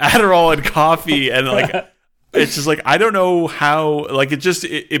and coffee and like it's just like I don't know how like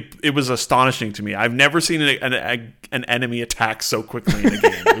it was astonishing to me. I've never seen an enemy attack so quickly in a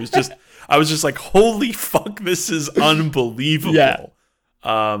game. I was just like, holy fuck, this is unbelievable. Yeah.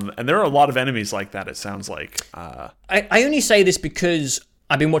 And there are a lot of enemies like that. It sounds like. I only say this because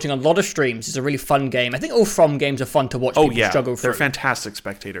I've been watching a lot of streams. It's a really fun game. I think all From games are fun to watch people struggle through. They're fantastic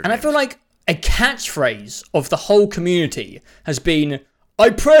spectator games. I feel like a catchphrase of the whole community has been, I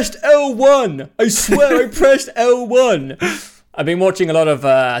pressed L1. I swear I pressed L1. I've been watching a lot of,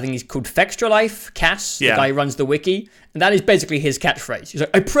 I think he's called Fextra Life, Cass, the guy who runs the wiki. And that is basically his catchphrase. He's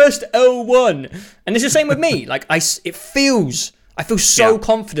like, I pressed L1. And it's the same with me. Like, I feel so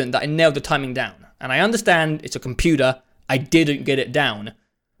confident that I nailed the timing down. And I understand it's a computer. I didn't get it down.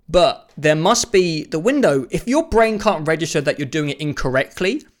 But there must be the window. If your brain can't register that you're doing it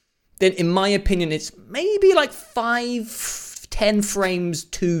incorrectly, then in my opinion, it's maybe like 5-10 frames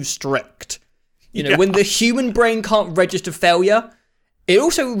too strict. When the human brain can't register failure, it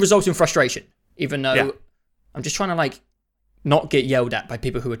also results in frustration. Even though I'm just trying to like not get yelled at by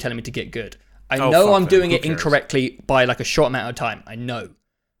people who are telling me to get good. I know I'm doing it incorrectly by like a short amount of time. I know.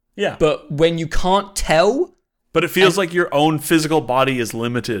 Yeah. But when you can't tell... But it feels like your own physical body is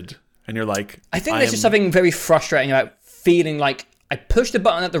limited. And you're like... I think there's just something very frustrating about feeling like I pushed the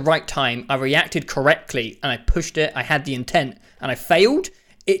button at the right time, I reacted correctly, and I pushed it, I had the intent, and I failed.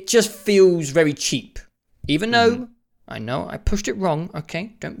 It just feels very cheap. Even though I know I pushed it wrong.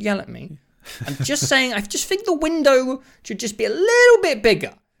 Okay, don't yell at me. I'm just saying, I just think the window should just be a little bit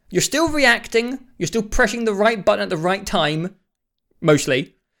bigger. You're still reacting. You're still pressing the right button at the right time.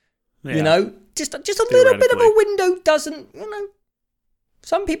 Mostly. Yeah. Just a little bit of a window doesn't,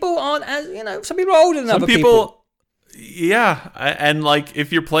 some people aren't as, some people are older than other people. Yeah. And like,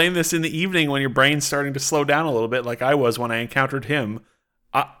 if you're playing this in the evening when your brain's starting to slow down a little bit, like I was when I encountered him,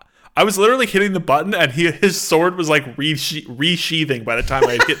 I was literally hitting the button and his sword was like resheathing by the time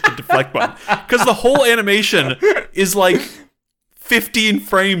I hit the deflect button. Because the whole animation is like 15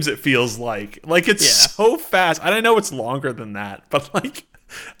 frames, it feels like. Like, it's so fast. I don't know it's longer than that, but like,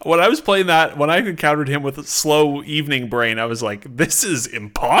 When I was playing that, when I encountered him with a slow evening brain, I was like, this is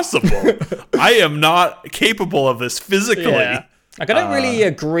impossible. I am not capable of this physically. Yeah. Like, I don't really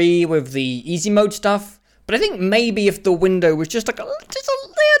agree with the easy mode stuff, but I think maybe if the window was just like just a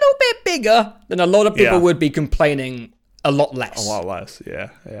little bit bigger, then a lot of people would be complaining a lot less. A lot less, yeah.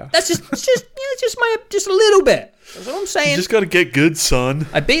 That's just a little bit. That's what I'm saying. You just gotta get good, son.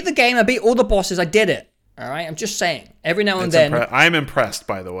 I beat the game. I beat all the bosses. I did it. All right. I'm just saying. Every now and then. I'm impressed,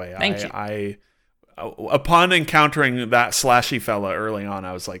 by the way. Thank you. Upon encountering that slashy fella early on,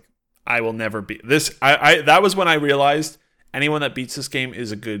 I was like, I will never be this. That was when I realized anyone that beats this game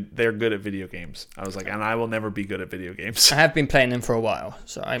they're good at video games. I was like, and I will never be good at video games. I have been playing them for a while,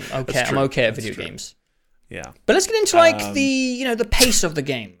 so I'm okay. I'm okay at video games. Yeah. But let's get into like the pace of the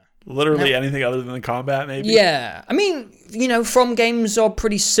game. Literally anything other than the combat, maybe? Yeah. I mean, From games are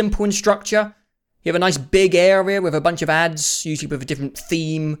pretty simple in structure. You have a nice big area with a bunch of ads, usually with a different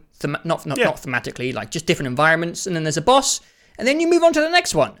theme, not thematically, like just different environments, and then there's a boss, and then you move on to the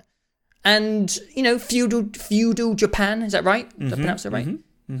next one. And, feudal Japan, is that right? Did I pronounce that right?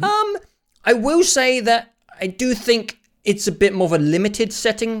 Mm-hmm. I will say that I do think it's a bit more of a limited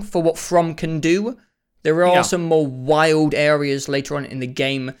setting for what From can do. There are some more wild areas later on in the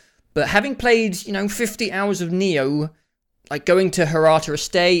game, but having played, 50 hours of Nioh, like going to Hirata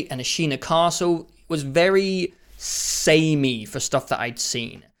Estate and Ashina Castle was very samey for stuff that I'd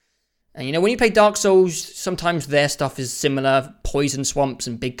seen. And when you play Dark Souls, sometimes their stuff is similar, poison swamps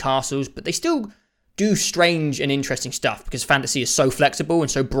and big castles, but they still do strange and interesting stuff because fantasy is so flexible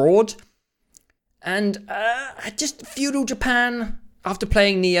and so broad. And just feudal Japan, after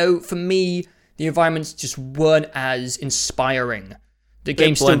playing Nioh, for me, the environments just weren't as inspiring. The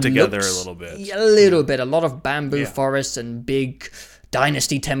game still blend together looks a little bit. A little bit. A lot of bamboo forests and big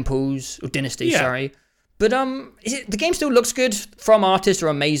dynasty temples. Or dynasty, sorry. But the game still looks good. From artists are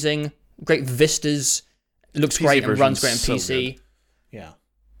amazing. Great vistas. It looks great and runs great on PC. Good. Yeah.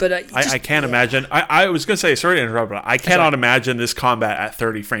 But I can't imagine. I was going to say, sorry to interrupt, but I cannot imagine this combat at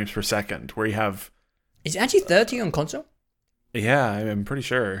 30 frames per second where you have... Is it actually 30 on console? Yeah, I'm pretty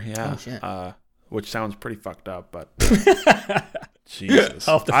sure. Yeah. Oh, shit. Which sounds pretty fuced up, but... Jesus.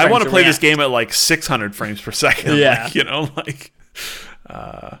 I want to play this game at like 600 frames per second. Yeah.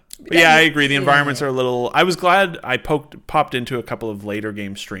 But yeah, I agree. The environments are a little... I was glad I popped into a couple of later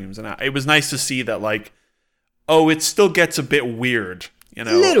game streams, and it was nice to see that, like, it still gets a bit weird, A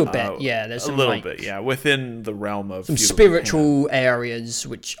little bit, yeah. There's some, bit, yeah, within the realm of some spiritual areas,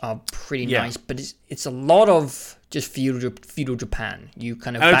 which are pretty nice, but it's a lot of just feudal Japan. You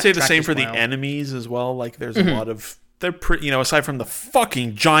kind of... I would say the same for the enemies as well. Like, there's a lot of... They're pretty, aside from the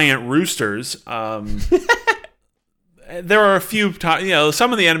fucking giant roosters, there are a few times,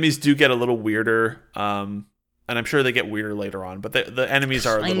 some of the enemies do get a little weirder, and I'm sure they get weirder later on, but the enemies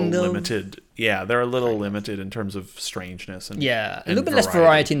are a little limited. Yeah, they're a little limited in terms of strangeness. And a little bit less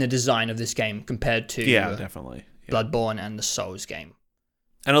variety in the design of this game compared to definitely Bloodborne and the Souls game.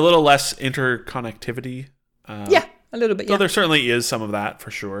 And a little less interconnectivity. A little bit, So there certainly is some of that,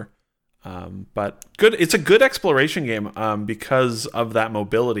 for sure. But good. It's a good exploration game because of that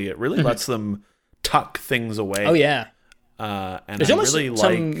mobility. It really lets them tuck things away. Oh yeah. And there's almost really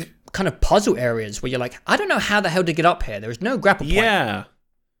some kind of puzzle areas where you're like, I don't know how the hell to get up here. There's no grapple point. Yeah.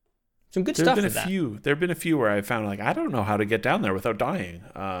 Some good stuff with that. There have been a few where I found, like, I don't know how to get down there without dying.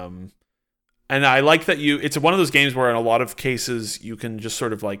 And I like that it's one of those games where in a lot of cases you can just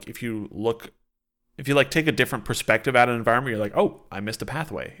sort of, like, if you take a different perspective at an environment, you're like, oh, I missed a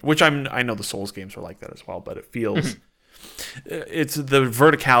pathway. Which I know the Souls games are like that as well, but it feels... the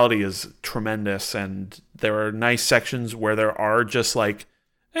verticality is tremendous, and there are nice sections where there are just like,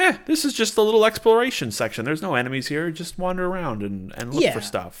 this is just a little exploration section. There's no enemies here. Just wander around and look for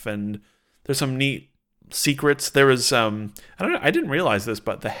stuff. And there's some neat secrets. There was I didn't realize this,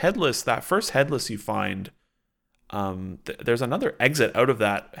 but that first headless you find, there's another exit out of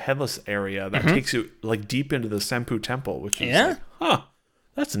that headless area that takes you like deep into the Senpu Temple, which is like,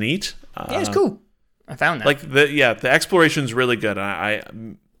 that's neat. It's cool. I found that. Like the exploration's really good. I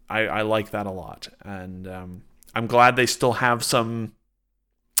like that a lot, and I'm glad they still have some,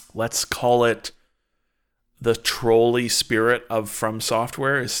 let's call it, the trolley spirit of From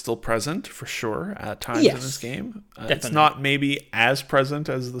Software is still present for sure at times in this game. It's not maybe as present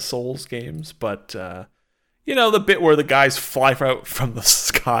as the Souls games, but the bit where the guys fly out from the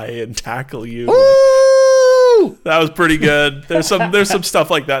sky and tackle you. That was pretty good. There's some stuff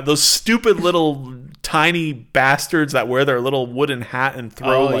like that. Those stupid little tiny bastards that wear their little wooden hat and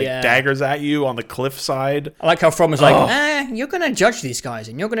throw daggers at you on the cliffside. I like how From was like, you're going to judge these guys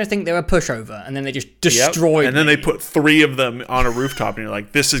and you're going to think they're a pushover. And then they just destroyed And then they put 3 of them on a rooftop and you're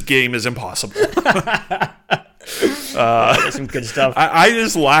like, this game is impossible. Some good stuff. I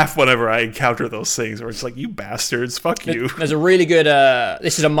just laugh whenever I encounter those things where it's like, you bastards, fuck you. There's a really good,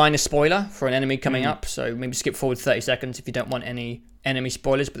 this is a minor spoiler for an enemy coming up, so maybe skip forward 30 seconds if you don't want any enemy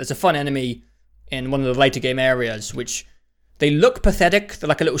spoilers, but there's a fun enemy in one of the later game areas, which they look pathetic. They're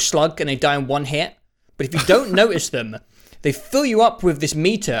like a little slug and they die in one hit, but if you don't notice them, they fill you up with this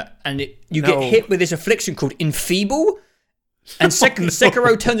meter and you get hit with this affliction called Enfeeble, and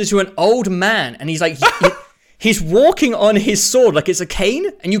Sekiro turns into an old man, and he's like... He's walking on his sword like it's a cane,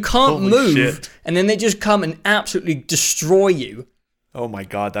 and you can't move. Shit. And then they just come and absolutely destroy you. Oh my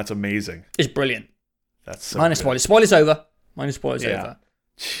god, that's amazing. It's brilliant. That's so Minus spoilers. Spoilers over. Minus spoilers over.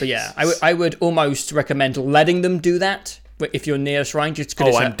 But yeah, I would almost recommend letting them do that if you're near a shrine. Just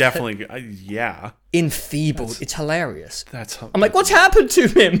because I'm definitely... Enfeebled. It's hilarious. I'm like, what's happened to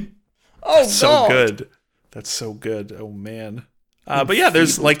him? Oh, that's God. So good. That's so good. Oh, man. But yeah,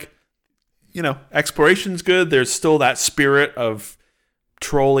 there's like... exploration's good. There's still that spirit of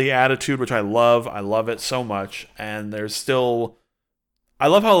trolley attitude, which I love. I love it so much. And there's still... I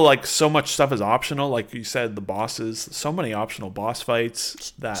love how, like, so much stuff is optional. Like you said, the bosses. So many optional boss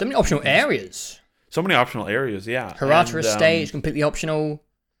fights. So many optional areas. So many optional areas, yeah. Hirata Estate is completely optional.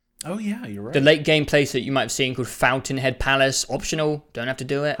 Oh, yeah, you're right. The late game place that you might have seen called Fountainhead Palace, optional. Don't have to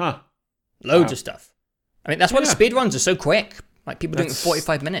do it. Huh. Loads of stuff. I mean, that's why the speedruns are so quick. Like, people doing it in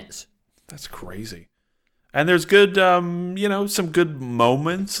 45 minutes. That's crazy. And there's good, some good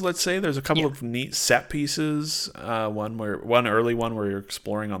moments, let's say. There's a couple of neat set pieces. One early one where you're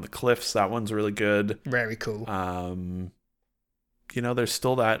exploring on the cliffs. That one's really good. Very cool. There's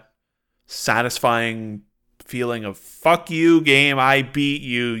still that satisfying feeling of, fuck you, game, I beat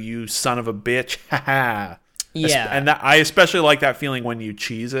you, you son of a bitch. Yeah. And I especially like that feeling when you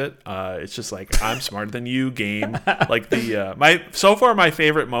cheese it. It's just like, I'm smarter than you, game. Like my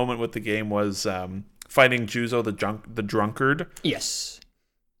favorite moment with the game was fighting Juzo the drunkard. Yes.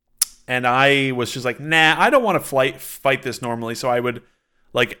 And I was just like, nah, I don't want to fight this normally. So I would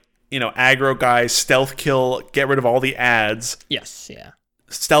aggro guys, stealth kill, get rid of all the ads. Yes, yeah.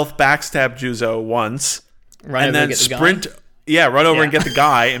 Stealth backstab Juzo once. And then sprint. Run over and get the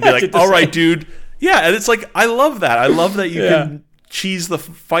guy and be like, all right, dude. Yeah, and it's like, I love that. I love that you can cheese the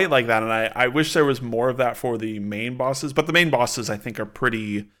fight like that, and I wish there was more of that for the main bosses, but the main bosses, I think, are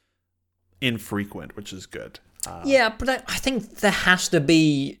pretty infrequent, which is good. But I think there has to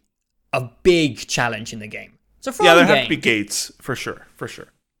be a big challenge in the game. It's a fun game. Yeah, there have to be gates, for sure.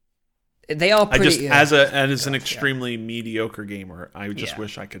 They are pretty... as an extremely mediocre gamer, I just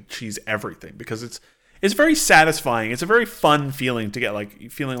wish I could cheese everything, because it's very satisfying. It's a very fun feeling to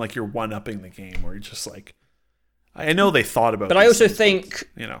get, feeling like you're one-upping the game, where you're just like, I know they thought about it. But I also think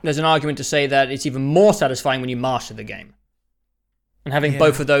there's an argument to say that it's even more satisfying when you master the game. And having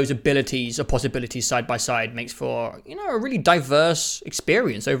both of those abilities or possibilities side by side makes for, a really diverse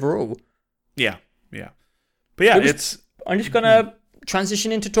experience overall. Yeah. But yeah, I'm just going to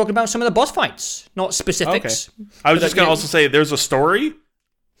transition into talking about some of the boss fights, not specifics. Okay. I was just going to also say there's a story.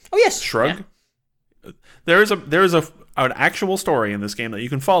 Oh, yes. Shrug. Yeah. There is an actual story in this game that you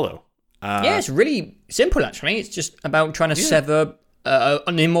can follow. It's really simple, actually. It's just about trying to sever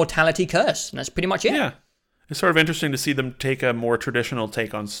an immortality curse, and that's pretty much it. Yeah, it's sort of interesting to see them take a more traditional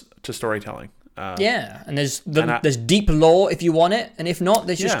take to storytelling. And there's deep lore if you want it, and if not,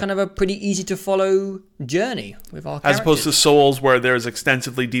 there's just kind of a pretty easy to follow journey with our characters. As opposed to Souls, where there's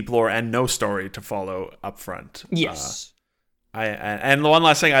extensively deep lore and no story to follow up front. Yes. And one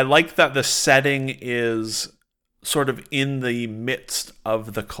last thing, I like that the setting is sort of in the midst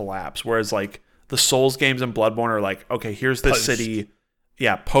of the collapse, whereas like the Souls games and Bloodborne are like, okay, here's this city,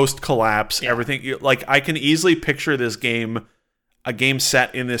 post collapse, everything. Like I can easily picture this game, a game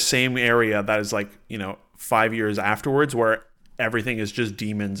set in this same area that is like 5 years afterwards, where everything is just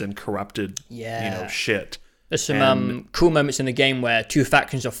demons and corrupted, shit. There's some cool moments in the game where two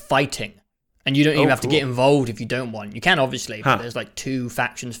factions are fighting. And you don't even have to get involved if you don't want. You can, obviously, but there's like two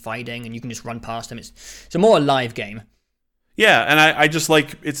factions fighting, and you can just run past them. It's a more alive game. Yeah, and I just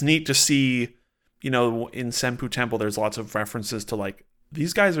like, it's neat to see, in Senpu Temple, there's lots of references to like,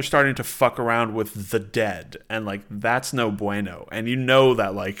 these guys are starting to fuck around with the dead, and like, that's no bueno. And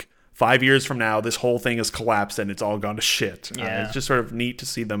that like, 5 years from now, this whole thing has collapsed and it's all gone to shit. Yeah. It's just sort of neat to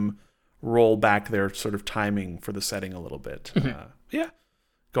see them roll back their sort of timing for the setting a little bit. Yeah.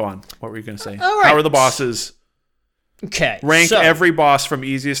 Go on. What were you going to say? All right. How are the bosses? Okay. Rank every boss from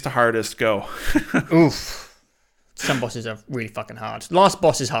easiest to hardest. Go. Oof. Some bosses are really fucking hard. Last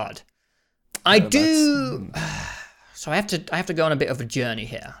boss is hard. So I have to go on a bit of a journey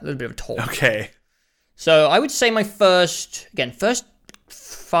here, a little bit of a talk. Okay. So I would say my first 10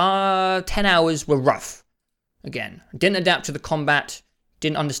 hours were rough. Again, didn't adapt to the combat,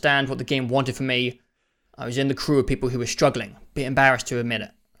 didn't understand what the game wanted from me. I was in the crew of people who were struggling, a bit embarrassed to admit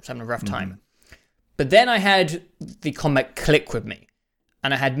it. I was having a rough time. But then I had the combat click with me,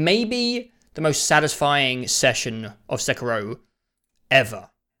 and I had maybe the most satisfying session of Sekiro ever.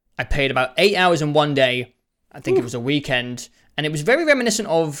 I played about 8 hours in one day. I think it was a weekend, and it was very reminiscent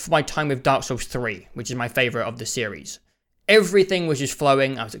of my time with Dark Souls 3, which is my favorite of the series. Everything was just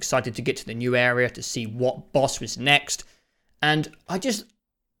flowing. I was excited to get to the new area, to see what boss was next. And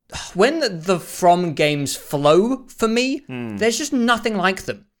when the From games flow for me, there's just nothing like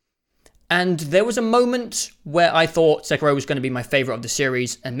them. And there was a moment where I thought Sekiro was going to be my favorite of the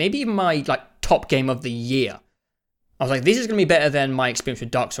series, and maybe even my top game of the year. I was like, this is going to be better than my experience with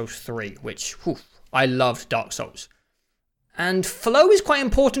Dark Souls 3, which, I loved Dark Souls. And flow is quite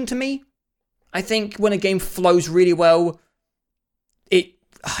important to me. I think when a game flows really well, it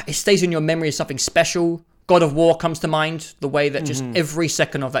stays in your memory as something special. God of War comes to mind, the way that just every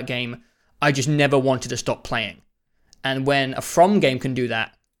second of that game, I just never wanted to stop playing. And when a From game can do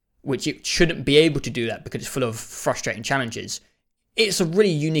that, which it shouldn't be able to do that because it's full of frustrating challenges, it's a really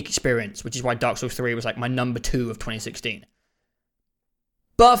unique experience, which is why Dark Souls 3 was my number 2 of 2016.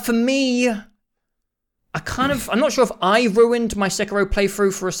 But for me, I'm not sure if I ruined my Sekiro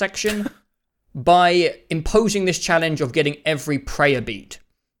playthrough for a section by imposing this challenge of getting every prayer bead,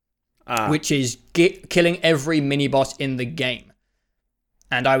 which is killing every mini-boss in the game.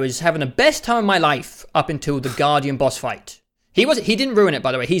 And I was having the best time of my life up until the Guardian boss fight. He didn't ruin it,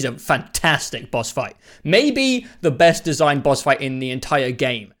 by the way. He's a fantastic boss fight. Maybe the best designed boss fight in the entire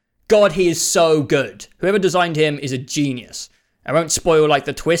game. God, he is so good. Whoever designed him is a genius. I won't spoil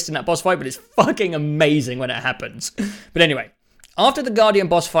the twist in that boss fight, but it's fucking amazing when it happens. But anyway, after the Guardian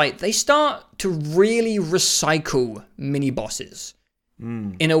boss fight, they start to really recycle mini-bosses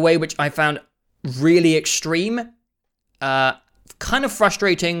in a way which I found really extreme, kind of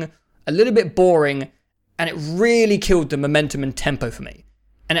frustrating, a little bit boring, and it really killed the momentum and tempo for me.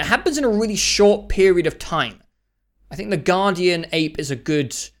 And it happens in a really short period of time. I think the Guardian Ape is a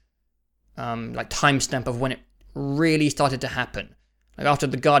good timestamp of when it really started to happen. After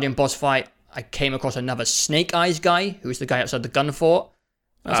the Guardian boss fight, I came across another Snake Eyes guy, who was the guy outside the gun fort.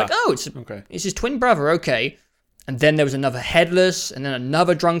 I was it's his twin brother, okay. And then there was another Headless, and then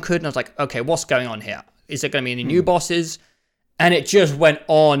another Drunkard, and I was like, okay, what's going on here? Is there going to be any new bosses? And it just went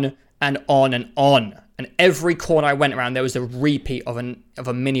on and on and on. And every corner I went around, there was a repeat of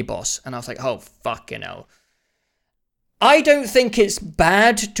a mini-boss. And I was like, oh, fucking hell. I don't think it's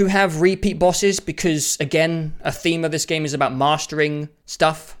bad to have repeat bosses because, again, a theme of this game is about mastering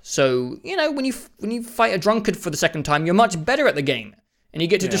stuff. So, when you fight a Drunkard for the second time, you're much better at the game. And you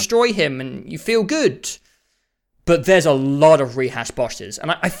get to destroy him and you feel good. But there's a lot of rehash bosses. And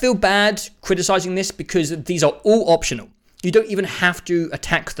I feel bad criticizing this because these are all optional. You don't even have to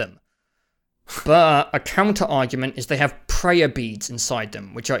attack them. But a counter-argument is they have prayer beads inside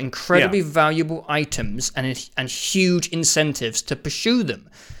them, which are incredibly valuable items and huge incentives to pursue them.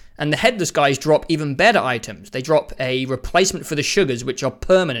 And the Headless guys drop even better items. They drop a replacement for the sugars, which are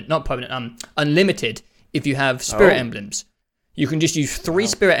unlimited if you have spirit emblems. You can just use 3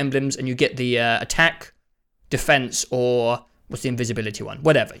 spirit emblems and you get the attack, defense, or what's the invisibility one?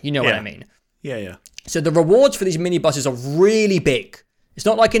 Whatever, you know what I mean. Yeah. So the rewards for these mini-bosses are really big. It's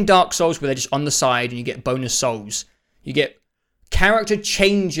not like in Dark Souls where they're just on the side and you get bonus souls. You get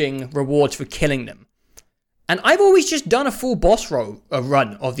character-changing rewards for killing them. And I've always just done a full boss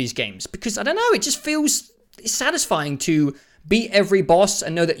run of these games because, I don't know, it just feels satisfying to beat every boss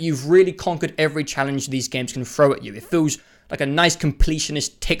and know that you've really conquered every challenge these games can throw at you. It feels like a nice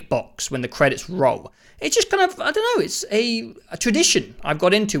completionist tick box when the credits roll. It's just kind of, I don't know, it's a tradition I've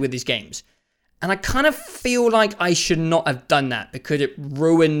got into with these games. And I kind of feel like I should not have done that because it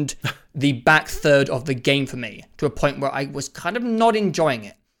ruined the back third of the game for me to a point where I was kind of not enjoying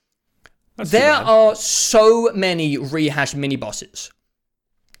it. There are so many rehash mini-bosses.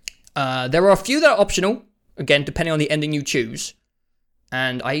 There are a few that are optional, again, depending on the ending you choose.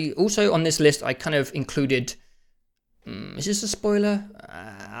 And I also, on this list, I kind of included... is this a spoiler?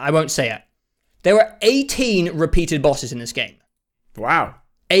 I won't say it. There are 18 repeated bosses in this game. Wow.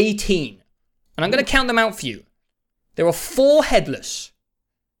 18. And I'm going to count them out for you. There are 4 Headless.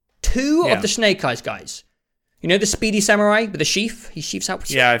 2 of the Snake Eyes guys. The speedy samurai with the sheath? He sheaths out.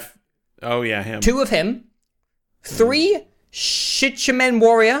 Yeah. Him. 2 of him. 3 Shichimen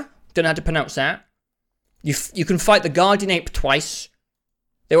Warrior. Don't know how to pronounce that. You can fight the Guardian Ape twice.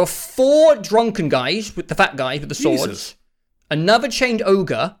 There are 4 drunken guys, with the fat guys with the swords. Jesus. Another chained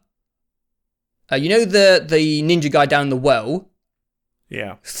ogre. You know the ninja guy down the well?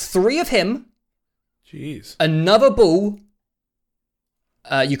 Yeah. 3 of him. Jeez. Another bull.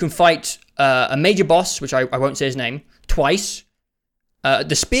 You can fight a major boss, which I won't say his name, twice.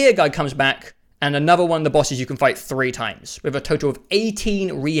 The spear guy comes back, and another one of the bosses you can fight 3 times, with a total of 18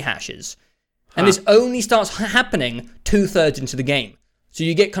 rehashes. And this only starts happening 2/3 into the game. So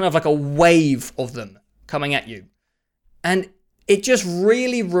you get kind of like a wave of them coming at you. And it just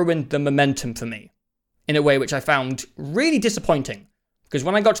really ruined the momentum for me in a way which I found really disappointing. Because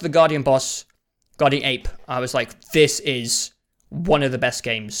when I got to the Guardian boss, Guardian Ape, I was like, this is one of the best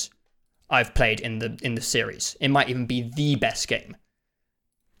games I've played in the series. It might even be the best game.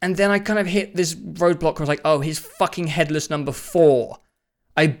 And then I kind of hit this roadblock and was like, oh, he's fucking headless number 4.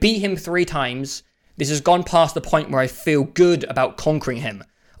 I beat him 3 times. This has gone past the point where I feel good about conquering him.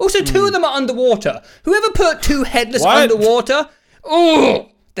 Also, 2 of them are underwater. Whoever put 2 headless underwater? Oh,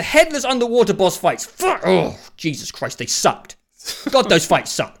 the headless underwater boss fights. Oh, Jesus Christ, they sucked. God, those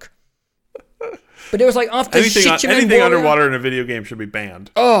fights suck. But it was like after anything Warrior, underwater in a video game should be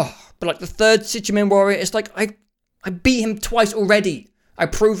banned. Oh, but like the 3rd Shichimen Warrior, it's like I beat him twice already.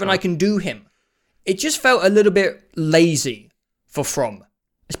 I've proven I can do him. It just felt a little bit lazy for From.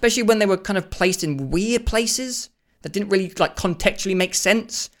 Especially when they were kind of placed in weird places that didn't really like contextually make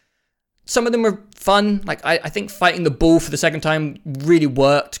sense. Some of them were fun. Like I think fighting the bull for the second time really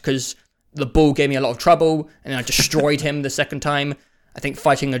worked because the bull gave me a lot of trouble and I destroyed him the second time. I think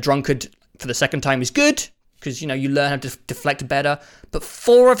fighting a drunkard for the second time is good because, you know, you learn how to deflect better. But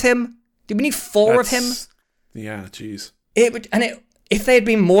 4 of him? Did we need 4 of him? Yeah, jeez. If they had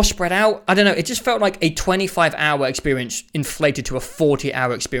been more spread out, I don't know, it just felt like a 25-hour experience inflated to a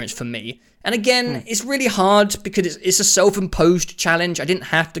 40-hour experience for me. And again, it's really hard because it's a self-imposed challenge. I didn't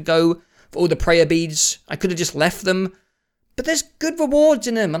have to go for all the prayer beads. I could have just left them. But there's good rewards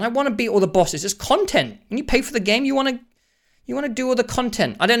in them, and I want to beat all the bosses. It's content. When you pay for the game, you want to do all the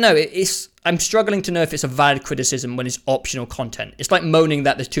content. I don't know, I'm struggling to know if it's a valid criticism when it's optional content. It's like moaning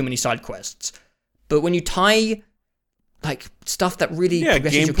that there's too many side quests. But when you tie like stuff that really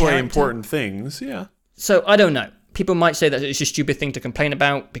progresses your character, important things, yeah. So I don't know. People might say that it's a stupid thing to complain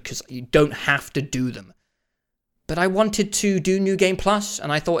about because you don't have to do them. But I wanted to do New Game Plus,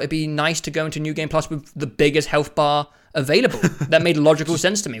 and I thought it'd be nice to go into New Game Plus with the biggest health bar available. That made logical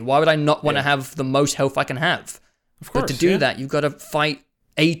sense to me. Why would I not want to have the most health I can have? Of course, but to do that, you've got to fight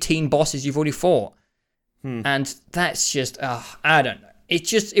 18 bosses you've already fought. And that's just, I don't know.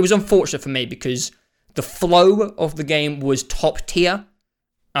 It was unfortunate for me because the flow of the game was top tier.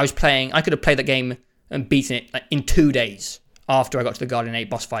 I could have played that game and beaten it like in 2 days after I got to the Guardian 8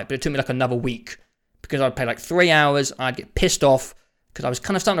 boss fight, but it took me like another week because I'd play like 3 hours, I'd get pissed off because I was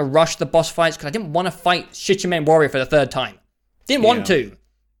kind of starting to rush the boss fights because I didn't want to fight Shichimen Warrior for the 3rd time. Didn't want to.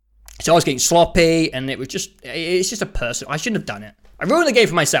 So I was getting sloppy, and it's just a person. I shouldn't have done it. I ruined the game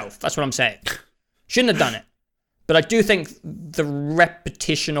for myself. That's what I'm saying. Shouldn't have done it. But I do think the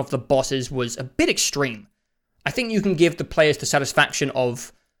repetition of the bosses was a bit extreme. I think you can give the players the satisfaction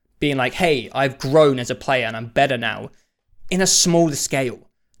of being like, hey, I've grown as a player and I'm better now in a smaller scale.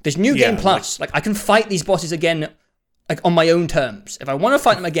 There's New Game Plus. Like, I can fight these bosses again like on my own terms. If I want to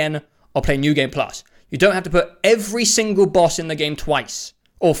fight them again, I'll play New Game Plus. You don't have to put every single boss in the game twice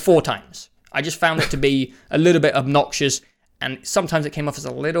or 4 times. I just found it to be a little bit obnoxious, and sometimes it came off as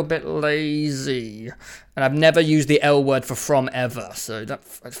a little bit lazy. And I've never used the L word for From ever, so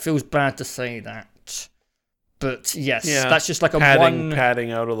it feels bad to say that. But yes, that's just like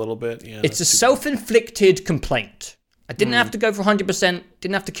padding out a little bit. Yeah, it's a self-inflicted complaint. I didn't have to go for 100%,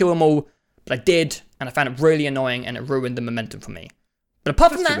 didn't have to kill them all, but I did, and I found it really annoying, and it ruined the momentum for me. But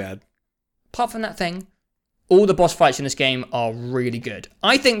apart from that thing, all the boss fights in this game are really good.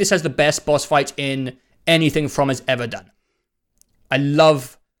 I think this has the best boss fights in anything From has ever done. I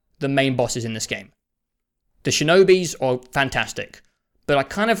love the main bosses in this game. The Shinobis are fantastic, but I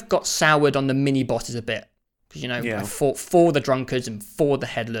kind of got soured on the mini bosses a bit. Because, I fought 4 the drunkards and 4 the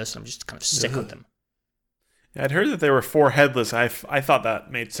headless, and I'm just kind of sick of them. Yeah, I'd heard that there were 4 headless. I thought that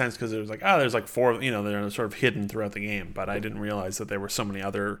made sense because it was like, there's like 4, they're sort of hidden throughout the game, but I didn't realize that there were so many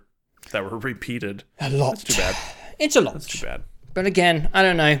other that were repeated. A lot. That's too bad. It's a lot. That's too bad. But again, I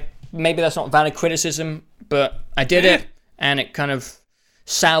don't know. Maybe that's not valid criticism, but I did it, and it kind of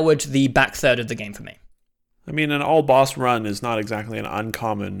soured the back third of the game for me. I mean, an all-boss run is not exactly an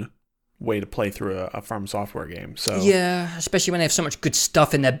uncommon way to play through a From Software game. So yeah, especially when they have so much good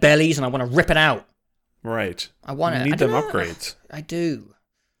stuff in their bellies, and I want to rip it out. Right. I want You it. need them upgrades. I do.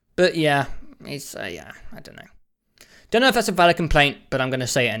 But yeah, it's, I don't know. Don't know if that's a valid complaint, but I'm going to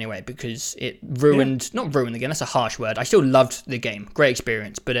say it anyway because it ruined, not ruined again, that's a harsh word. I still loved the game. Great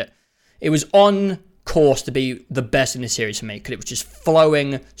experience, but it was on course to be the best in the series for me because it was just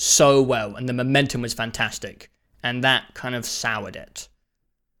flowing so well and the momentum was fantastic. And that kind of soured it.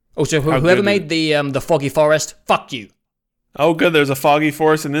 Also, whoever made the Foggy Forest, fuck you. Oh, good. There's a Foggy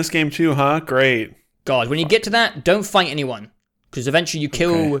Forest in this game too, huh? Great. God, when you get to that, don't fight anyone. Because eventually you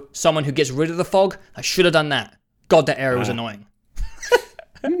kill someone who gets rid of the fog. I should have done that. God, that area was annoying.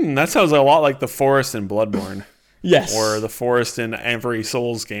 That sounds a lot like the forest in Bloodborne. Yes. Or the forest in every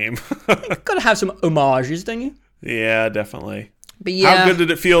Souls game. Gotta have some homages, don't you? Yeah, definitely. But yeah. How good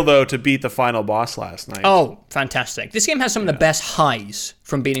did it feel, though, to beat the final boss last night? Oh, fantastic. This game has some of the best highs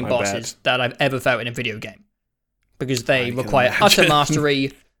from beating bosses that I've ever felt in a video game. Because they require utter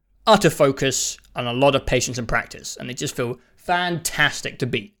mastery, utter focus, and a lot of patience and practice. And they just feel fantastic to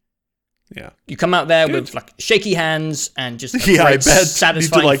beat. Yeah. You come out there with like shaky hands and just a great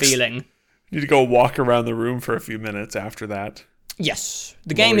satisfying feeling. You need to go walk around the room for a few minutes after that. Yes.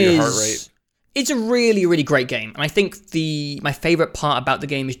 The game is... It's a really, really great game. And I think my favorite part about the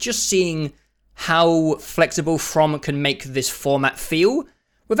game is just seeing how flexible From can make this format feel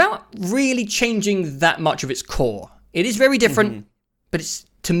without really changing that much of its core. It is very different, but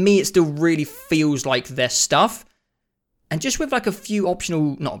to me, it still really feels like their stuff. And just with like a few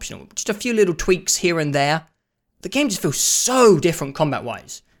just a few little tweaks here and there, the game just feels so different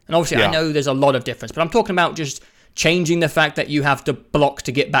combat-wise. And obviously, I know there's a lot of difference, but I'm talking about just changing the fact that you have to block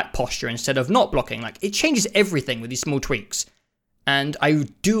to get back posture instead of not blocking. Like, it changes everything with these small tweaks. And I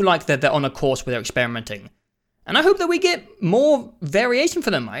do like that they're on a course where they're experimenting. And I hope that we get more variation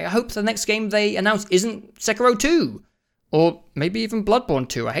for them. I hope the next game they announce isn't Sekiro 2. Or maybe even Bloodborne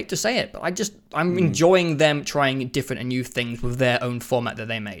 2. I hate to say it, but I'm enjoying them trying different and new things with their own format that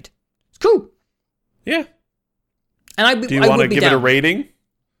they made. It's cool. Yeah. And do you want to give it a rating?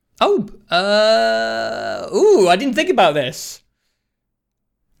 Oh, I didn't think about this.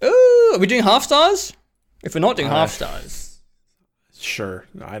 Ooh, are we doing half stars? If we're not doing half stars. Sure.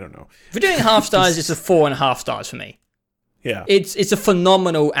 I don't know. If we're doing half stars, it's a 4.5 stars for me. Yeah. It's a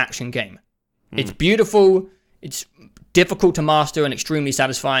phenomenal action game. It's beautiful. It's difficult to master and extremely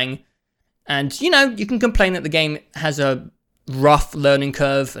satisfying. And, you can complain that the game has a rough learning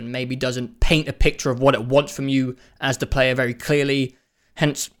curve and maybe doesn't paint a picture of what it wants from you as the player very clearly,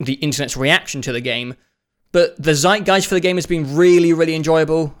 hence the internet's reaction to the game. But the zeitgeist for the game has been really, really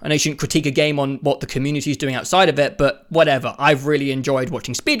enjoyable. I know you shouldn't critique a game on what the community is doing outside of it, but whatever. I've really enjoyed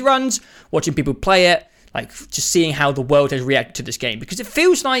watching speedruns, watching people play it, like just seeing how the world has reacted to this game. Because it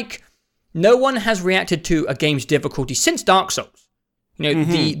feels like no one has reacted to a game's difficulty since Dark Souls.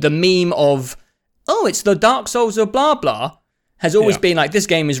 The meme of, it's the Dark Souls of blah blah, has always been like, this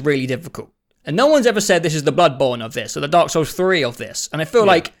game is really difficult. And no one's ever said this is the Bloodborne of this, or the Dark Souls 3 of this. And I feel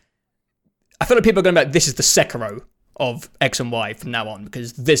like people are going to be like, this is the Sekiro of X and Y from now on,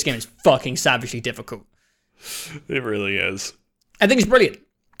 because this game is fucking savagely difficult. It really is. I think it's brilliant.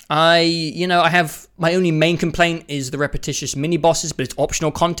 I have, my only main complaint is the repetitious mini-bosses, but it's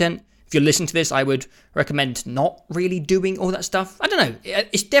optional content. If you're listening to this, I would recommend not really doing all that stuff. I don't know.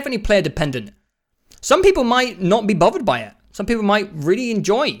 It's definitely player dependent. Some people might not be bothered by it. Some people might really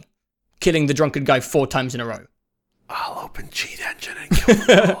enjoy killing the drunken guy 4 times in a row. I'll open cheat engine and kill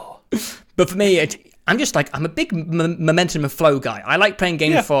them all. But for me, I'm a big momentum and flow guy. I like playing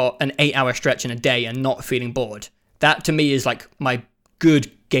games for an 8-hour stretch in a day and not feeling bored. That to me is like my good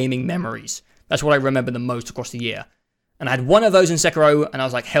gaming memories. That's what I remember the most across the year. And I had one of those in Sekiro, and I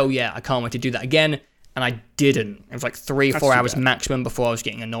was like, hell yeah, I can't wait to do that again. And I didn't. It was like 3-4 hours maximum before I was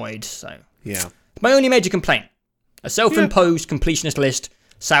getting annoyed. So yeah, my only major complaint. A self-imposed completionist list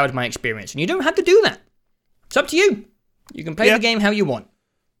soured my experience. And you don't have to do that. It's up to you. You can play the game how you want.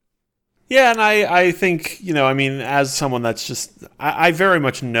 Yeah, and I think, as someone that's just... I very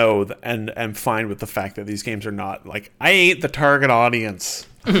much know and am fine with the fact that these games are not... Like, I ain't the target audience.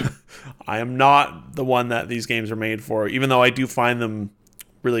 I am not the one that these games are made for, even though I do find them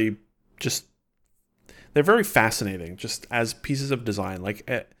really just... They're very fascinating, just as pieces of design. Like...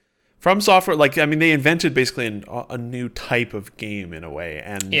 From Software, they invented basically a new type of game in a way,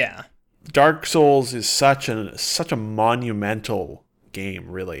 and Dark Souls is such a monumental game.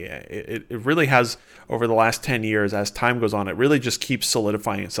 Really, it really has over the last 10 years. As time goes on, it really just keeps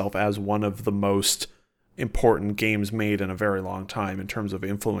solidifying itself as one of the most important games made in a very long time in terms of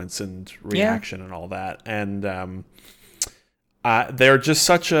influence and reaction and all that. And they're just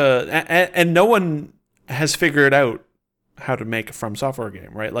such and no one has figured out how to make a From Software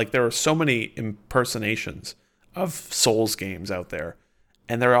game, right? Like there are so many impersonations of Souls games out there,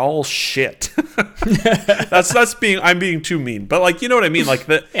 and they're all shit. I'm being too mean, but like, you know what I mean? Like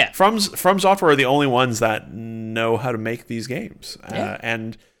From Software are the only ones that know how to make these games,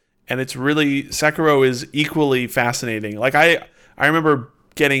 and it's really, Sekiro is equally fascinating. Like I remember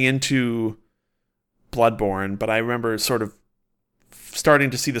getting into Bloodborne, but I remember sort of starting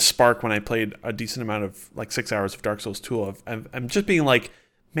to see the spark when I played a decent amount of like 6 hours of Dark Souls 2. I'm just being like,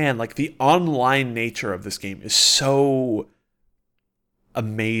 man, like the online nature of this game is so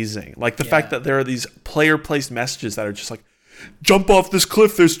amazing. Like the fact that there are these player placed messages that are just like, jump off this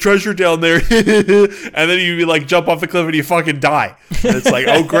cliff, there's treasure down there. And then you like jump off the cliff and you fucking die. And it's like,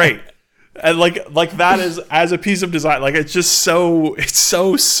 oh great. And like that is, as a piece of design, like it's so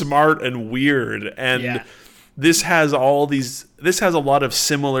smart and weird. And this has a lot of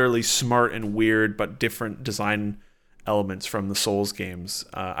similarly smart and weird but different design elements from the Souls games.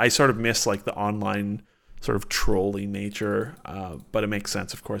 I sort of miss like the online sort of trolly nature, but it makes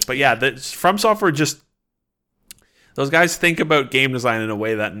sense, of course. But yeah, From Software, just those guys think about game design in a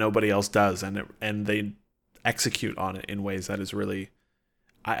way that nobody else does, and they execute on it in ways that is really,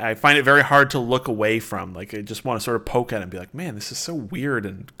 I find it very hard to look away from. Like I just want to sort of poke at it and be like, man, this is so weird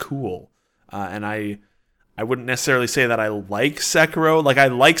and cool. And I wouldn't necessarily say that I like Sekiro. Like I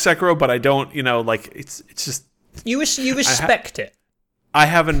like Sekiro, but I don't, like it's just, you respect it. I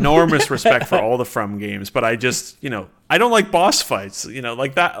have enormous respect for all the From games, but I just, I don't like boss fights,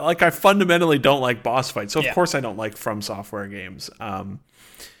 like that. Like I fundamentally don't like boss fights. So of course I don't like From Software games.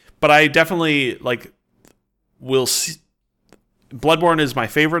 But I definitely will see. Bloodborne is my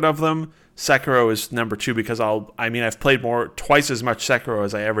favorite of them. Sekiro is number 2 because I've played twice as much Sekiro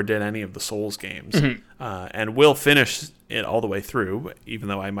as I ever did any of the Souls games, and will finish it all the way through, even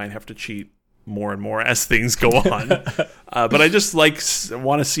though I might have to cheat more and more as things go on. But I just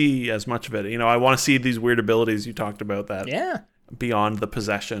want to see as much of it. I want to see these weird abilities you talked about that beyond the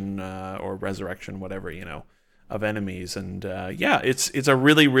possession or resurrection, whatever, of enemies. And it's a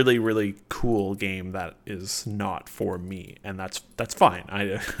really, really, really cool game that is not for me, and that's fine.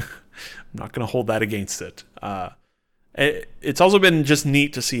 I'm not going to hold that against it. It's also been just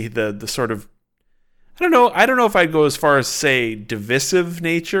neat to see the sort of, I don't know if I'd go as far as say divisive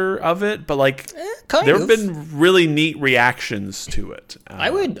nature of it, but like there have been really neat reactions to it. I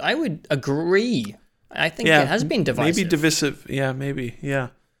would agree. I think it has been divisive. Maybe divisive. Yeah, maybe. Yeah.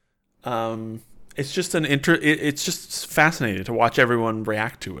 It's just it's just fascinating to watch everyone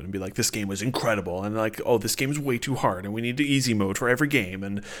react to it and be like, this game was incredible, and like, oh, this game is way too hard, and we need the easy mode for every game,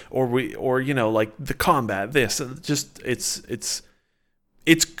 and or like the combat, this, just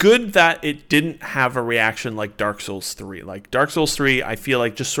it's good that it didn't have a reaction like Dark Souls 3. Like Dark Souls 3, I feel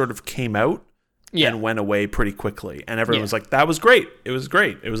like just sort of came out and went away pretty quickly, and everyone was like, that was great. It was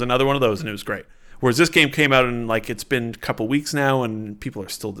great. It was another one of those, and it was great. Whereas this game came out and like it's been a couple weeks now, and people are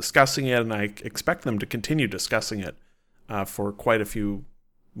still discussing it, and I expect them to continue discussing it for quite a few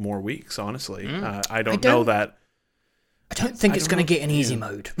more weeks. Honestly, I don't know that. I don't think it's going to get an easy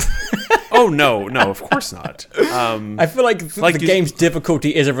mode. Oh no, of course not. I feel like the game's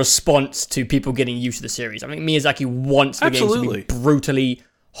difficulty is a response to people getting used to the series. I mean, Miyazaki wants the games to be brutally,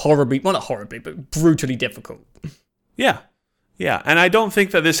 horribly, well, not horribly, but brutally difficult. Yeah, and I don't think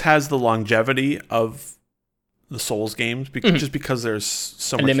that this has the longevity of the Souls games, just because there's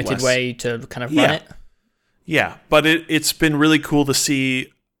so much limited less way to kind of run it. Yeah, but it's been really cool to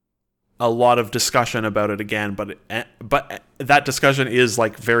see a lot of discussion about it again, but that discussion is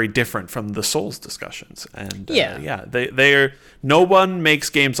like very different from the Souls discussions, and they are. No one makes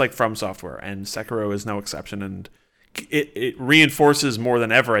games like From Software, and Sekiro is no exception, and it reinforces more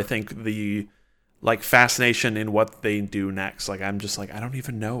than ever, I think, the like fascination in what they do next. Like I'm just like, I don't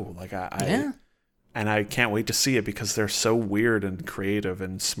even know. Like and I can't wait to see it because they're so weird and creative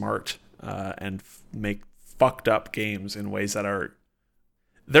and smart, and make fucked up games in ways that are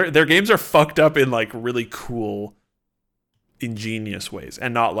their games are fucked up in like really cool, ingenious ways,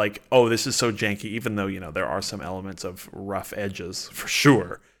 and not like, oh, this is so janky, even though there are some elements of rough edges for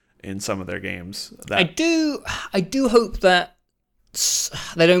sure in some of their games. I do hope that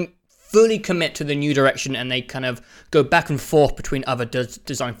they don't fully commit to the new direction, and they kind of go back and forth between other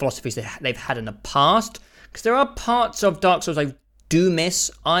design philosophies they've had in the past. Because there are parts of Dark Souls I do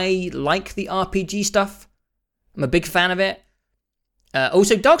miss. I like the RPG stuff. I'm a big fan of it.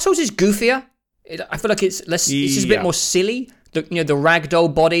 Also, Dark Souls is goofier. I feel like it's less. It's just a bit more silly. The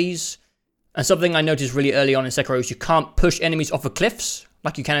ragdoll bodies, and something I noticed really early on in Sekiro is you can't push enemies off of cliffs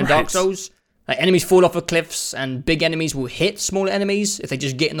like you can in Dark Souls. Like enemies fall off of cliffs, and big enemies will hit smaller enemies if they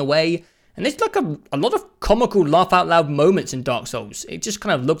just get in the way. And there's like a lot of comical laugh out loud moments in Dark Souls. It just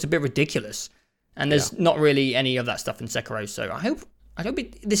kind of looked a bit ridiculous. And there's not really any of that stuff in Sekiro. So I hope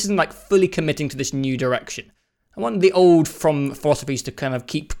this isn't like fully committing to this new direction. I want the old From philosophies to kind of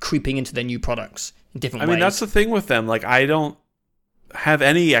keep creeping into their new products in different ways. I mean, that's the thing with them. Like, I don't have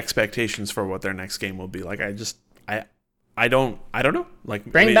any expectations for what their next game will be. Like, I don't know. Like,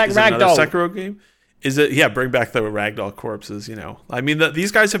 bring back is Ragdoll. It another Sekiro game? Is it? Yeah, bring back the Ragdoll corpses. You know, I mean,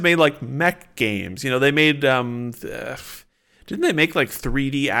 these guys have made like mech games. You know, they made didn't they make like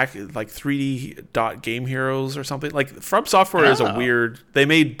 3D dot game heroes or something? Like, From Software is a weird. They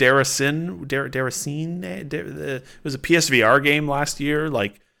made Deracine. It was a PSVR game last year.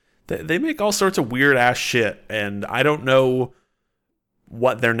 Like, they make all sorts of weird ass shit, and I don't know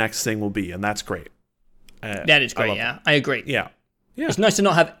what their next thing will be, and that's great. That is great. Yeah, I agree. Yeah. It's nice to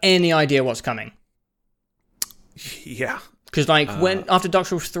not have any idea what's coming. Yeah, because like when after Dark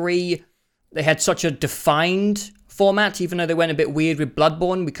Souls 3, they had such a defined format. Even though they went a bit weird with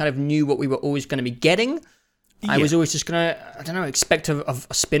Bloodborne, we kind of knew what we were always going to be getting. I was always just gonna, I don't know, expect a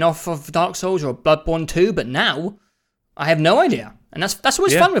spin-off of Dark Souls or Bloodborne 2. But now, I have no idea, and that's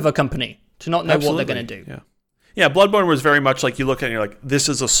always fun with a company to not know what they're going to do. Yeah. Bloodborne was very much like you look at it and you're like, this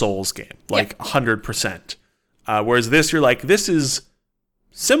is a Souls game, like 100%. Whereas this, you're like, this is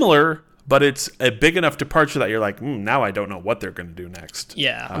similar, but it's a big enough departure that you're like, now I don't know what they're going to do next.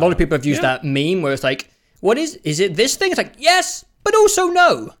 Yeah, a lot of people have used that meme where it's like, what is it this thing? It's like, yes, but also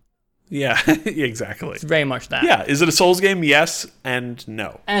no. Yeah, exactly. It's very much that. Yeah, is it a Souls game? Yes and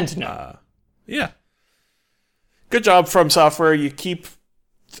no. And no. Yeah. Good job, From Software. You keep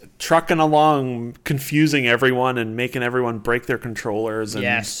trucking along, confusing everyone and making everyone break their controllers and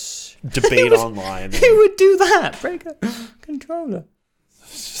debate online. Who would do that? Break a controller.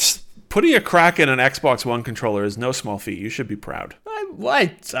 Putting a crack in an Xbox One controller is no small feat. You should be proud.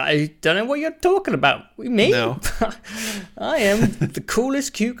 I don't know what you're talking about. Me? No. I am the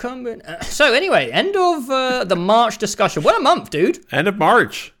coolest cucumber. So anyway, end of the March discussion. What a month, dude. End of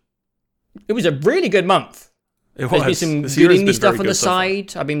March. It was a really good month. It was. There's been some good indie stuff on the so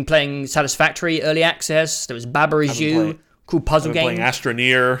side. I've been playing Satisfactory Early Access. There was Baba Is You. Cool puzzle game. Playing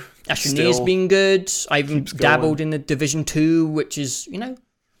Astroneer. Astroneer's been good. I've even dabbled in the Division 2, which is,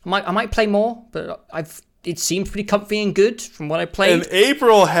 I might play more, but it seems pretty comfy and good from what I played. And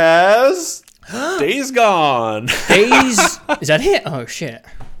April has Days Gone. Is that it? Oh shit.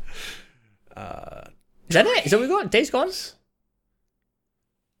 Is that it? Is that what we got? Days Gone?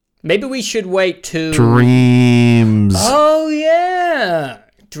 Maybe we should wait to Dreams. Oh yeah,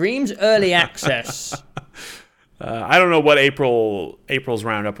 Dreams Early Access. I don't know what April's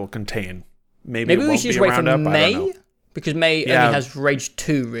roundup will contain. Maybe we should just wait for May, because May only has Rage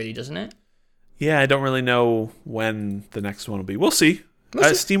 2, really, doesn't it? Yeah, I don't really know when the next one will be. We'll see.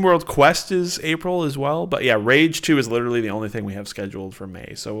 SteamWorld Quest is April as well, but yeah, Rage 2 is literally the only thing we have scheduled for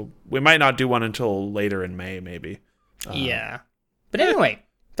May, so we might not do one until later in May, maybe. But anyway,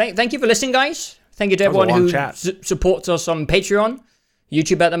 thank you for listening, guys. Thank you to everyone who supports us on Patreon.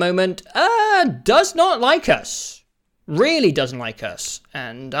 YouTube at the moment does not like us. Really doesn't like us.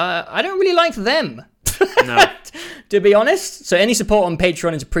 And I don't really like them. No. To be honest. So any support on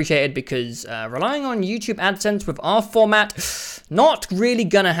Patreon is appreciated, because relying on YouTube AdSense with our format, not really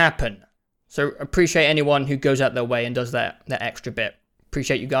gonna happen. So appreciate anyone who goes out their way and does that extra bit.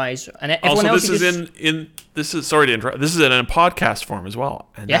 Appreciate you guys. And everyone else. This is sorry to interrupt. This is in a podcast form as well.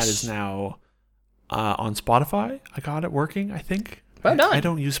 And that is now on Spotify. I got it working, I think. Well done. I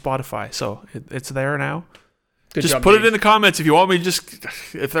don't use Spotify, so it's there now. Good just job, put dude. it in the comments if you want me.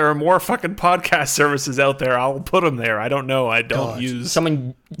 If there are more fucking podcast services out there, I'll put them there. I don't know. I don't use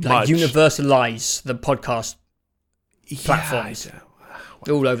someone like universalize the podcast platforms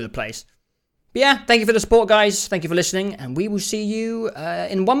all over the place. But yeah, thank you for the support, guys. Thank you for listening, and we will see you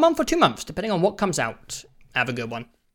in 1 month or 2 months, depending on what comes out. Have a good one.